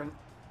different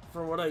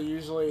from what I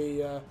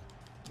usually,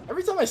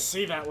 every time I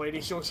see that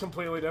lady, she looks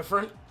completely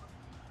different.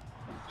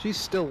 She's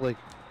still, like,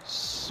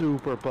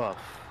 super buff.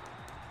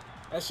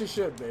 As she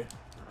should be.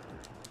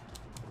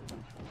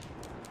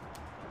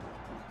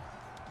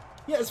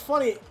 Yeah, it's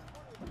funny.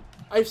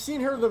 I've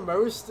seen her the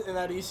most in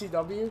that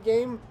ECW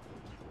game.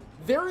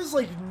 There is,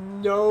 like,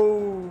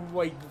 no,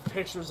 like,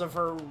 pictures of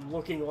her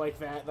looking like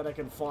that I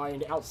can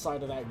find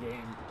outside of that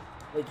game.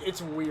 Like,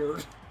 it's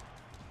weird.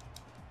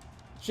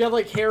 She had,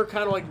 like, hair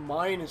kind of like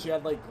mine, and she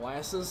had, like,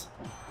 glasses.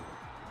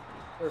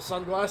 Or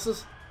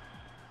sunglasses.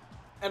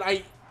 And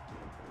I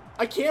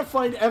can't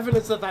find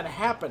evidence that that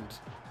happened.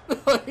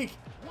 Like,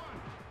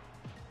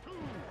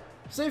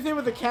 same thing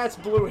with the cat's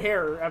blue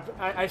hair.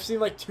 I've seen,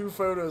 like, 2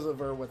 photos of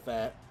her with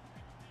that.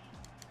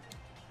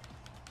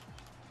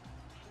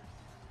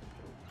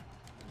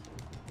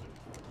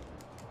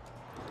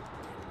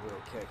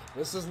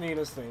 This is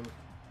Nina's theme.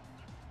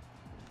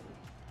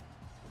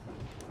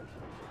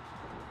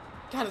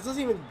 God, it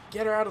doesn't even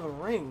get her out of the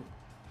ring.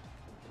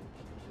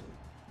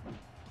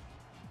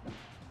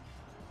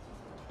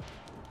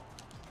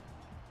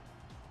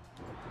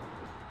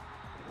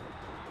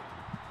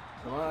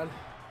 Come on.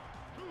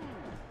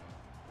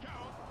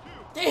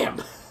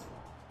 Damn!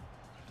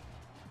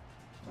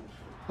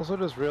 Also,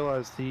 just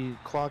realized the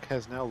clock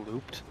has now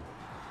looped.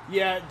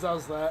 Yeah, it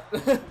does that.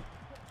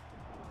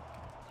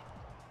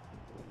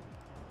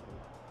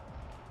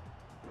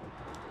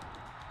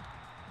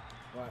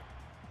 What?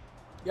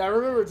 Yeah, I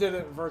remember it did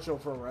it in Virtual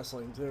Pro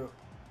Wrestling, too.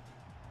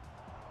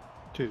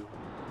 2.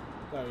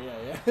 Oh,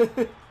 yeah,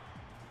 yeah.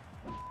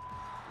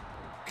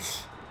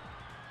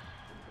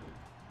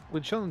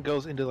 When Sheldon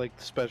goes into like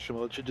the special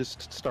mode, it should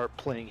just start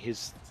playing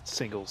his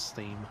singles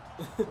theme.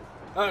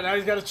 Oh, now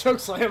he's got a choke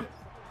slam.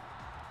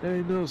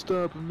 Ain't no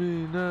stopping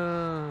me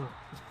now.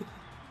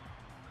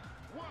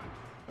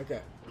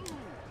 Okay.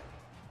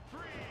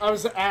 I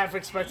was half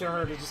expecting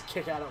her to just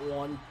kick out at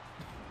 1.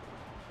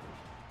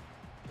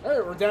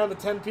 Alright, we're down to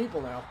 10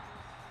 people now.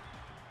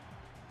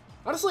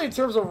 Honestly, in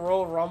terms of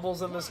Royal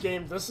Rumbles in this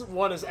game, this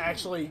one is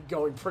actually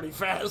going pretty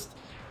fast.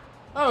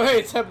 Oh, hey,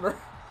 it's Hebner.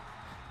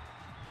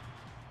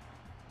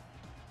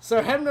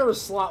 So Hebner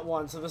was slot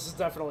 1, so this is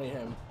definitely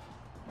him.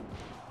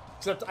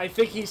 Except I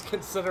think he's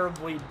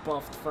considerably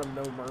buffed from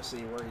No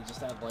Mercy, where he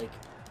just had, like,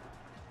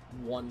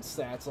 1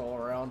 stats all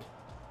around.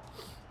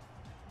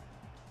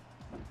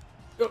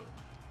 Oh.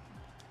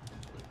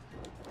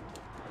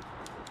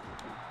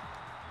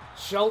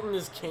 Shelton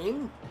is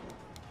King?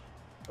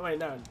 Oh, wait,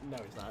 no,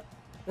 he's not.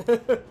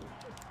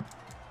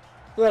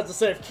 We'll have to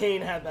say if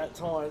Kane had that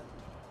taunt.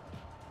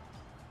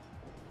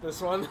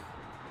 This one.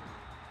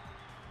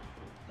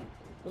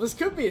 Well, this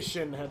could be a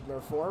Shin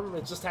Hebner form.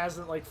 It just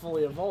hasn't, like,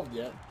 fully evolved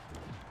yet.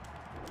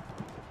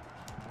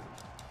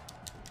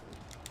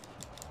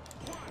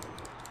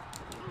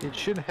 It's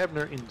Shin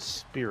Hebner in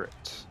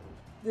spirit.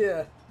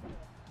 Yeah.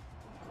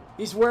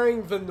 He's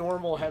wearing the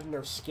normal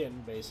Hebner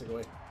skin,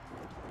 basically.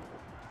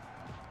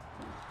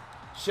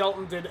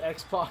 Shelton did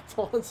X-Pac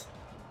taunts.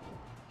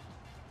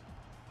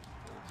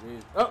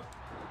 Jeez. Oh!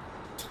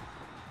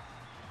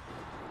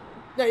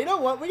 Yeah, you know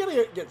what? We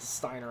gotta get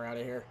Steiner out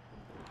of here.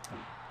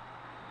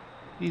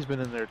 He's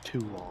been in there too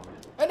long.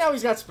 And now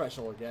he's got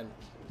special again.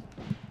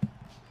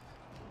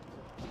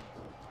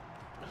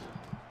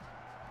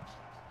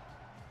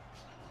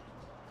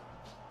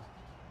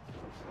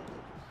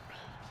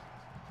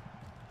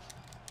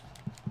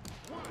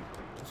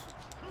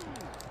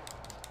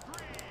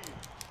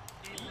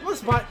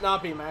 This might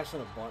not be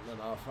mashing a button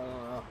enough. I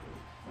don't know.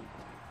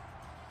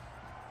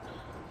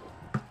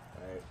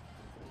 Alright.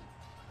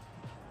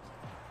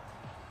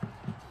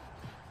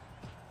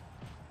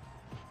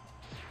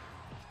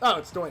 Oh,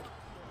 it's Doink.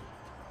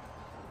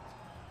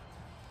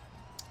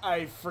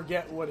 I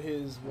forget what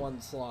his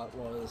 1 slot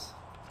was.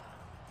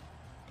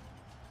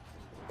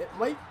 It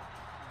might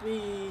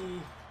be...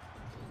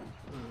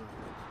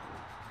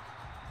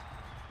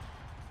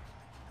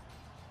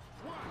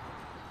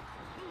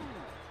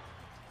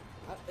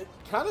 It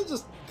kind of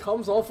just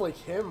comes off like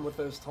him with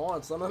those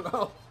taunts. I don't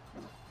know.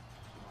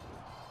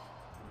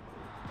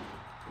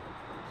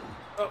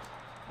 Oh.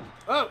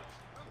 Oh!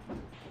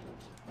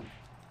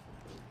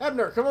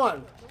 Hebner, come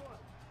on!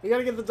 We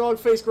gotta get the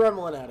dog-faced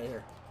gremlin out of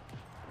here.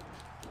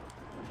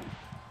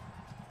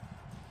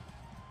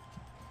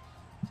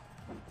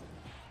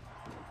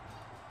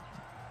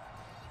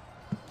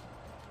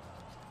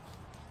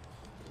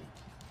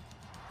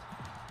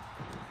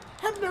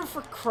 Hebner,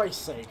 for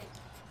Christ's sake.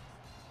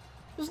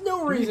 There's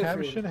no reason Do we have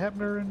for you. Shin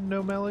Hebner and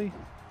No Melly?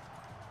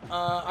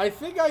 I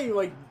think I,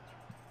 like,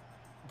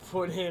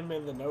 put him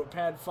in the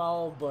notepad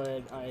file,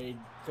 but I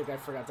think I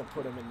forgot to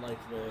put him in, like,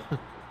 the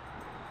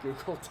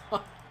Google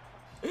Doc.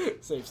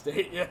 Save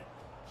state, yeah.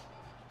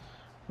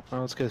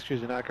 Well, it's because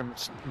Susan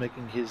Ackerman's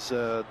making his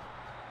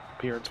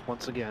appearance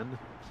once again.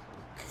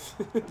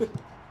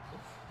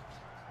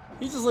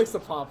 He just likes to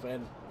pop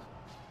in.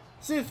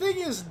 See, the thing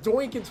is,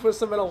 Doink and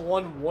Twist the Metal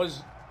 1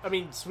 was... I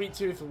mean, Sweet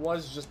Tooth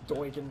was just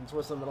Doink and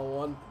Twist the Metal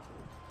 1.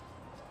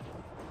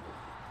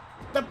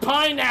 The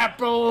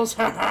pineapples!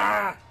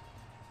 Haha!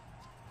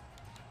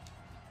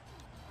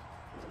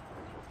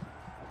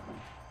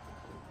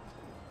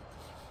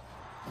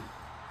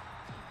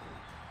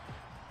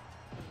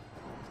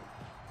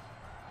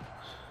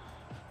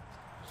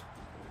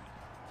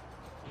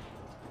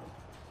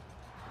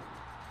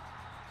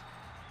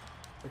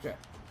 Okay.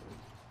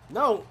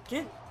 No!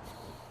 Get...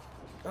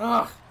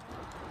 Ugh!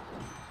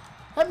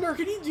 Hebner,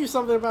 can you do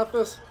something about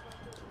this?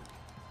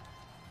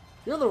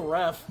 You're the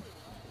ref.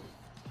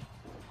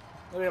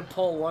 I mean,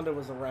 Paul London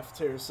was a ref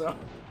too, so...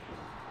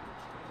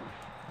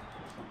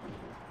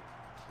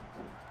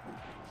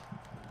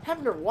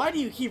 Hebner, why do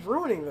you keep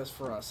ruining this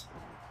for us?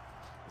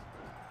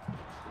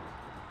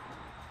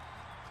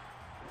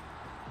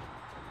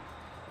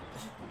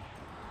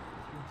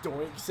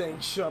 Doink saying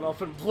shut up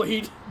and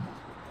bleed.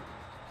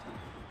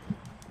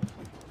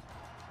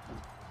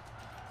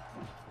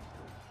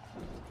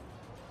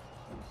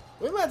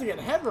 I'm about to get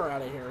Hebner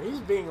out of here. He's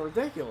being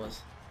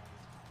ridiculous.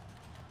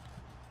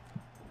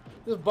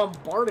 Just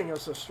bombarding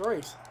us with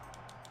strikes.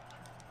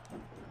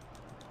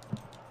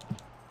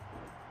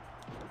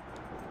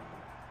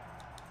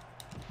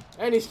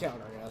 And he's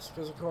countering us,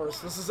 because of course,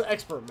 this is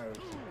expert mode.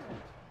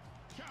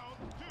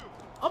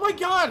 Oh my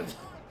god!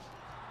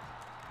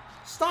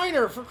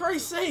 Steiner, for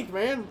Christ's sake,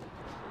 man!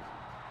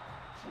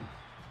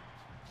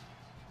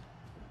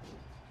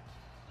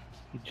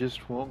 He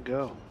just won't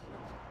go.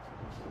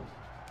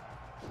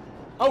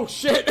 Oh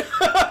shit!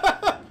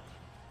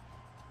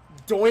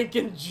 Doink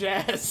and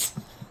Jazz.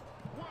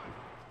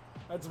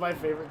 That's my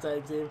favorite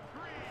tag team.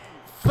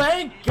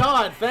 Thank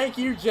God! Thank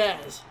you,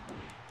 Jazz!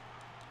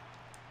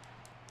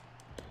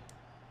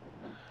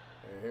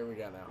 Here we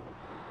go now.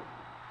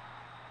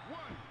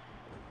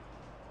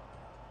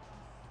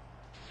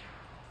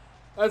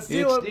 That's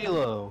D'Lo. It's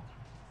D'Lo.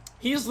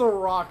 He's the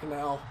Rock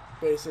now,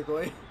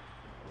 basically.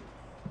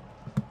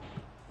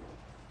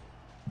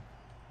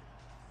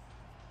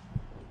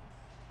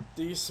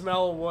 Do you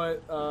smell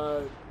what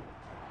the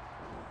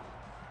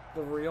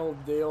real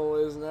deal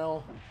is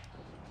now?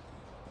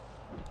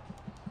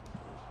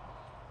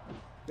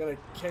 Gonna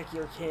kick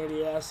your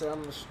candy ass out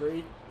on the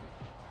street?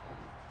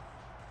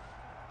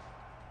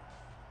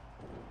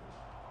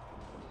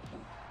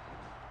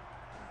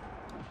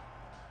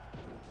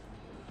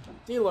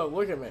 D'Lo,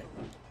 look at me.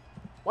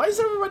 Why is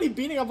everybody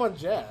beating up on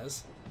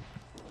Jazz?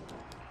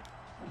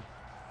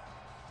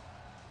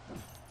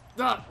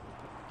 Ah.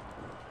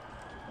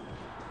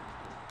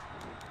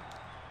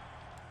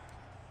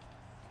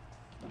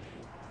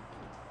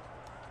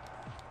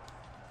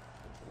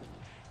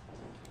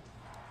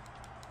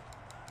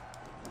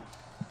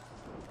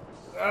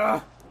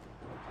 Ah.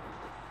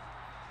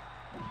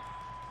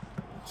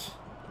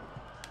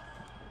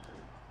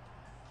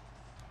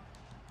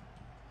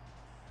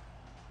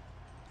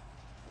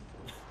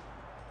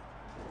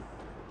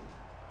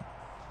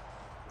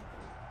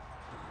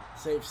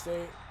 Save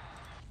state.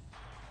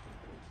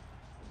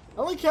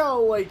 I like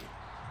how, like,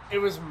 it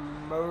was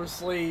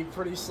mostly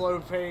pretty slow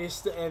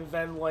paced, and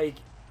then, like,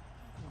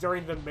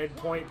 during the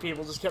midpoint,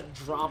 people just kept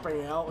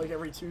dropping out, like,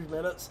 every 2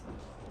 minutes.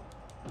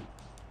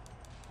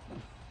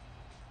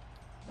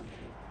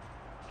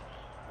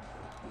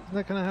 Isn't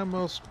that kind of how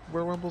most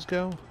Royal Rumbles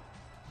go?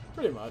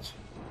 Pretty much.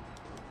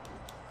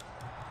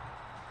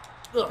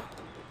 Ugh.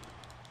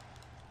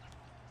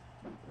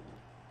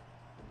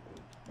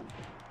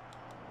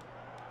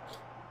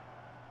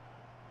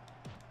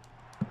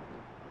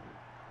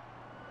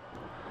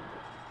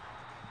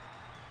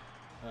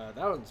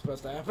 That wasn't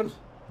supposed to happen.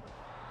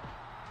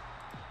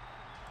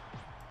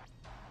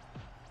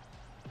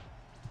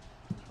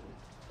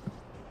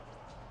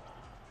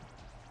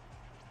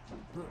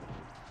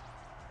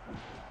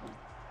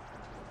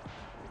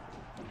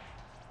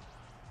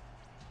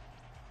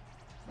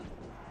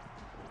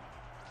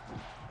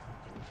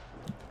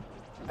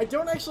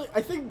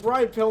 I think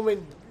Brian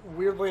Pillman,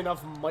 weirdly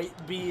enough,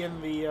 might be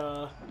in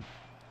the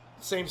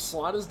same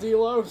slot as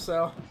D'Lo,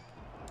 so...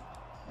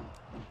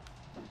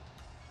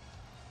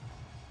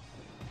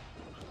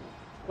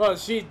 Well,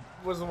 she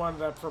was the one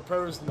that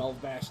proposed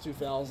Melvstream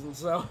 2000,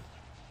 so...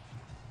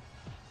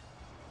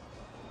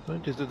 I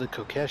just did the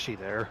Kokeshi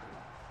there.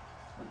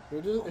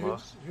 Who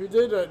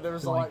did? There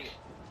was Like...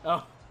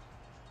 Oh.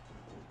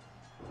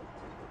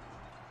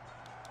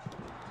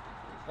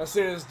 As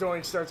soon as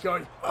Doink starts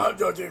going, I'm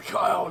not your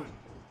clown!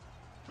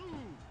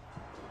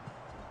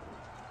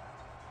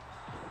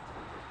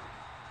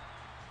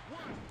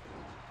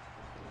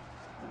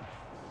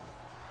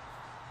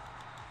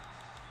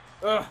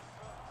 Ugh.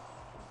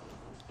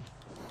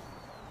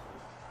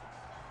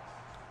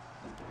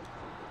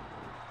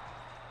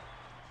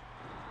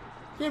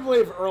 Can't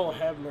believe Earl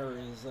Hebner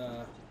is,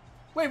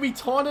 Wait, we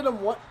taunted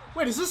him what?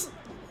 Wait, is this...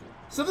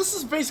 So this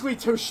is basically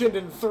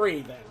Toshinden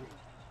 3, then.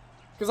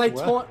 Because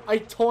I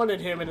taunted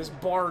him and his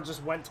bar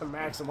just went to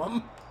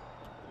maximum.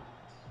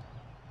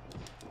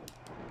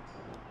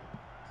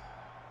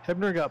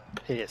 Hebner got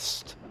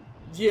pissed.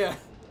 Yeah.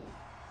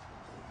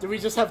 Did we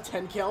just have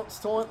 10 counts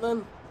taunt,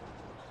 then?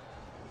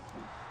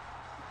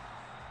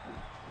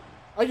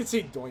 I can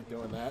see Doink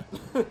doing that.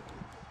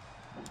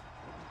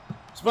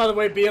 So, by the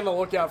way, be on the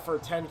lookout for a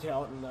 10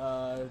 count in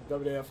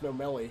WWF No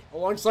Melly,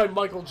 alongside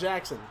Michael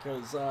Jackson,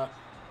 because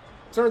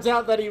turns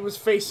out that he was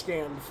face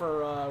scanned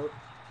for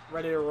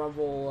Ready to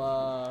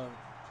Rumble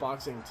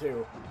Boxing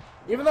 2.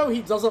 Even though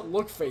he doesn't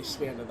look face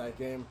scanned in that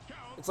game.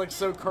 It's like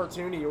so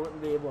cartoony you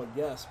wouldn't be able to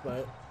guess,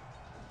 but...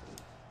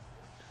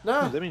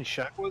 Nah. Does that mean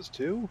Shaq was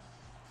too?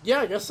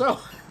 Yeah, I guess so.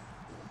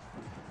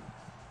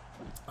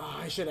 Oh,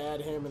 I should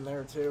add him in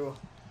there too.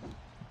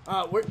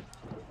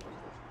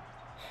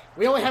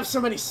 We only have so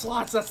many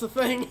slots, that's the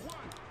thing.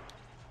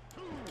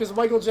 Because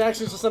Michael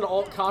Jackson's just in an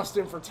alt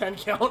costume for 10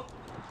 count.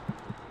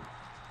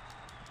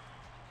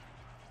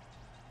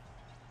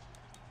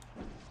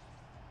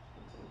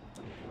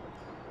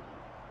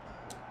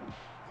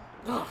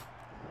 Ugh.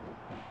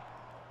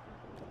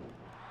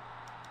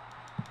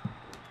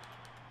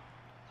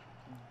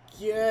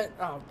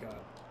 Oh god.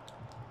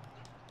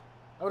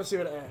 I want to see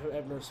what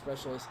Ebner's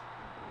special is.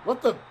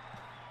 What the?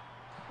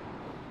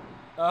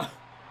 One,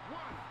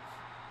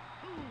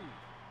 two,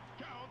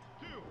 count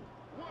two.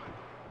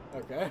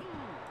 One, Okay. two,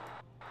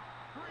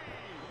 three.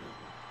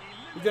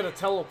 He did a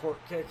teleport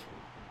kick.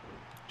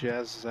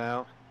 Jazz is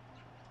out.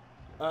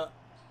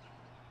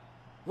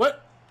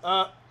 What?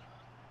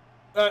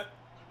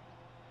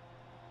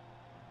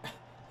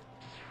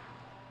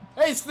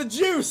 Hey, it's the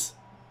juice!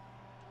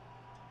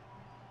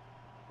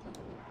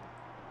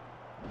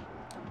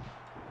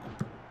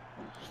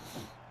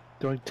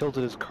 Doink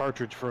tilted his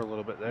cartridge for a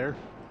little bit there.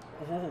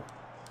 Ooh.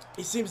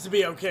 He seems to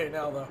be okay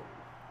now,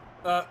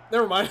 though.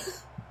 Never mind.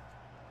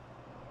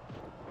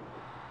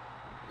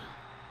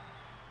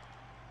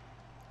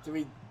 Do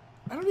we...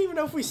 I don't even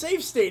know if we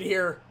save state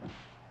here.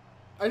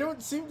 I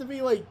don't seem to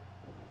be, like...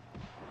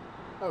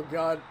 Oh,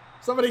 God.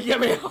 Somebody get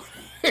me out of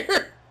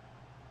here!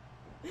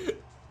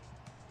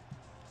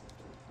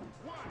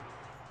 One,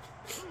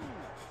 two,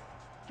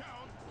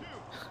 count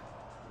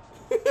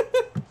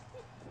two.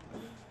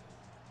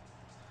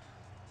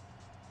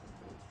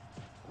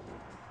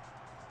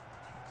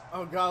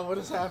 Oh, God, what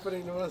is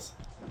happening to us?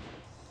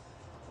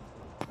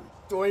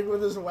 Doing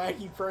with his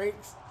wacky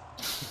pranks?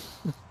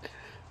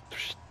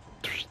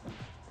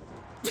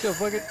 Go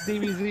fuck it,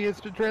 DBZ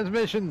instant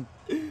transmission.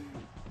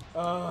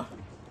 Our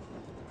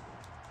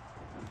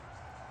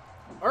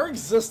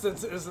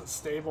existence isn't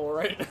stable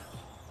right now.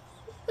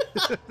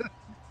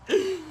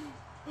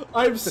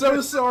 I'm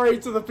so sorry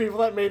to the people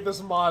that made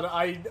this mod.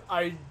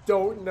 I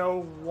don't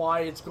know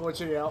why it's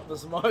glitching out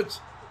this much.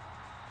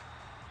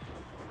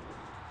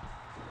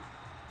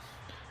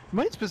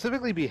 Might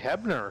specifically be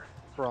Hebner,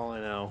 for all I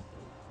know.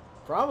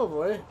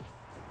 Probably.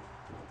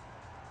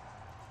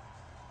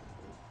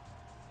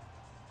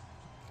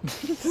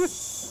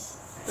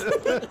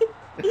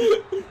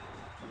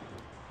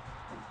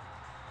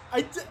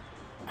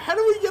 How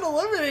do we get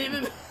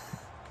eliminated?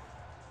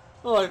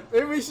 Hold on,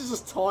 maybe we should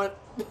just taunt.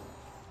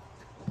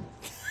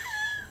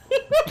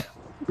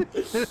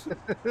 This is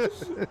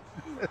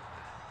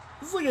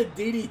like a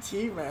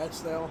DDT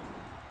match now.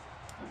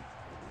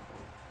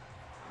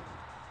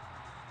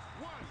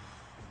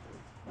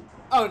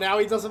 Oh, now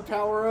he doesn't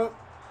power up?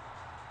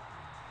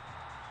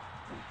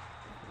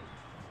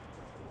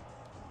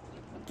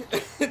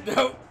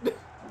 No.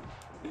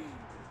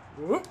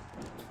 Whoop.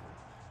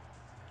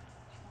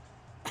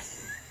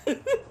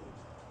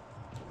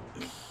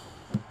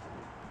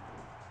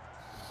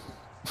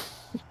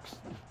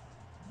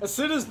 As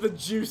soon as the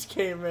juice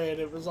came in,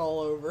 it was all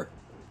over.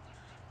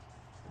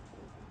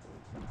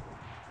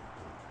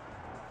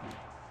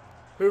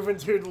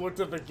 Juventude looked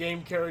at the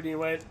game code and he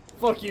went,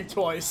 "Fuck you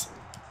twice."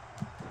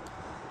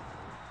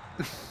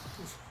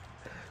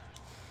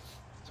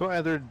 So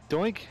either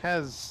Doink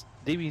has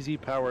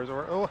DBZ powers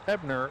or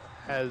Hebner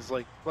has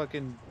like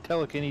fucking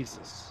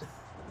telekinesis.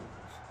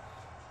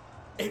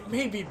 It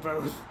may be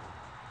both.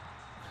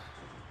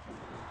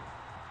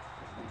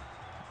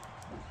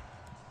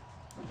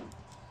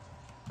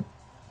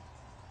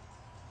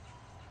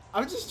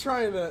 I'm just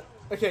trying to...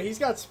 Okay, he's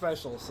got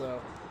special, so...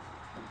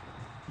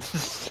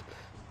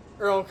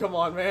 Earl, come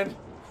on, man.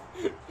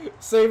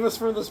 Save us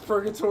from this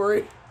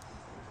purgatory.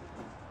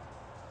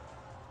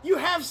 You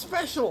have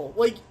special!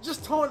 Like,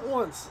 just taunt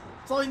once.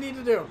 That's all you need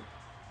to do.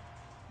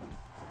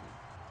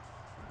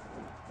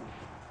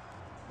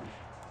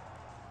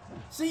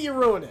 See, you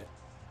ruin it.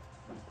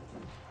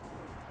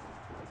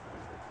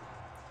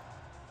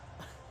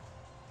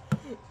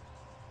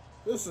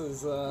 This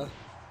is,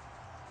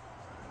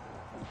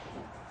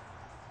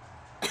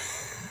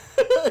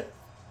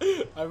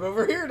 I'm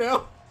over here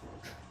now.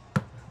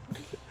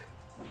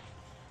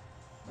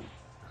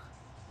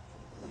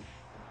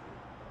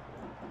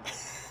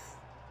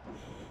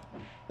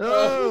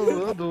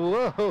 Oh,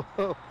 whoa.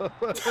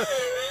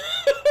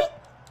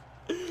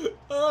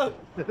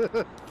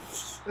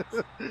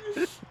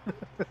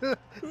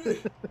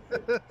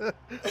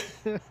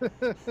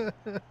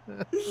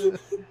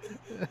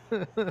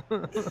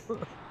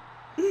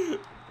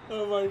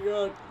 Oh my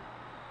god.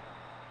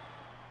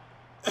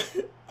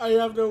 I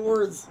have no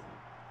words.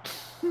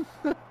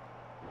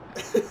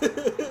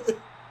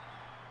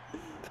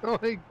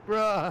 Doink,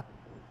 bruh.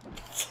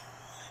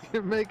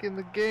 You're making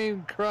the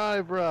game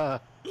cry,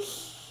 bruh.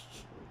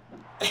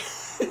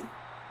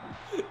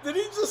 Did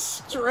he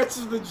just stretch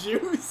the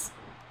juice?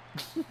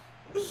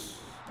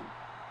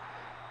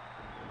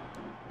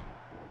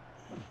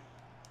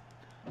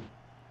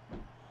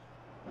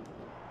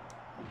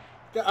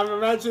 I'm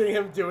imagining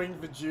him doing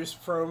the juice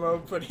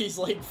promo, but he's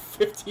like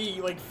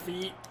 50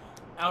 feet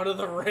out of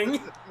the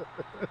ring.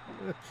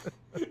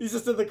 He's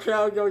just in the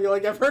crowd going,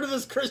 like, I've heard of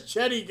this Chris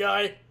Chetty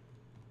guy.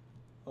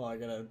 Oh, I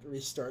gotta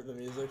restart the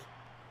music.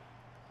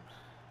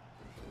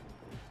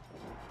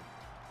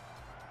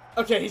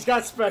 Okay, he's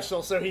got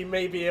special, so he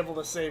may be able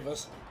to save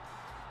us.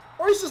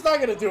 Or he's just not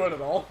gonna do it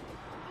at all.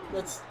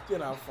 That's, you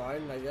know,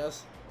 fine, I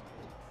guess.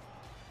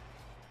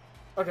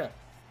 Okay.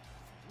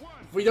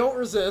 If we don't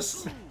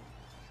resist...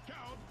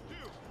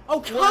 Oh,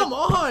 come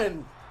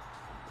on!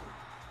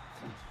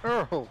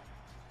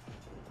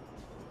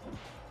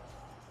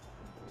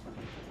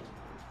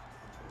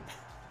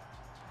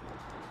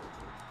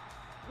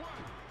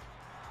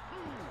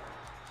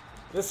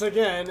 This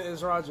again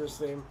is Roger's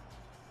theme.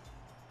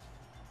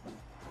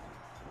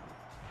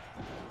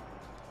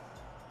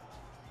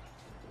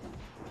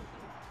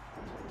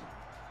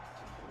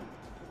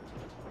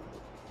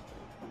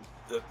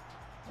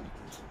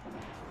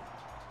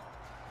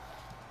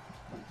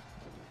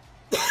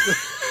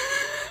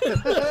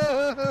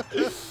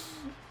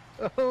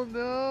 Oh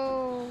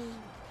no!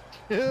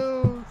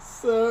 Ew.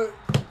 So,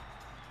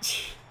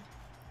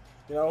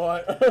 you know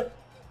what?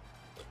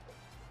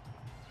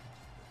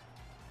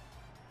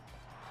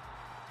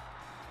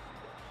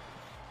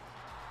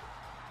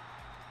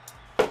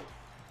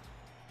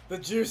 The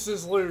juice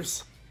is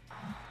loose.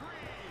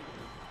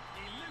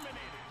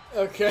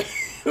 Okay.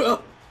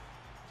 Well,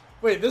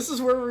 wait, this is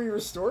where we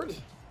restored?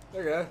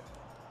 Okay.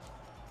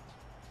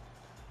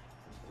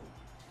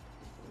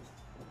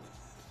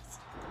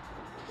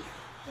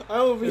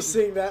 I will be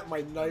seeing that in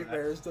my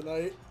nightmares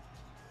tonight.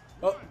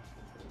 Oh.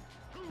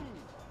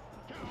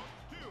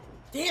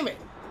 Damn it!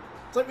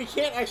 It's like we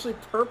can't actually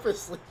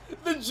purposely.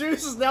 The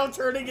juice is now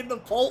turning into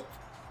pulp.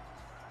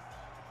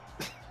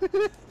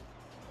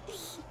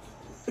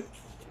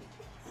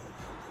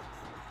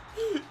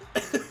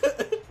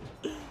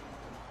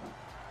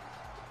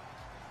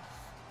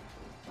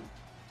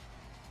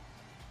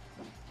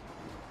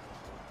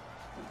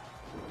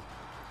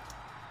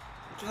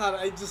 God,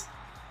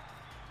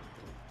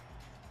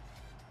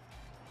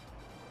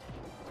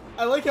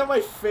 I like how my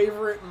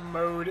favorite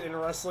mode in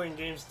wrestling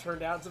games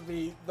turned out to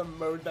be the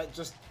mode that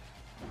just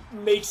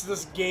makes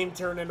this game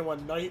turn into a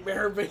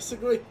nightmare,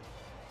 basically.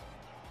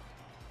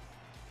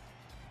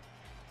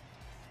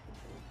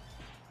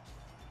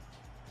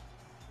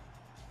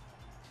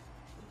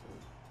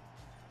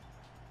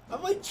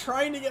 I'm like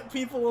trying to get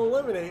people to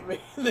eliminate me,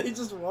 they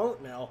just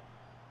won't now.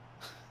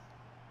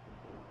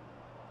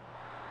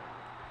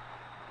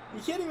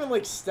 You can't even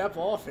like step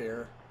off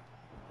here.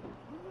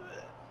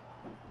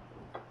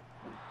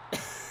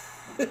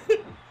 This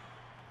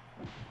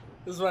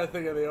is what I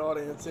think of the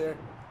audience here.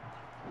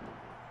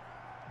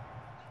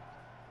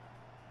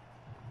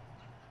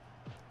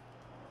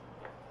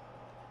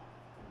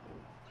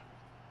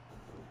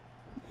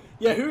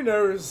 Yeah, who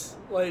knows,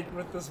 like,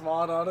 with this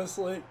mod,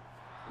 honestly.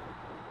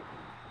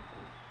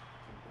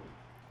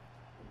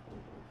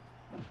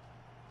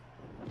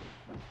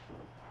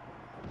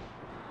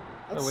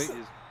 Oh wait,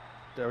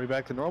 are we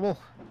back to normal?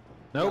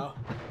 Nope.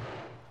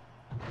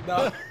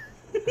 No.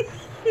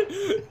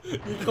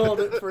 You called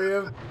it for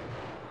him.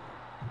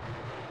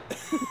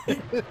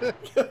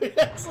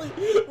 Actually,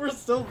 we're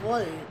still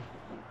playing.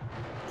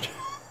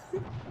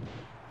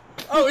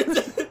 Oh,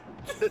 it's...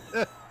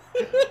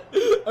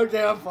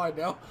 Okay, I'm fine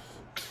now.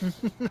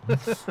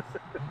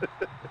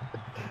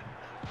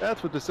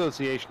 That's what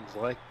dissociation's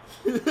like.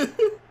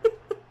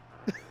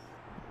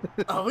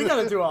 Oh, we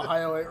gotta do a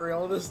highlight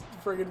reel of this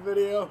friggin'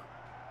 video.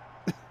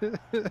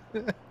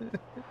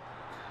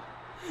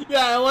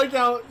 Yeah, I like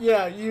how,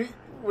 yeah,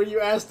 when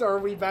you asked, are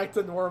we back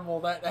to normal,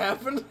 that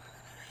happened.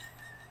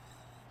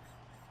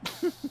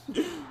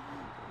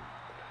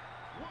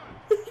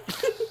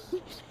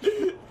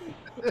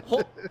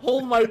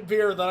 Hold my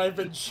beer that I've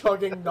been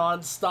chugging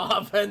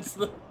non-stop, hence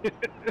the...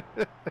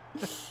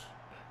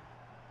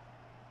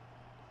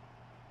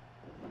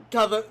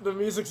 God, the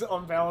music's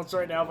unbalanced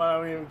right now, but I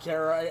don't even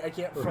care. I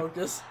can't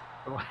focus.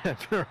 I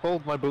better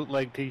hold my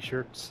bootleg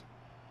t-shirts.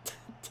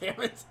 Damn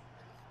it.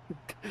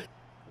 Wait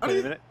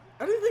a minute.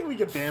 I didn't think we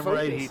could Damn focus.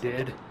 right he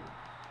did.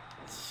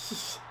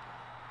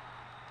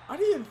 I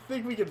didn't even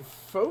think we could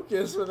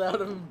focus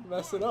without him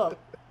messing up.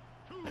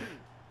 2,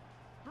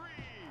 3,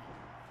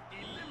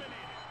 eliminated.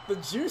 The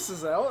juice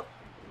is out.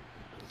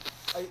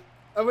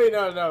 Oh wait,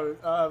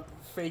 no.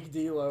 Fake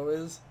D-Lo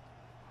is.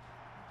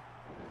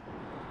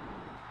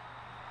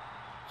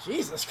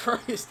 Jesus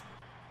Christ.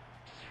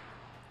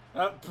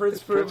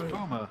 Prince Prince Puma.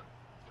 Puma.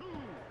 2,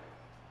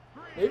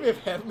 3. Maybe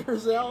if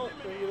Hebner's out,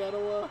 maybe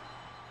that'll,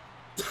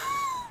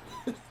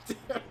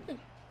 Damn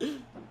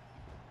it.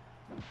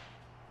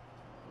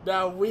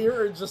 Now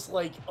we're just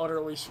like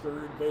utterly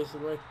screwed,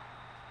 basically.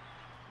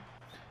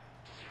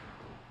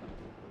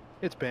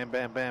 It's Bam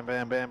Bam Bam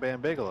Bam Bam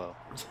Bam Bigelow.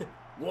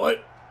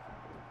 What?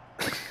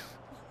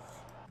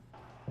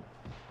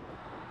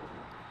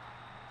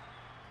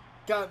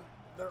 God,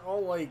 they're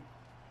all like...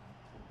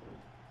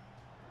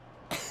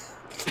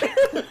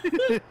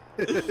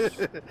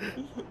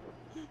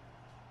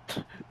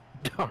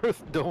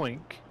 Darth Doink.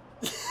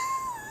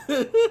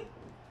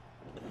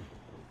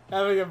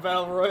 Having a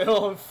battle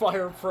royale on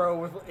Fire Pro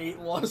with 8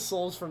 lost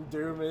souls from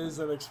Doom is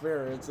an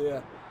experience,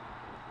 yeah.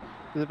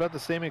 Is it about the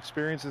same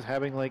experience as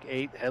having like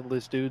 8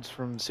 headless dudes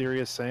from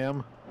Serious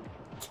Sam?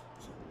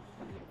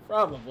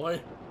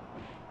 Probably.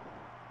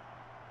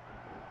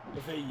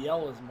 If they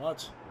yell as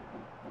much.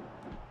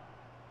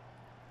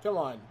 Come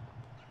on.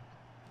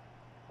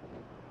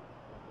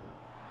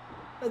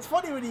 It's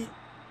funny when you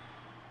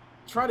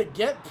try to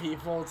get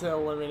people to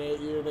eliminate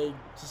you, they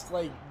just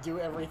like do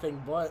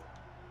everything but.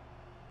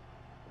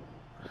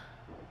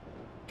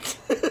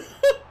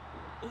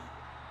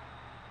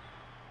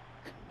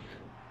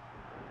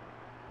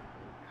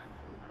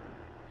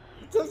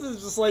 Sometimes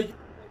it's just like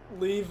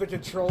leave the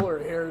controller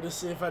here to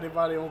see if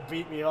anybody will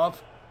beat me up.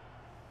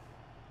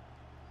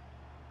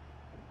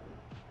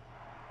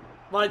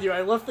 Mind you,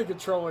 I left the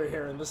controller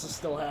here and this is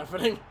still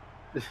happening.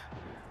 He's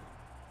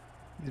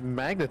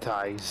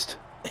magnetized.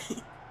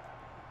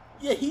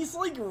 Yeah, he's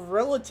like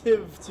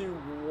relative to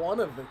one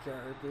of the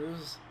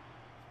characters.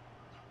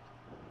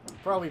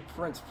 Probably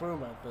Prince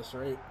Puma at this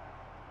rate.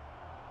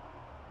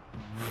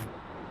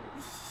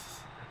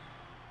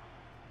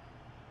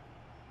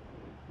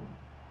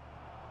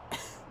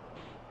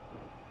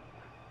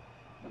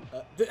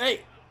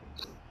 Hey!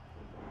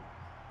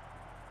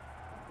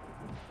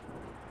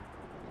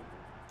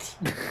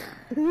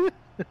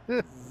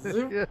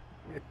 Zoop.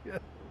 Yeah.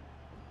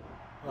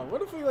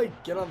 What if we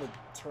like get on the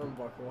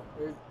turnbuckle?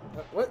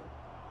 What?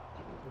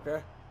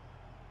 Okay.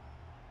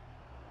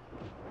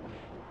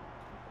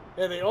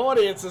 Yeah, the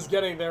audience is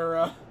getting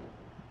their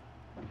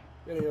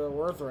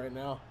worth right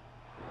now.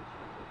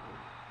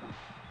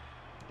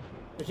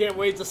 I can't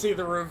wait to see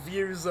the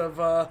reviews of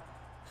the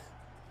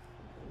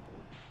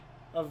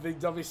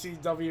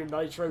WCW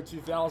Nitro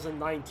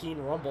 2019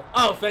 Rumble.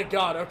 Oh, thank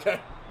God. Okay.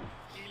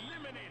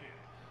 Eliminated.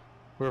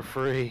 We're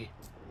free.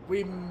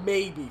 We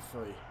may be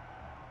free.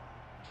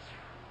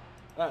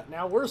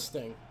 Now we're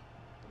Sting.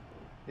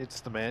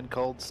 It's the man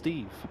called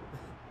Steve.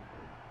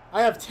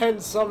 I have 10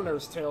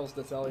 Summoner's Tales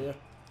to tell you.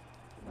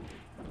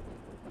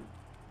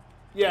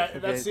 Yeah, Okay.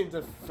 that seemed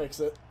to fix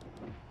it.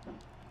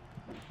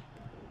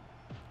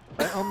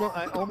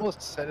 I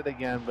almost said it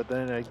again, but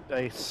then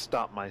I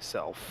stopped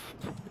myself.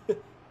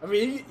 I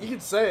mean, you can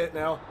say it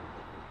now.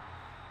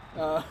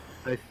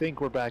 I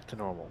think we're back to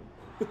normal.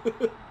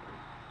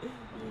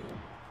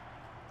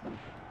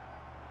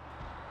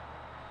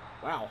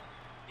 Wow.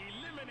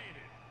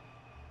 Eliminated.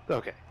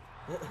 Okay.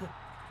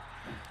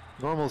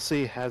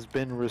 Normalcy has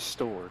been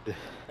restored.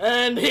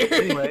 And here...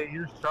 Anyway,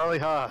 here's Charlie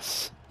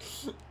Haas.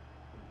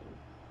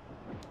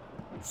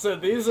 So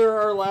these are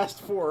our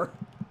last 4.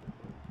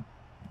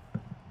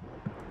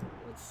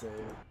 Let's see.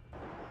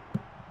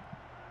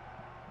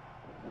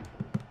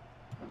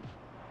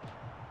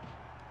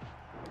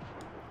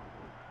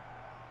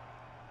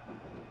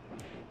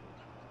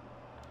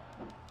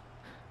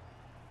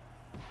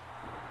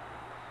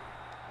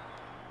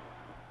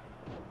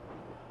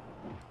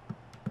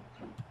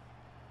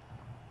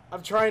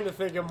 I'm trying to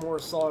think of more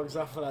songs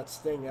off of that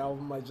Sting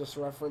album I just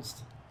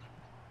referenced.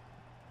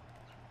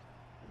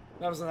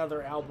 That was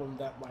another album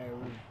that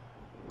well,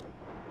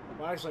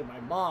 actually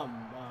my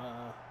mom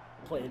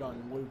played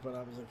on loop when I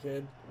was a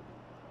kid.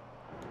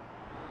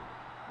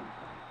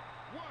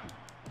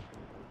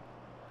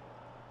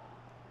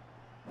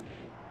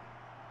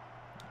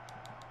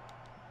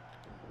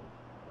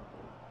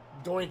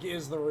 Doink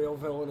is the real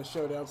villain of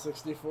Showdown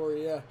 64,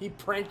 yeah. He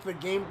pranked the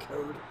game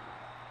code.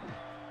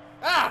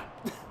 Ah!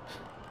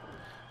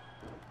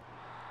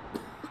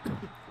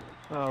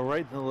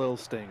 Right in the little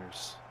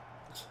stingers.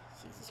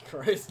 Jesus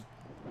Christ.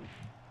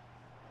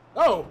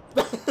 Oh!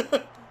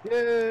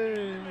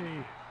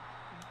 Yay!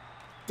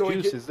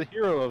 Doink Juice is the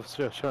hero of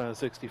Showdown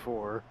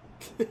 64.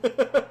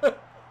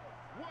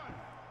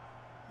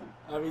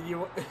 I mean,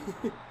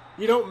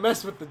 you don't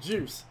mess with the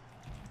juice.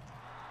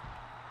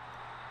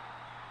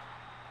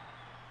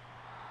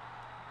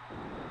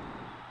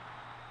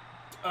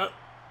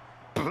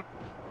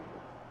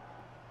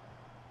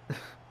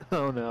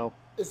 Oh no.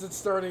 Is it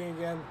starting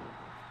again?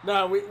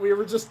 No, we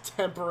were just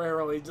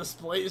temporarily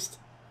displaced.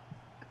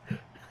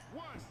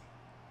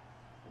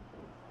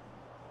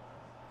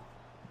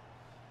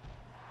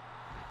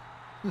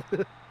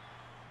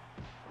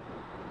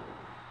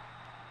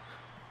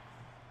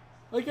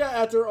 Like,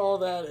 after all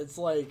that, it's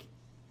like,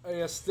 I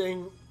guess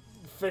Sting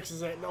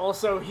fixes it, and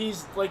also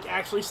he's, like,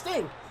 actually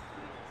Sting.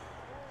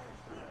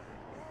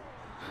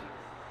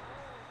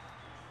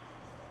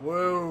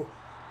 Whoa.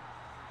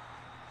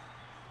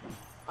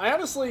 I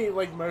honestly,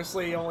 like,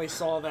 mostly only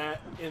saw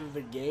that in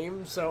the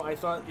game, so I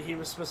thought he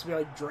was supposed to be,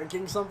 like,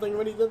 drinking something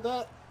when he did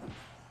that.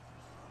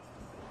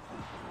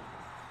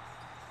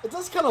 It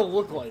does kind of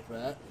look like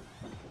that.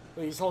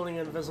 Like he's holding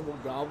an invisible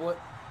goblet.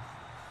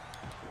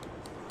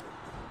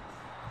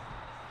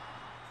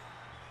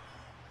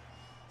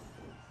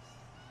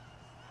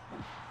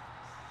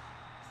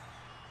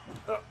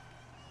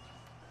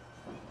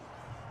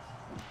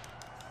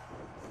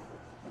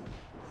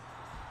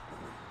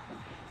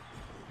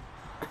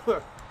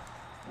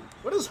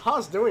 What is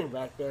Haas doing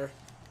back there?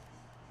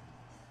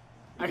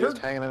 He's just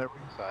hanging out at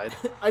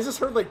ringside. I just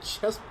heard like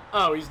chest.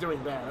 Oh, he's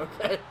doing that.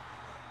 Okay.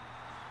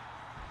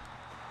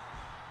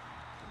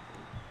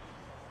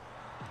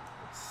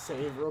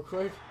 Save real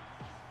quick.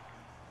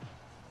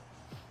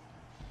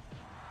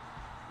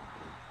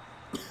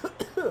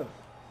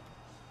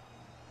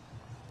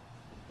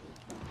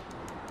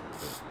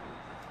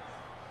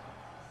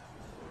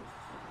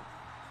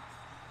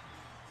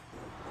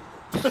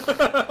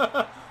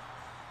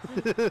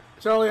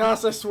 Charlie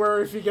Haas, I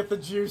swear, if you get the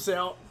juice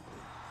out,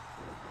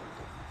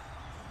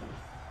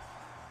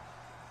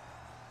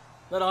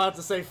 then I'll have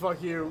to say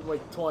fuck you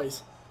like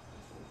twice.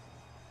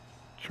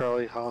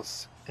 Charlie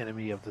Haas,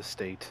 enemy of the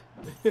state.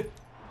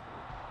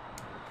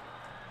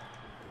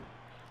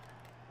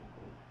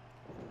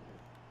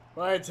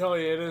 Well, I tell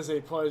you, it is a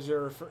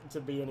pleasure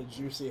to be in a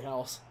juicy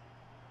house.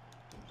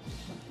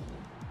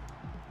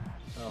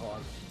 Oh, hold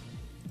on.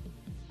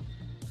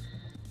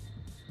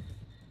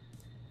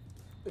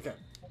 Okay.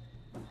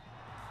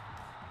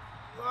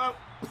 Oh.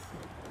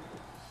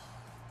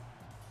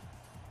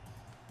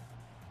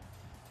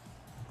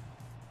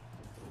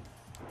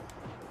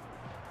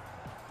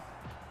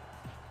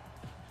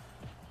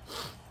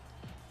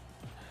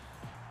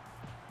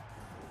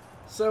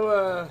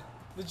 So,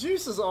 the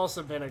Juice has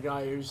also been a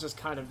guy who's just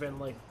kind of been,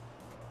 like,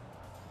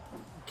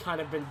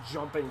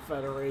 jumping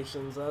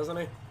federations, hasn't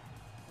he?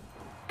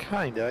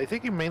 Kinda. I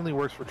think he mainly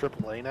works for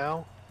AAA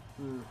now.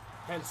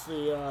 Hence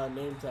the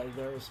name tag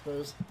there, I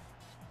suppose.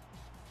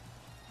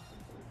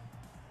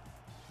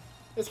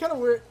 It's kind of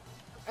weird.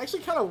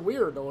 Actually, kind of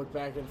weird to look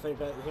back and think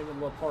that him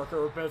and La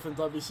Parker were both in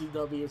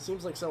WCW. It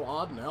seems like so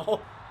odd now.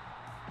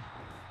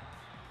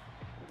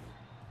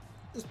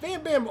 Is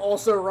Bam Bam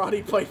also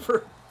Roddy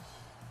Piper?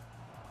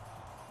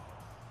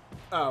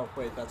 Oh,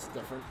 wait, that's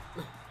different.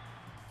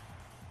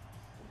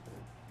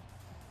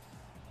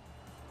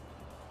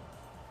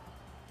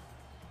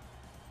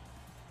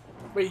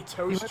 Wait, he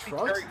tows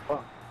trucks?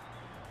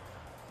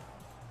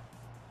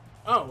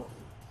 Oh.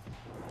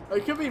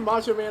 It could be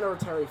Macho Man or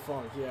Terry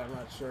Funk. Yeah, I'm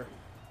not sure.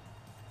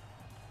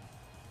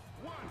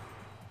 1,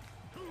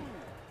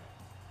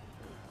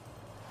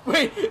 2.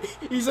 Wait,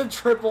 he's in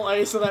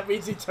AAA, so that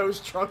means he tows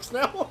trucks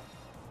now?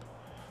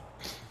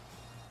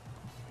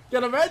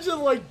 Can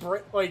imagine,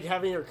 like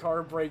having your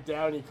car break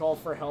down, you call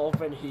for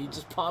help, and he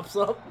just pops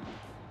up?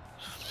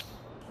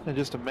 And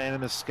just a man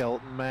in a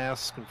skeleton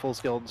mask and full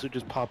skeleton suit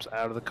just pops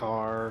out of the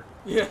car.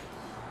 Yeah.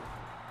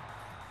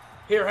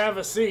 Here, have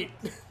a seat.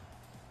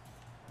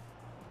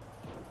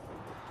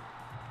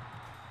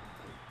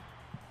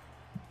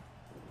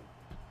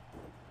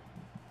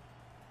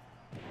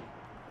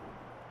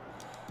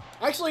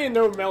 Actually, in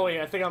No Melly,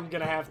 I think I'm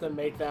gonna have to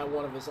make that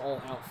one of his all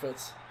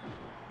outfits.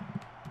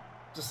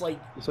 Just like...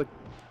 It's like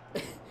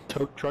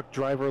tow truck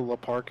driver La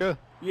Parka.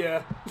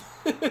 Yeah.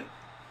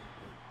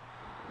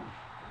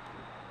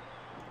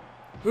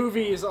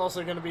 Hoovy is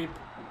also gonna be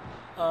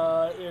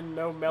in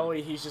No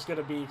Melly. He's just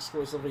gonna be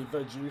exclusively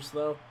the Juice,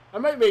 though. I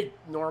might make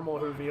normal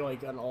Hoovy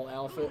like an all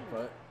outfit,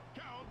 but...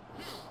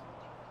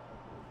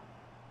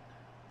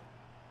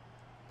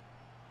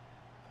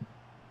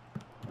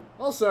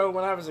 Also,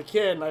 when I was a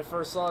kid and I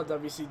first saw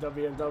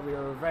WCW and W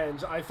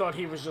Revenge, I thought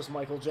he was just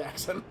Michael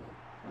Jackson.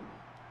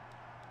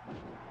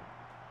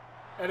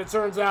 And it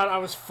turns out I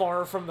was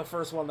far from the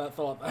first one that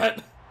thought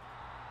that.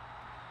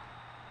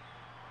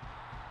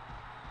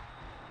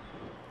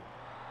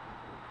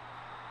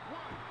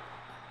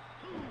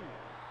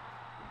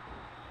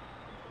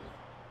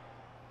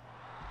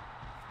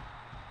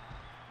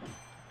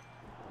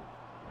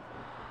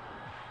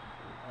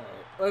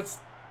 Alright, let's...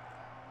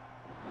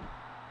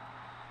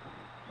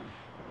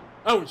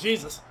 Oh,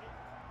 Jesus.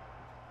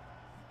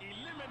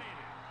 Eliminated.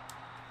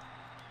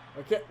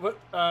 Okay, what,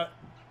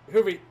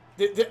 Hoovy,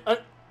 get...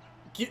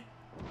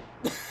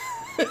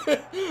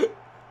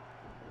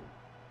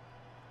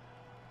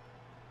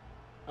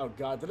 Oh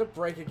god, did it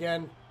break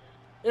again?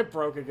 It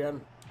broke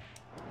again.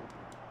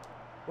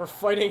 We're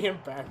fighting him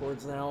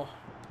backwards now.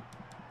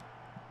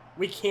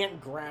 We can't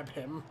grab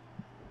him.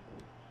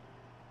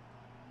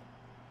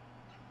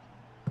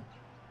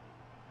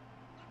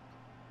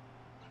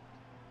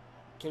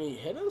 Can he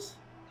hit us?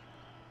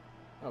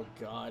 Oh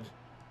god.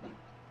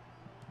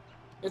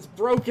 It's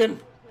broken!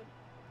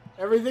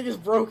 Everything is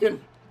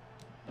broken!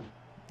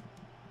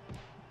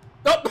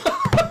 Nope!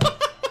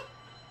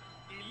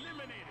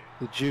 Eliminated.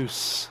 The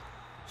Juice.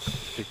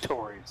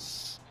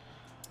 Victorious.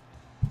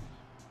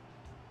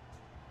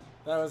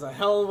 That was a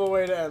hell of a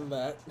way to end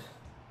that.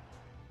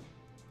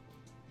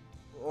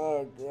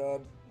 Oh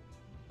god.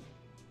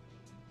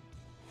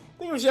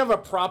 Think we should have a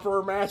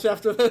proper match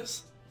after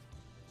this?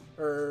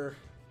 Or...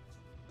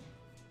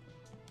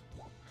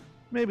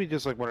 Maybe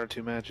just like 1 or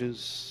 2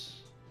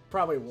 matches.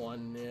 Probably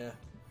one, yeah.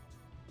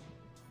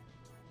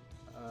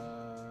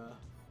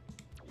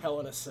 Hell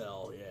in a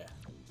Cell, yeah.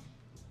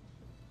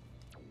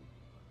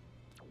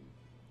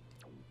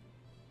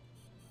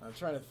 I'm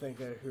trying to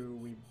think of who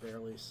we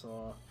barely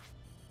saw.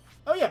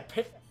 Oh yeah,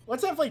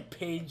 let's have like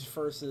Paige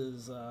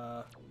versus,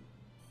 oh,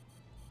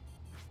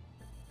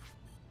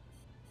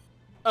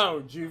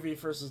 Juvie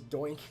versus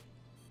Doink.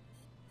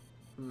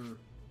 I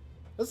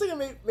was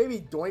thinking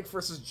maybe Doink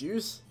versus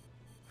Juice.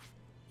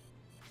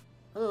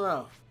 I don't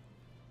know.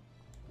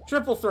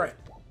 Triple threat.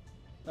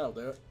 That'll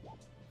do it.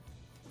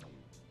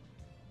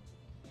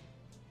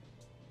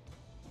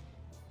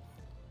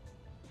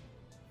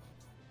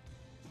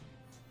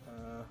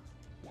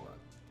 Hold on.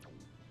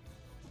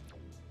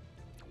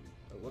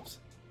 Oh, whoops.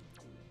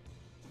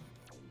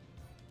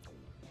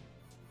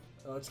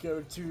 Let's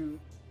go to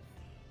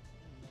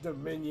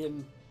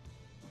Dominion.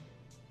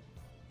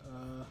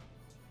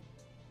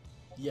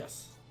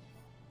 Yes.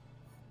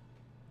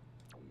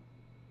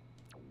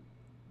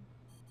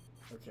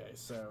 Okay,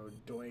 so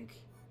Doink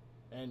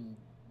and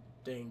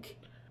Dink,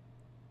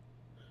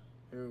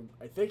 who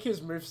I think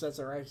his moves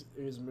are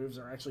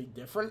actually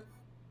different.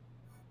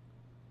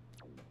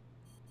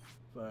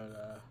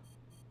 But,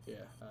 yeah.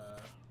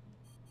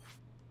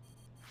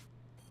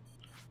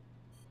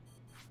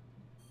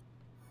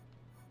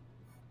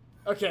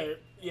 Okay,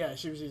 yeah,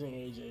 she was using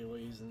AJ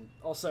Lee's and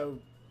also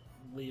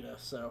Lita,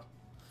 so.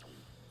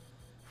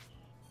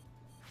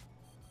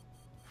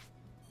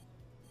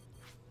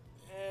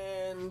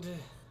 And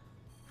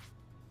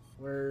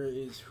where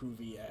is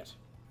Hoovy at?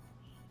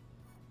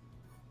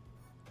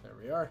 There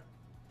we are.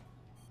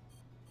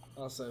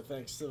 Also,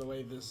 thanks to the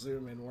way this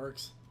zoom in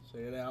works.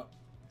 Check it out.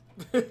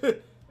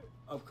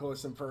 Up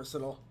close and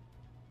personal.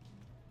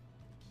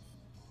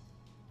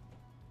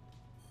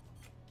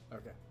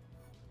 Okay.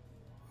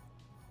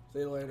 See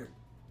you later.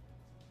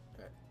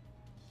 Alright.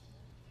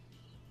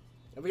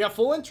 And we got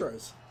full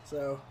intros,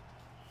 so.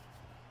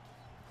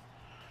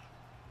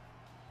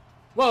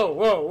 Whoa,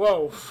 whoa,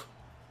 whoa.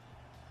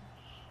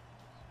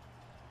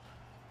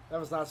 That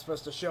was not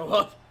supposed to show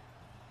up.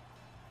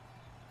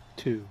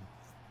 2.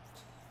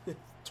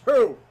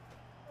 2.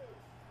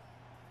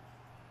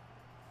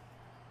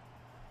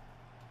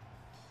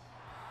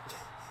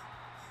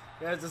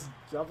 Yeah, just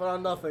jumping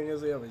on nothing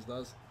as he always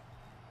does.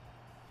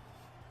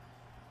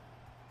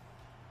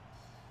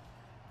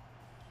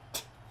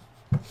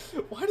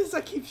 Why does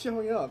that keep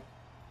showing up?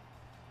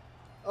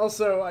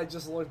 Also, I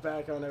just looked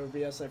back on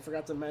OBS. I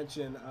forgot to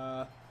mention,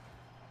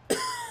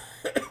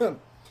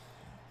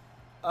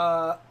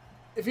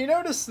 if you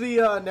notice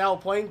the now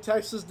playing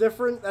text is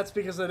different, that's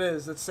because it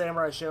is. It's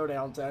Samurai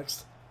Showdown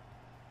text.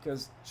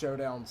 Because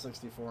Showdown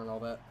 64 and all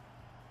that.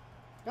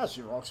 Gosh,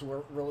 your rocks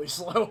were really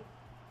slow.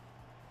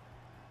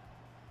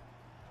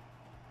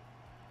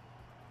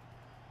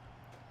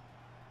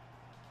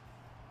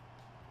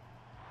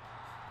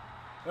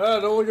 Ah,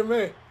 don't look at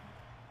me.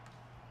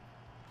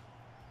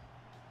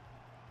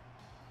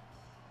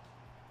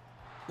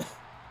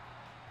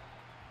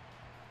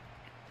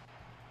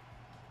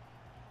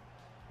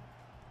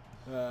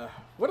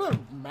 What a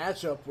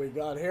matchup we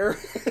got here.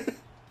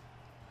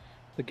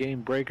 The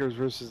Game Breakers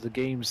versus the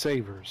Game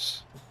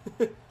Savers.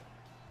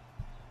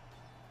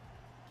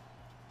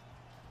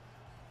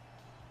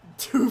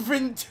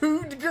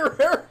 Juventud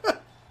Guerrera?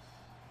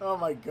 Oh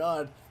my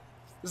god.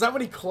 Is that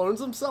when he clones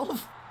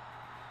himself?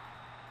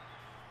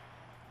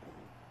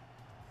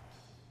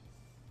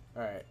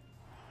 Alright.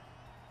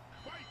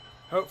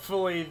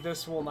 Hopefully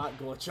this will not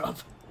glitch up.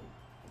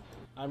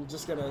 I'm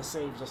just gonna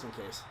save just in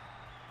case.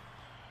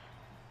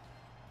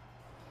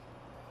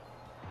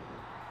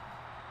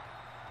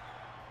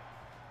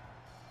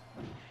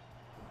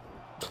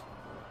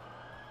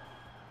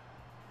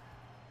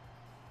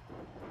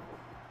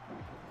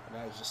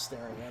 Now he's just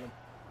staring at him.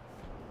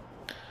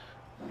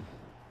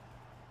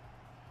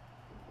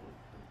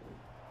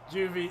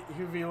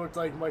 Juvie looked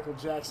like Michael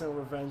Jackson in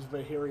Revenge,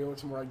 but here he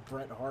looks more like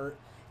Bret Hart.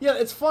 Yeah,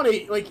 it's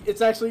funny. Like,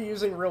 it's actually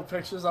using real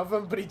pictures of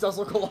him, but he does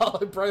look a lot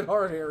like Bret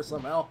Hart here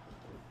somehow.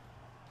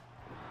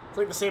 It's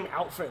like the same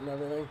outfit and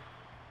everything.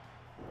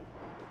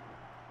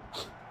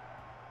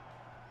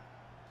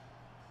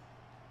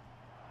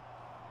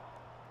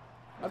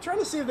 I'm trying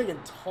to see if they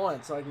can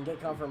taunt so I can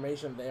get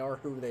confirmation they are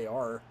who they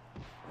are.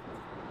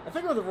 I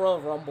think with the Royal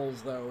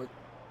Rumbles, though,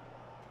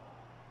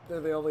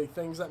 they're the only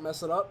things that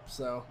mess it up,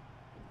 so...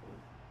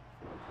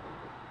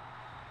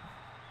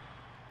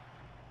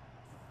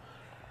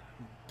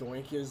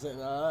 Doink isn't,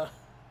 Alright,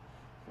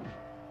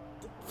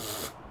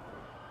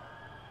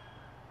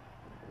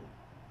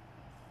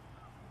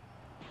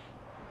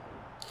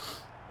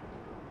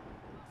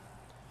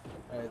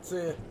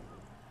 see ya.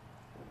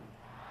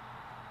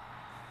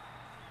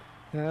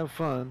 Have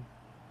fun.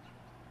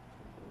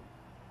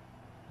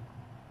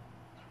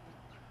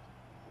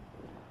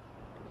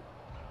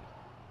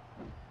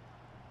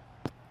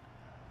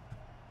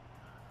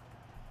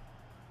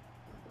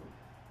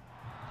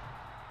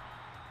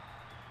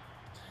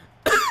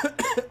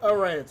 Oh,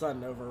 right, it's not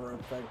an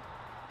overrope thing.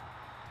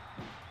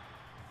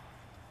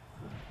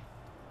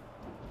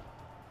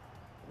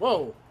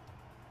 Whoa.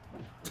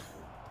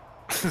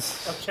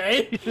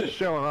 Okay. He's just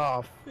showing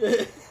off.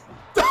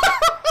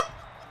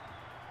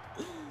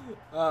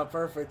 Ah,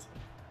 perfect.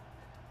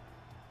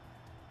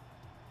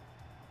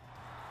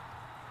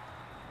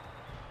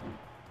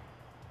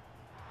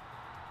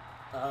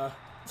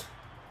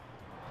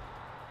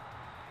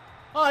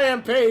 Hi,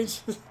 I'm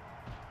Paige.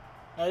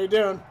 How you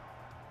doing?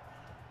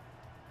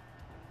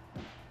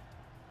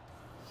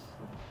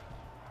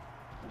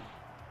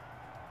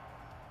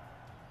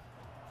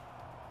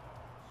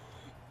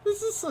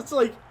 This is such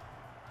like...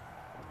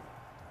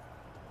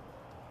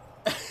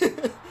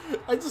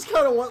 I just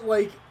kind of want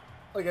like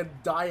a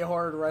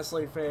die-hard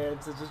wrestling fan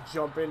to just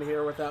jump in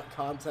here without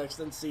context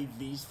and see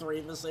these three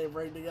in the same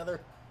ring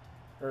together.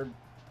 Or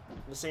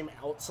the same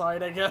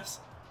outside, I guess.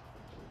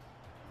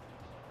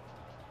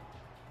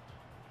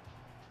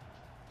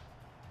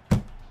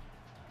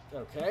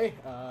 Okay,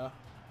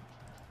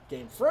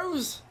 game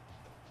froze.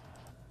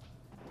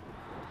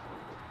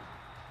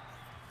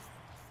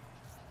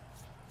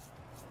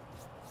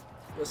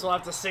 Guess we'll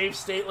have to save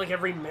state like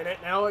every minute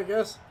now, I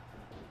guess.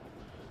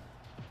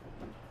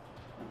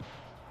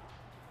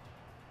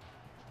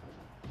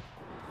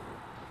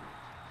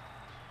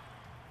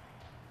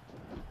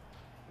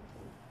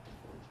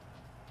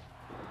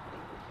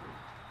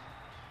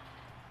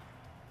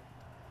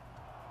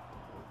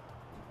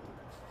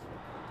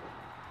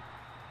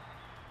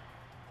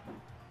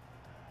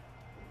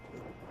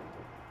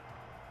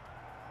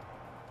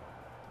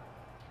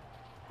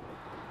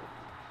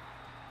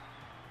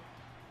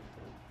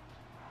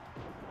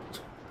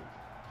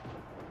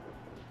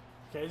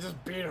 Okay,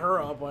 just beat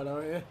her up, why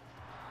don't you?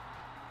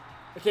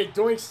 Okay,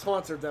 Doink's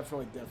taunts are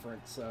definitely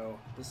different, so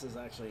this is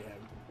actually him.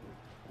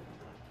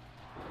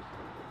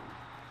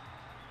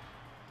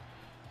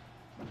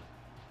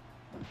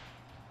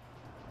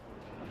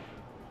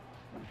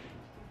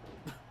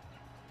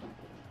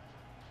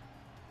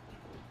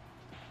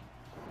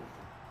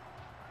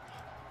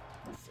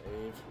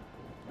 Save.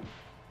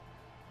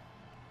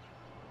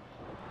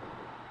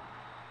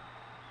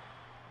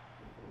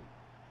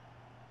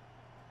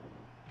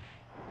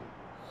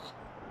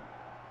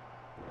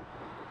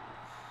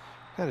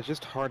 God, it's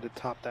just hard to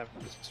top that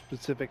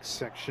specific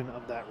section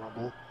of that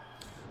rumble.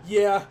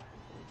 Yeah.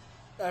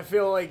 I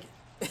feel like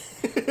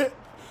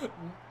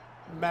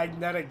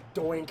magnetic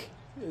Doink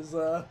is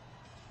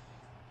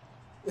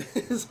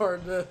is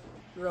hard to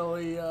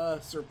really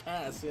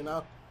surpass, you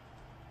know?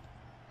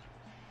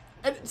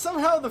 And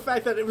somehow the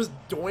fact that it was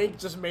Doink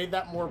just made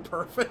that more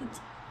perfect.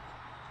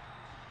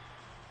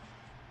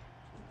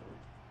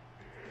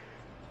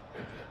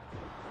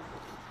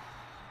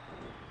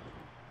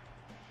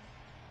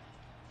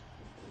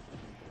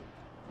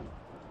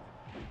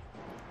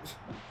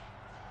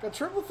 God,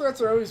 triple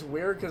threats are always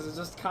weird because it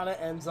just kind of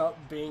ends up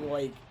being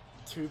like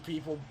two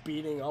people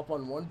beating up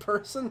on one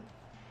person.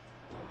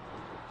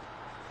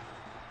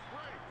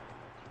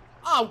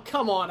 Oh,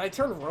 come on. I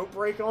turned rope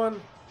break on.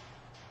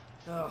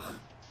 Ugh.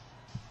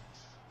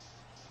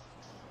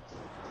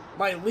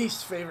 My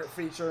least favorite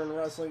feature in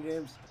wrestling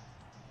games.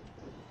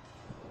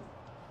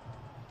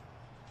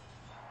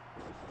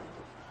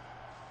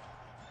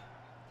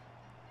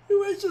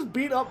 Who has just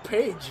beat up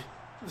Paige?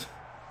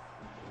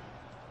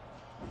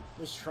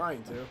 Just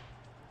trying to.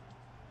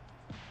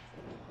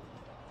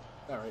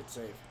 Alright,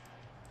 save.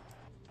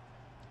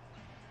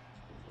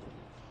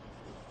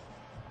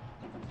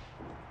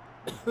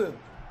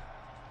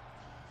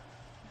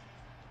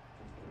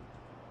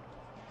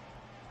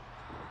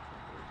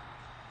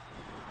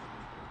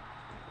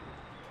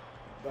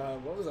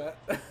 What was that?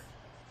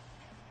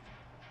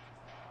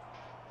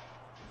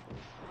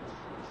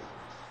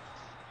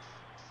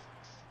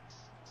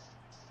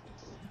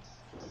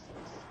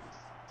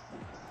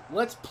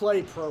 Let's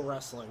play pro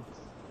wrestling.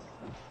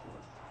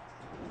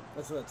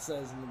 That's what it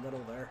says in the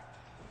middle there.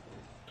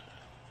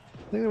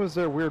 I think it was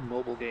their weird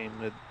mobile game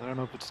that I don't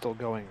know if it's still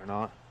going or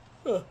not.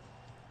 Huh.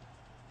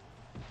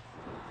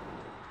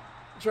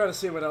 Try to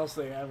see what else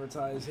they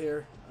advertise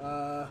here.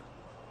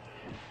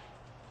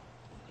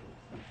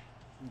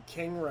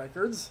 King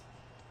Records.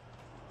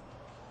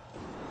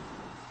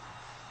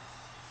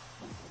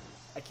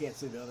 I can't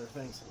see the other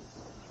things.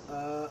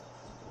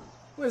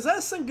 Wait, is that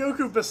a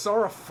Sengoku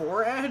Basara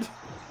 4 ad?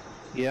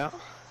 Yeah.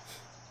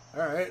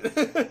 Alright.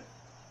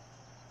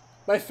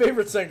 My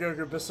favorite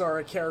Sengoku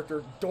Basara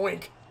character,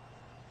 Doink.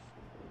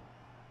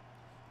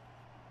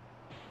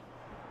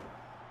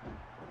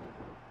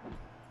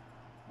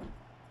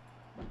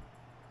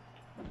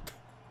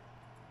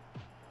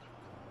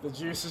 The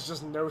juice is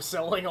just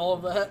no-selling all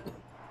of that.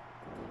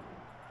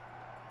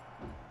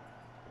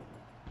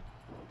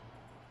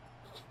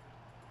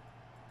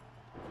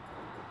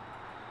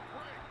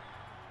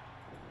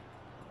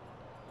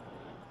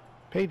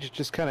 Paige is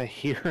just kind of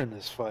here in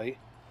this fight.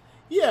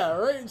 Yeah,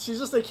 right? She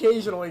just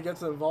occasionally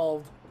gets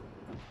involved.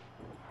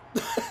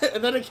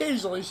 And then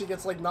occasionally she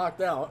gets, like,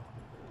 knocked out.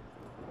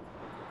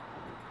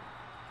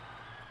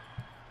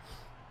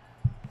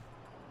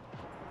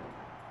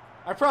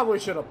 I probably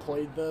should have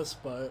played this,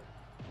 but...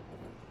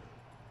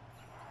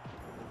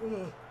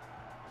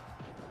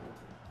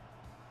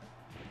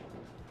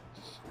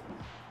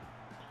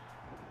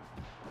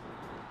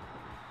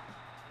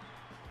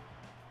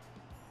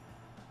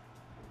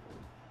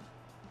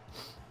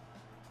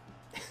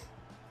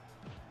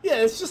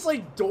 Yeah, it's just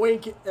like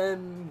Doink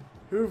and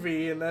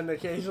Hoovy, and then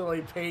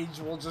occasionally Paige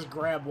will just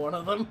grab one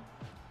of them.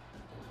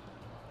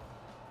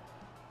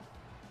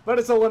 But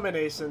it's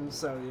elimination,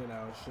 so, you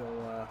know,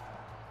 she'll,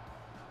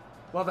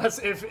 well, that's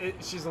if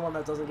she's the one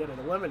that doesn't get it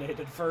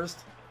eliminated first.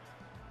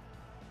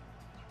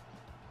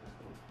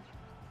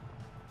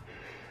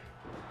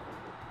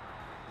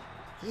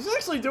 She's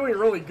actually doing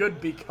really good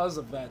because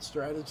of that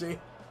strategy.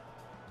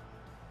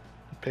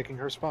 Picking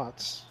her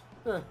spots.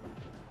 Huh.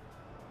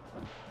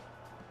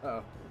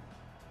 Oh.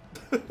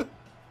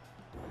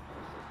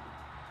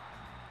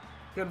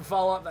 Couldn't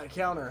follow up that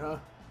counter, huh?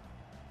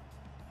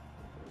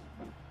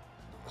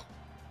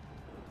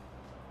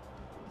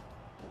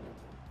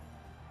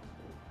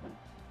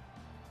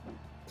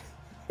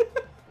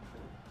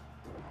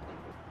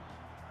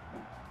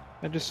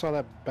 I just saw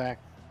that back,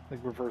 like,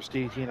 reverse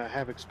DT, and I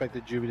have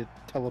expected Juby to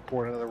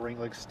teleport out of the ring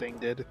like Sting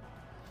did.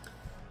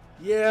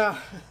 Yeah.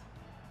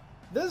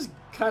 Those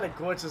kind of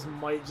glitches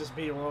might just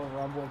be Royal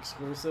Rumble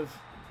exclusive.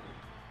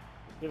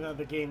 Even though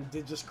the game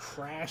did just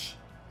crash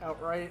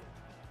outright.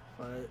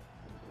 But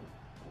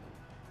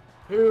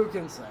who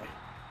can say?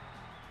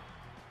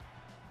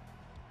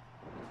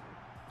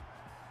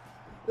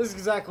 This is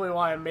exactly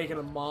why I'm making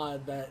a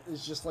mod that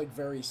is just, like,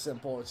 very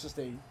simple. It's just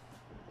a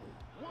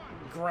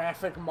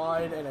graphic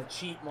mod and a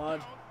cheat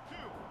mod.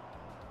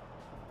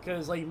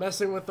 Because, like,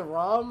 messing with the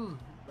ROM,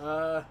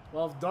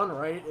 Well, if done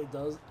right, it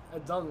does.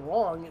 If done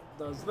wrong, it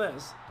does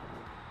this.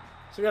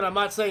 So again, I'm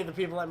not saying the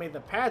people that made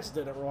the patch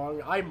did it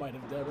wrong. I might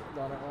have done it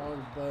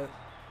wrong, but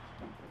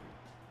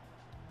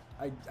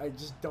I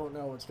just don't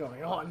know what's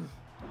going on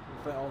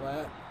with all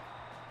that.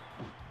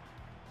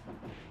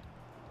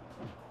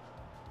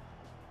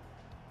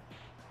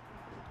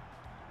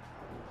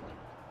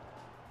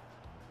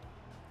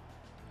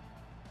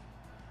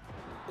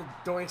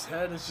 Doink's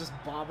head is just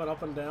bobbing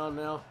up and down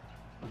now.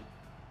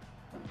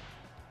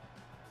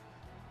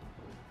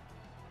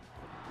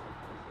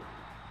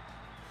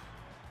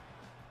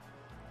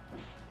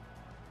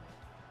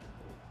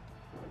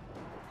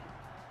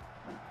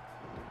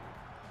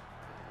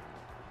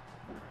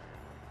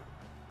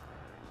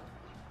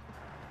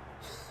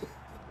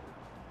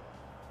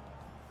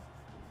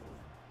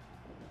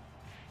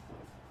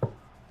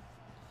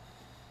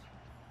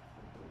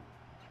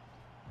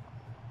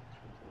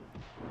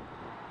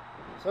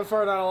 So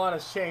far, not a lot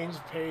has changed.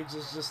 Paige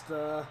is just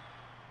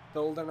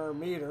building her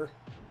meter.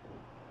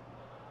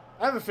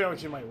 I have a feeling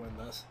she might win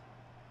this.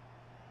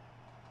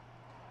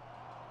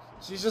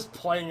 She's just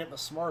playing it the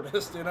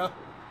smartest, you know?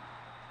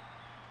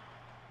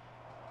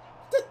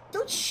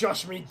 Don't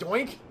shush me,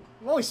 Doink!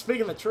 I'm only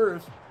speaking the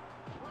truth.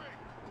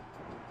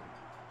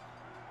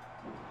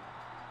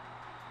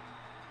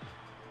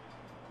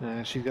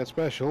 She's got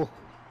special.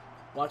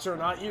 Watch her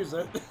not use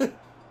it.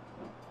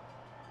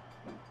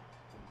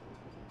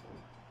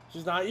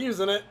 She's not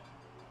using it.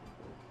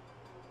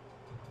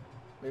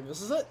 Maybe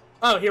this is it?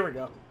 Oh, here we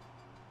go.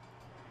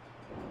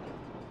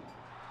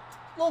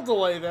 A little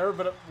delay there,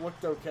 but it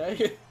looked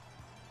okay.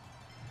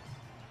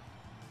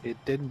 It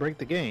didn't break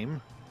the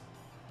game.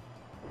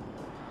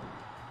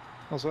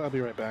 Also, I'll be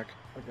right back.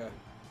 Okay.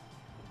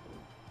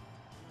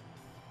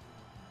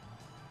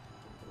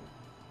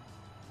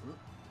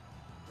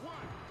 One,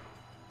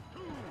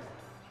 two,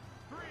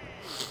 three.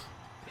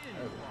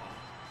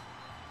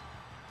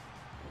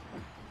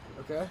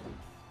 Okay.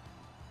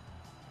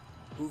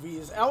 Hoovy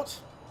is out.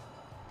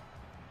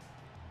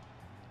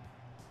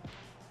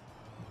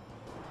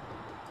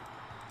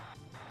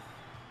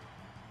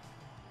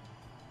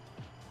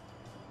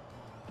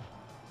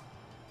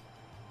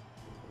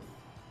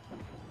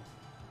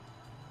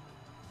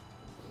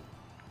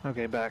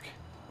 Okay, back.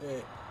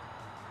 Hey.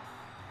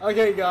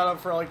 Okay, you got him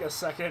for like a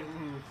second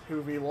and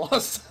Hoovy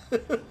lost.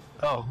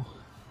 Oh.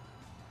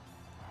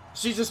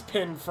 She just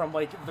pinned from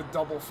like the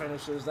double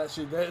finishes that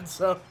she did,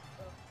 so.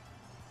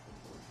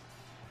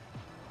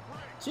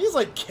 She's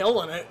like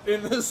killing it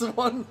in this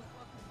one.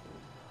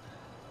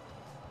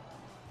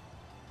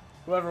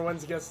 Whoever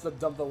wins gets to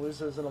dump the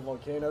losers in a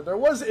volcano. There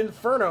was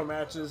Inferno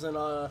matches in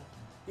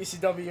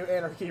ECW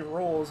Anarchy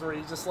Rules where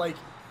he just like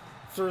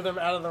threw them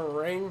out of the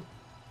ring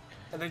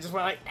and they just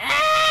went like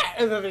ah,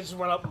 and then they just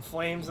went up in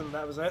flames and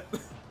that was it.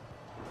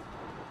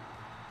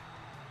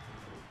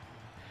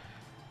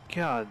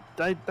 God,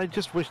 I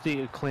just wish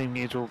the Acclaim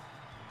games were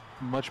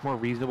much more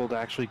reasonable to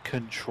actually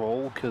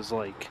control, because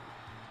like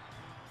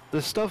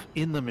the stuff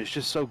in them is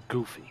just so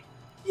goofy.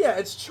 Yeah,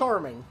 it's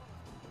charming.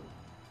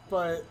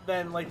 But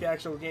then, like, the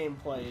actual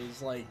gameplay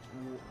is, like...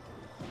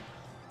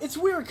 It's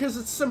weird because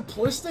it's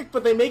simplistic,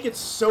 but they make it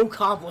so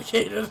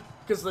complicated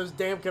because those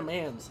damn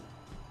commands.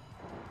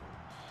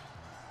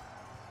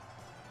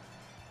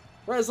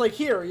 Whereas, like,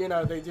 here, you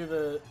know, they do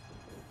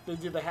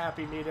the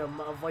happy medium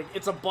of, like,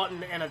 it's a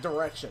button and a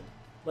direction.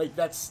 Like,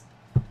 it's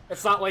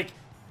not, like,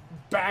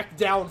 back,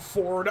 down,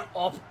 forward,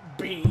 up,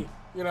 B,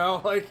 you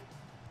know? Like...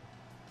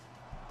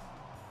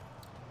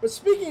 But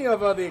speaking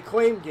of the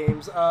Acclaim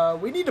games,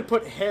 we need to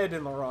put Head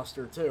in the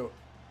roster, too.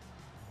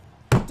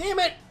 Damn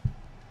it!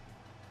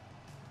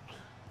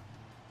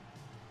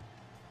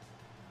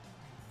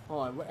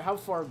 Hold on, how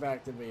far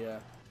back did we,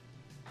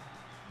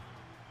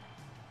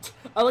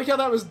 I like how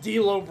that was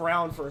D'Lo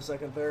Brown for a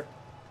second there.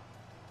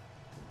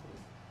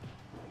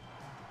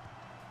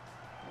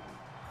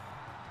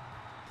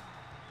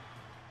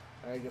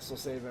 I guess we'll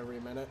save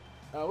every minute.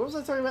 What was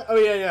I talking about? Oh,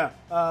 yeah.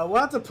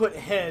 We'll have to put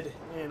Head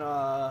in,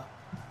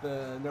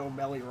 the No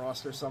Melly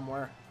roster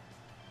somewhere.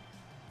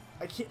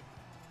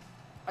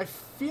 I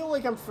feel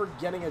like I'm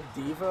forgetting a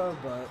diva,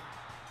 but...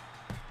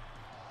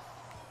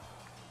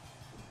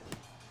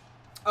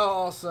 Oh,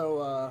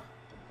 also,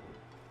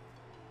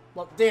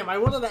 well, damn, I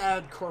wanted to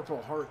add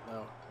Corporal Hart,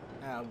 though.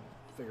 I'll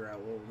figure out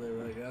what we'll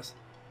do, I guess.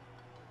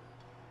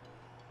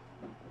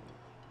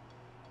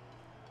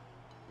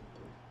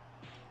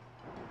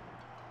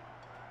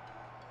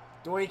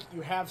 Doink,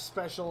 you have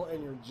special,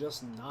 and you're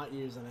just not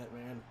using it,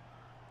 man.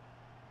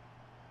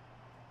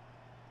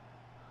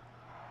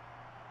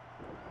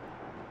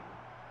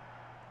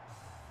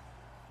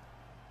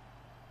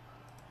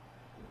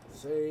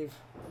 Save.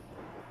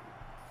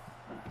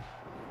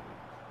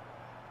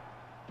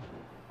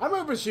 I'm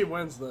hoping she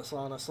wins this,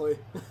 honestly.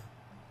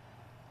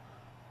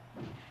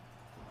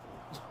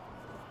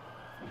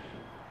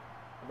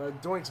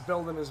 But Doink's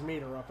building his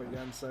meter up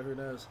again, so who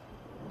knows.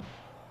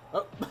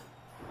 Oh.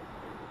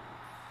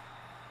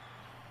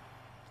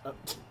 Oh.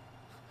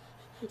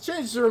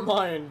 Changed her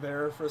mind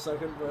there for a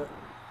second, but...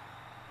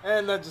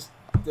 And that just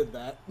did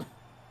that.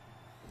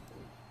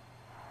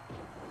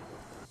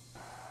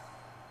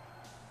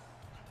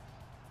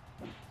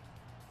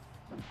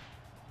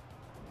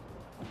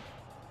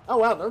 Oh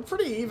wow, they're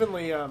pretty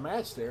evenly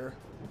matched there.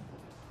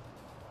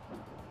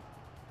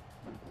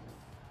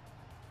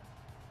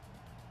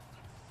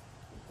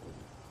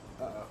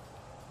 Uh-oh.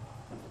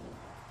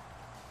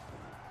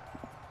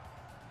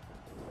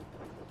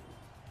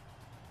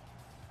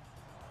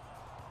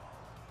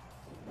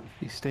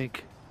 You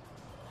stink.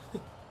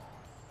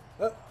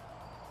 Oh.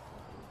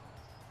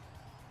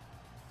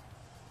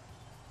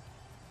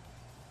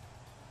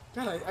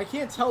 God, I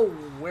can't tell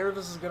where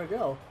this is gonna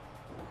go.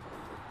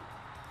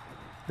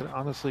 Could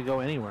honestly go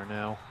anywhere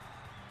now.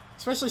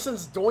 Especially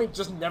since Doink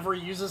just never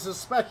uses his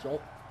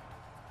special.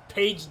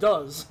 Paige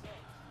does.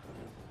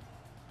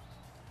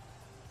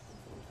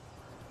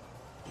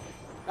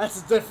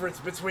 That's the difference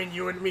between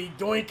you and me,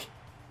 Doink.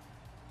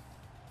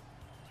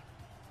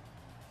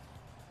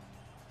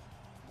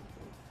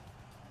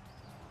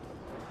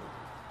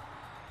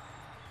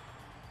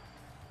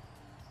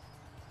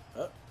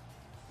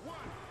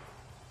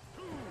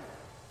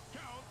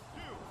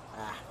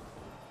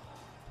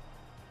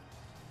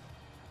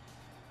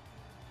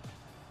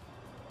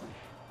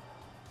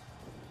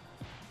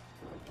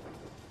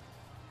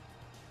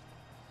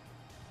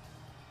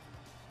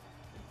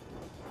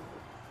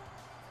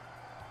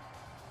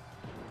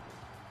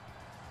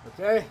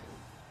 Okay.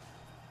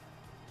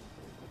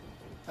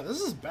 Now,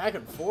 this is back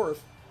and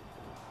forth.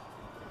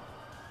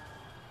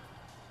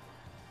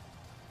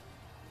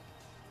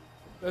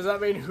 Does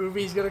that mean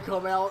Hoovie's gonna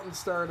come out and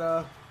start,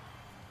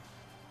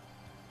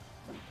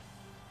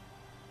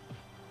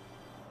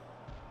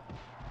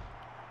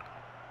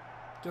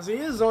 Because he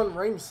is on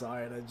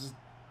ringside, I just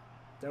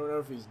don't know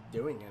if he's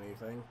doing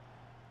anything.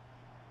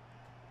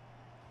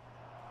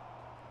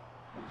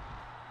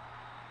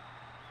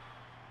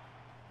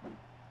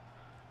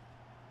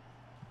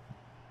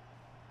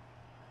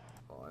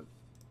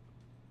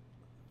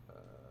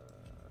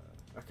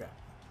 Okay.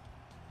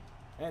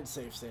 And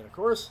save state, of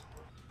course.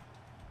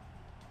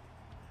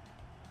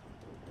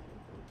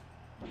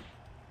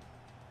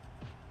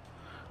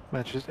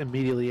 Match just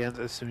immediately ends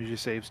as soon as you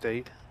save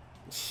state.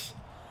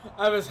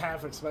 I was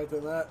half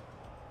expecting that.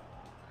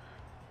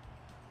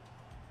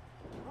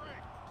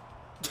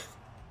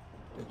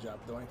 Good job,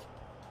 Doink.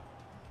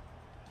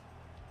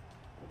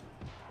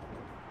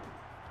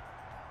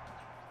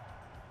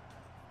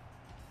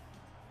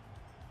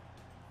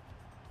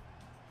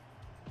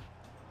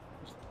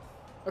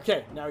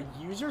 Okay, now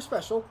use your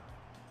special.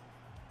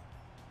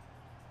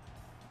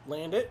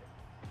 Land it.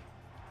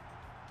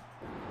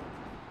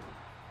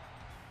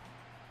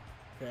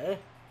 Okay.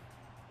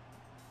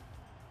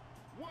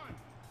 1,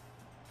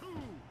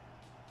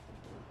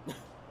 2.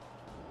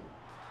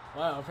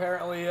 Wow,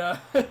 apparently,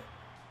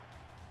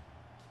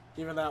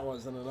 even that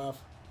wasn't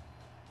enough.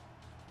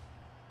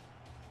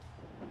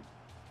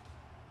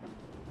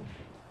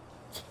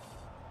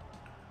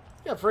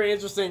 Yeah, pretty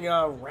interesting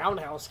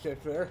roundhouse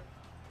kick there.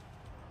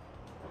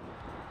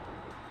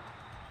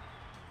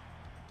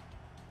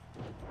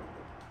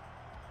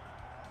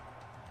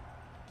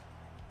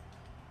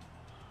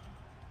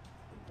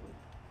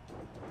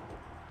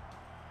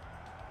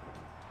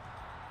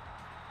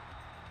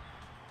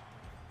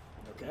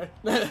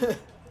 Okay.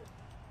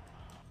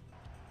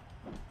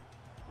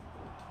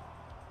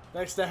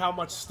 Next to how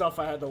much stuff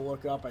I had to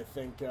look up, I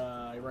think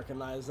I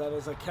recognize that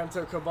as a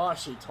Kento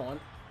Kobashi taunt.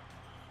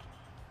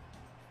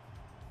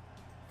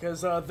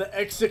 Because the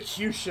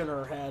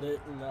Executioner had it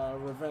in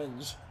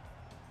Revenge.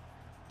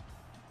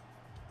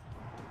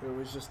 It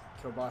was just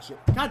Kobashi.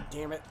 God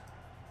damn it.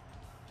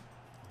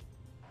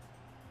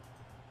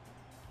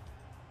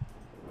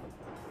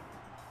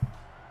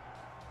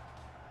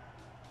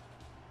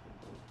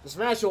 This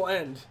match will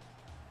end.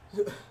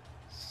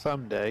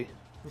 Someday.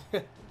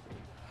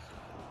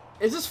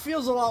 It just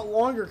feels a lot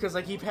longer because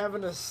I keep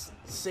having to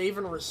save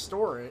and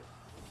restore it.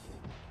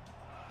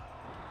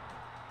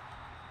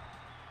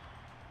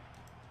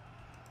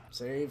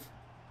 Save.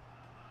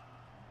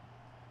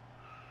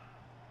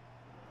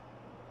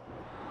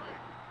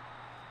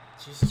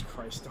 Jesus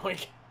Christ,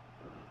 Doink.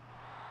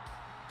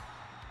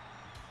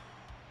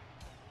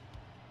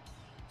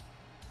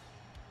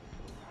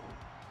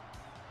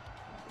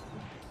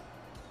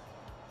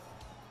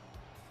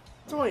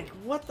 Doink,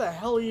 what the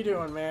hell are you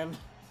doing, man?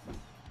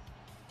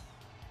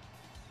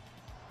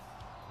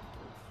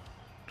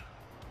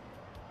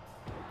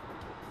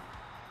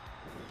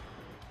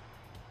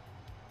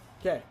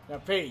 Okay, now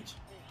Paige.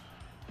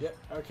 Yep,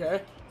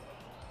 okay.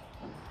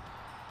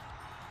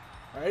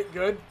 Alright,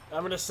 good.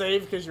 I'm gonna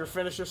save because your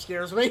finisher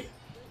scares me.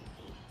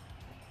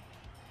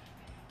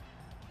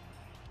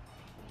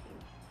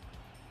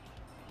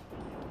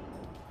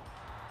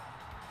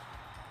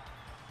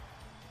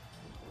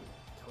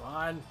 Come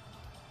on.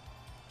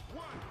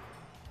 1,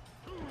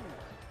 2.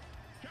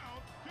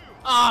 Count 2.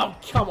 Oh,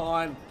 come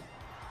on.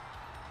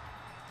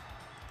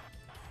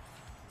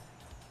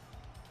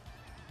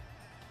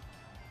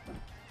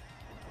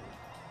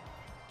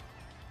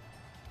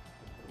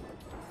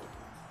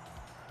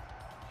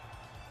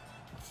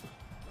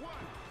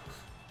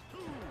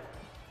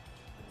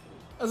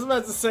 I was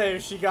about to say,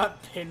 if she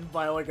got pinned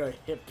by, like, a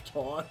hip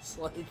toss,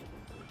 like...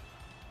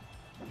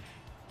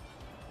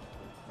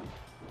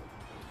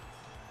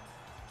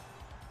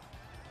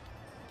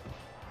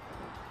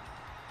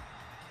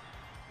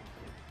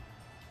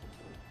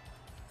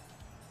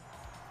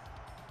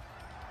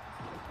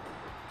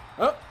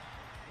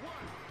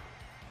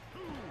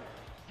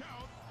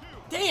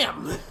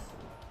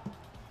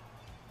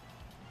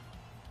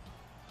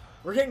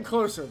 We're getting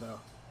closer, though.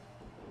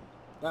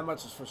 That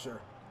much is for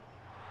sure.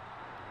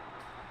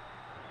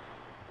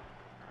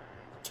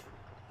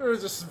 They're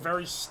just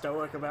very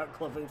stoic about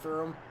clipping through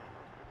them.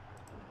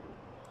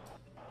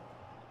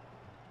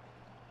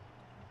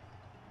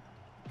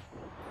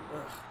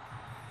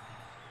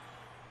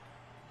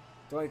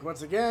 Doink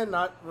once again,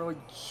 not really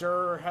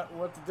sure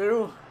what to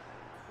do.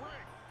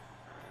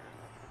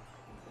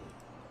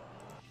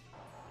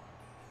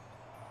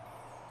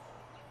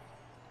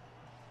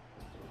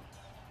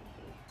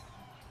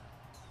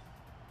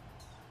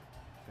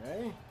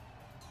 Okay.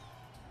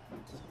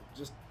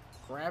 Just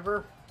grab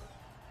her.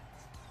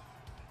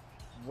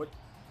 What?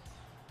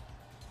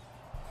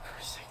 For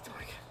Christ's sake,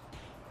 Doink.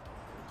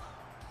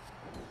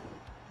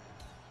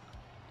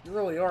 You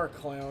really are a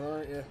clown,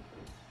 aren't you?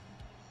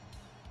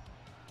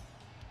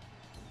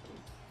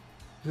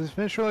 Is his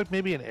finisher like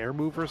maybe an air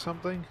move or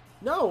something?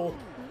 No!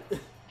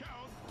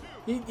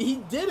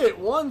 he did it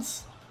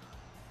once!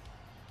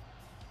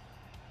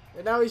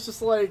 And now he's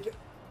just like...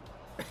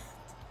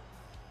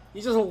 he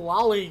just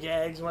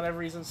lollygags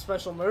whenever he's in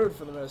special mode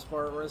for the most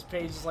part, whereas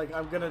Paige is like,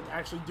 I'm gonna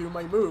actually do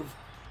my move.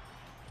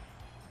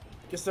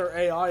 Guess their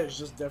AI is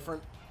just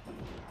different.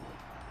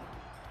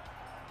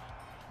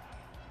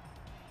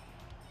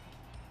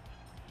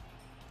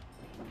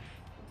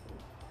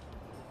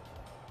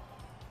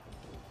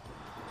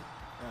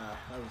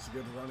 That was a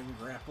good running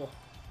grapple.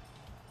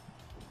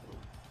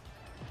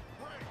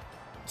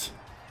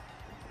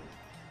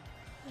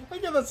 I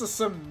think that's a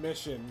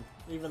submission,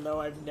 even though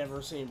I've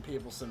never seen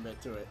people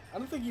submit to it. I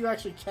don't think you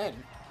actually can.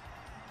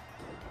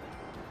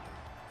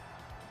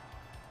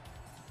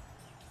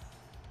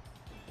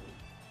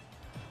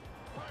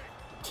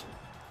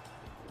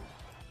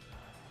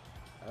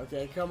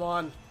 Okay, come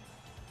on.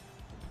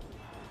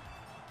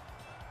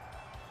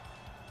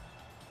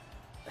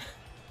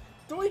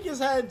 Doink has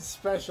had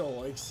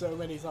special like so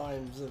many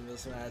times in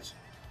this match.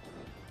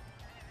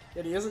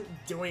 Yet he isn't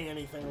doing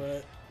anything with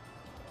it.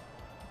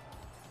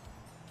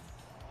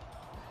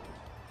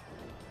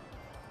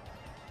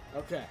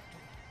 Okay.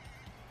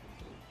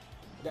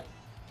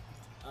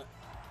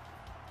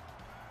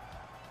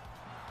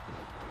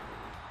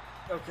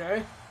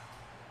 Okay.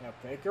 Now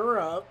pick her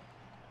up.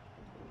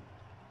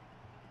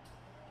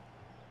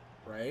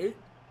 Right?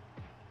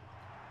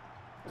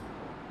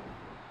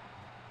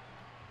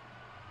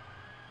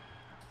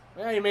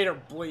 Yeah, you made her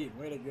bleed.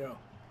 Way to go.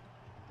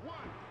 1,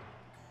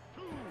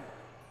 2,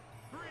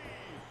 3.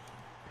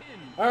 Pin.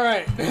 All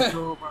right.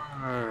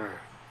 Over.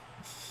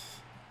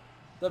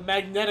 The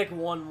magnetic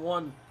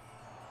 1-1.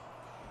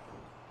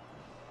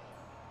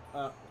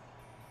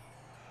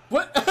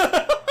 What?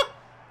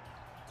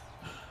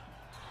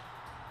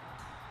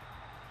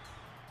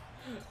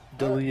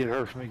 Deleted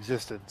her from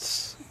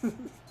existence.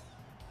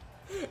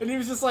 And he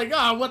was just like,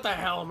 ah, what the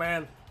hell,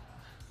 man?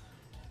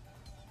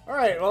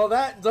 Alright, well,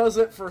 that does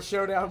it for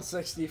Showdown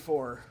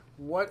 64.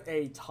 What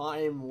a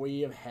time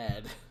we have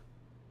had.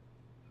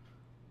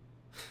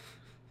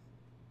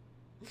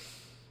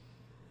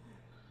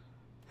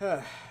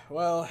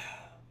 Well,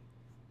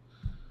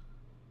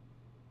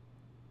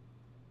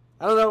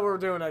 I don't know what we're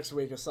doing next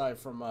week aside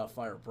from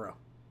Fire Pro.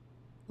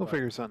 We'll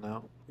figure something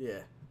out.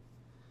 Yeah.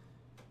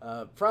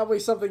 Probably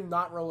something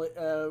not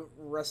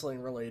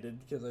wrestling related,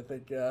 because I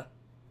think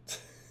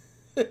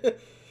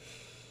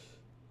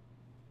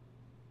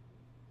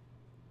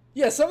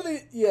yeah, some of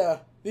the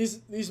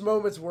these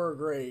moments were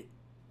great.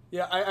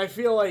 Yeah, I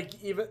feel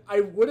like even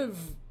I would have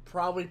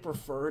probably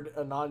preferred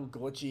a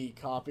non-glitchy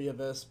copy of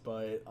this,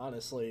 but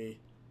honestly,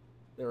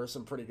 there were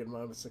some pretty good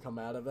moments to come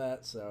out of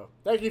that. So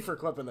thank you for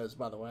clipping those,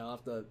 by the way. I'll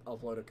have to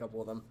upload a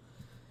couple of them.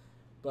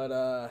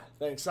 But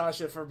thanks,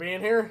 Sasha, for being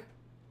here.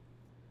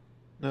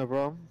 No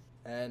problem.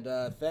 And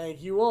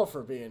thank you all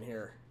for being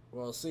here.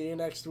 We'll see you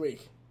next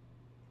week.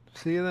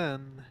 See you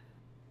then.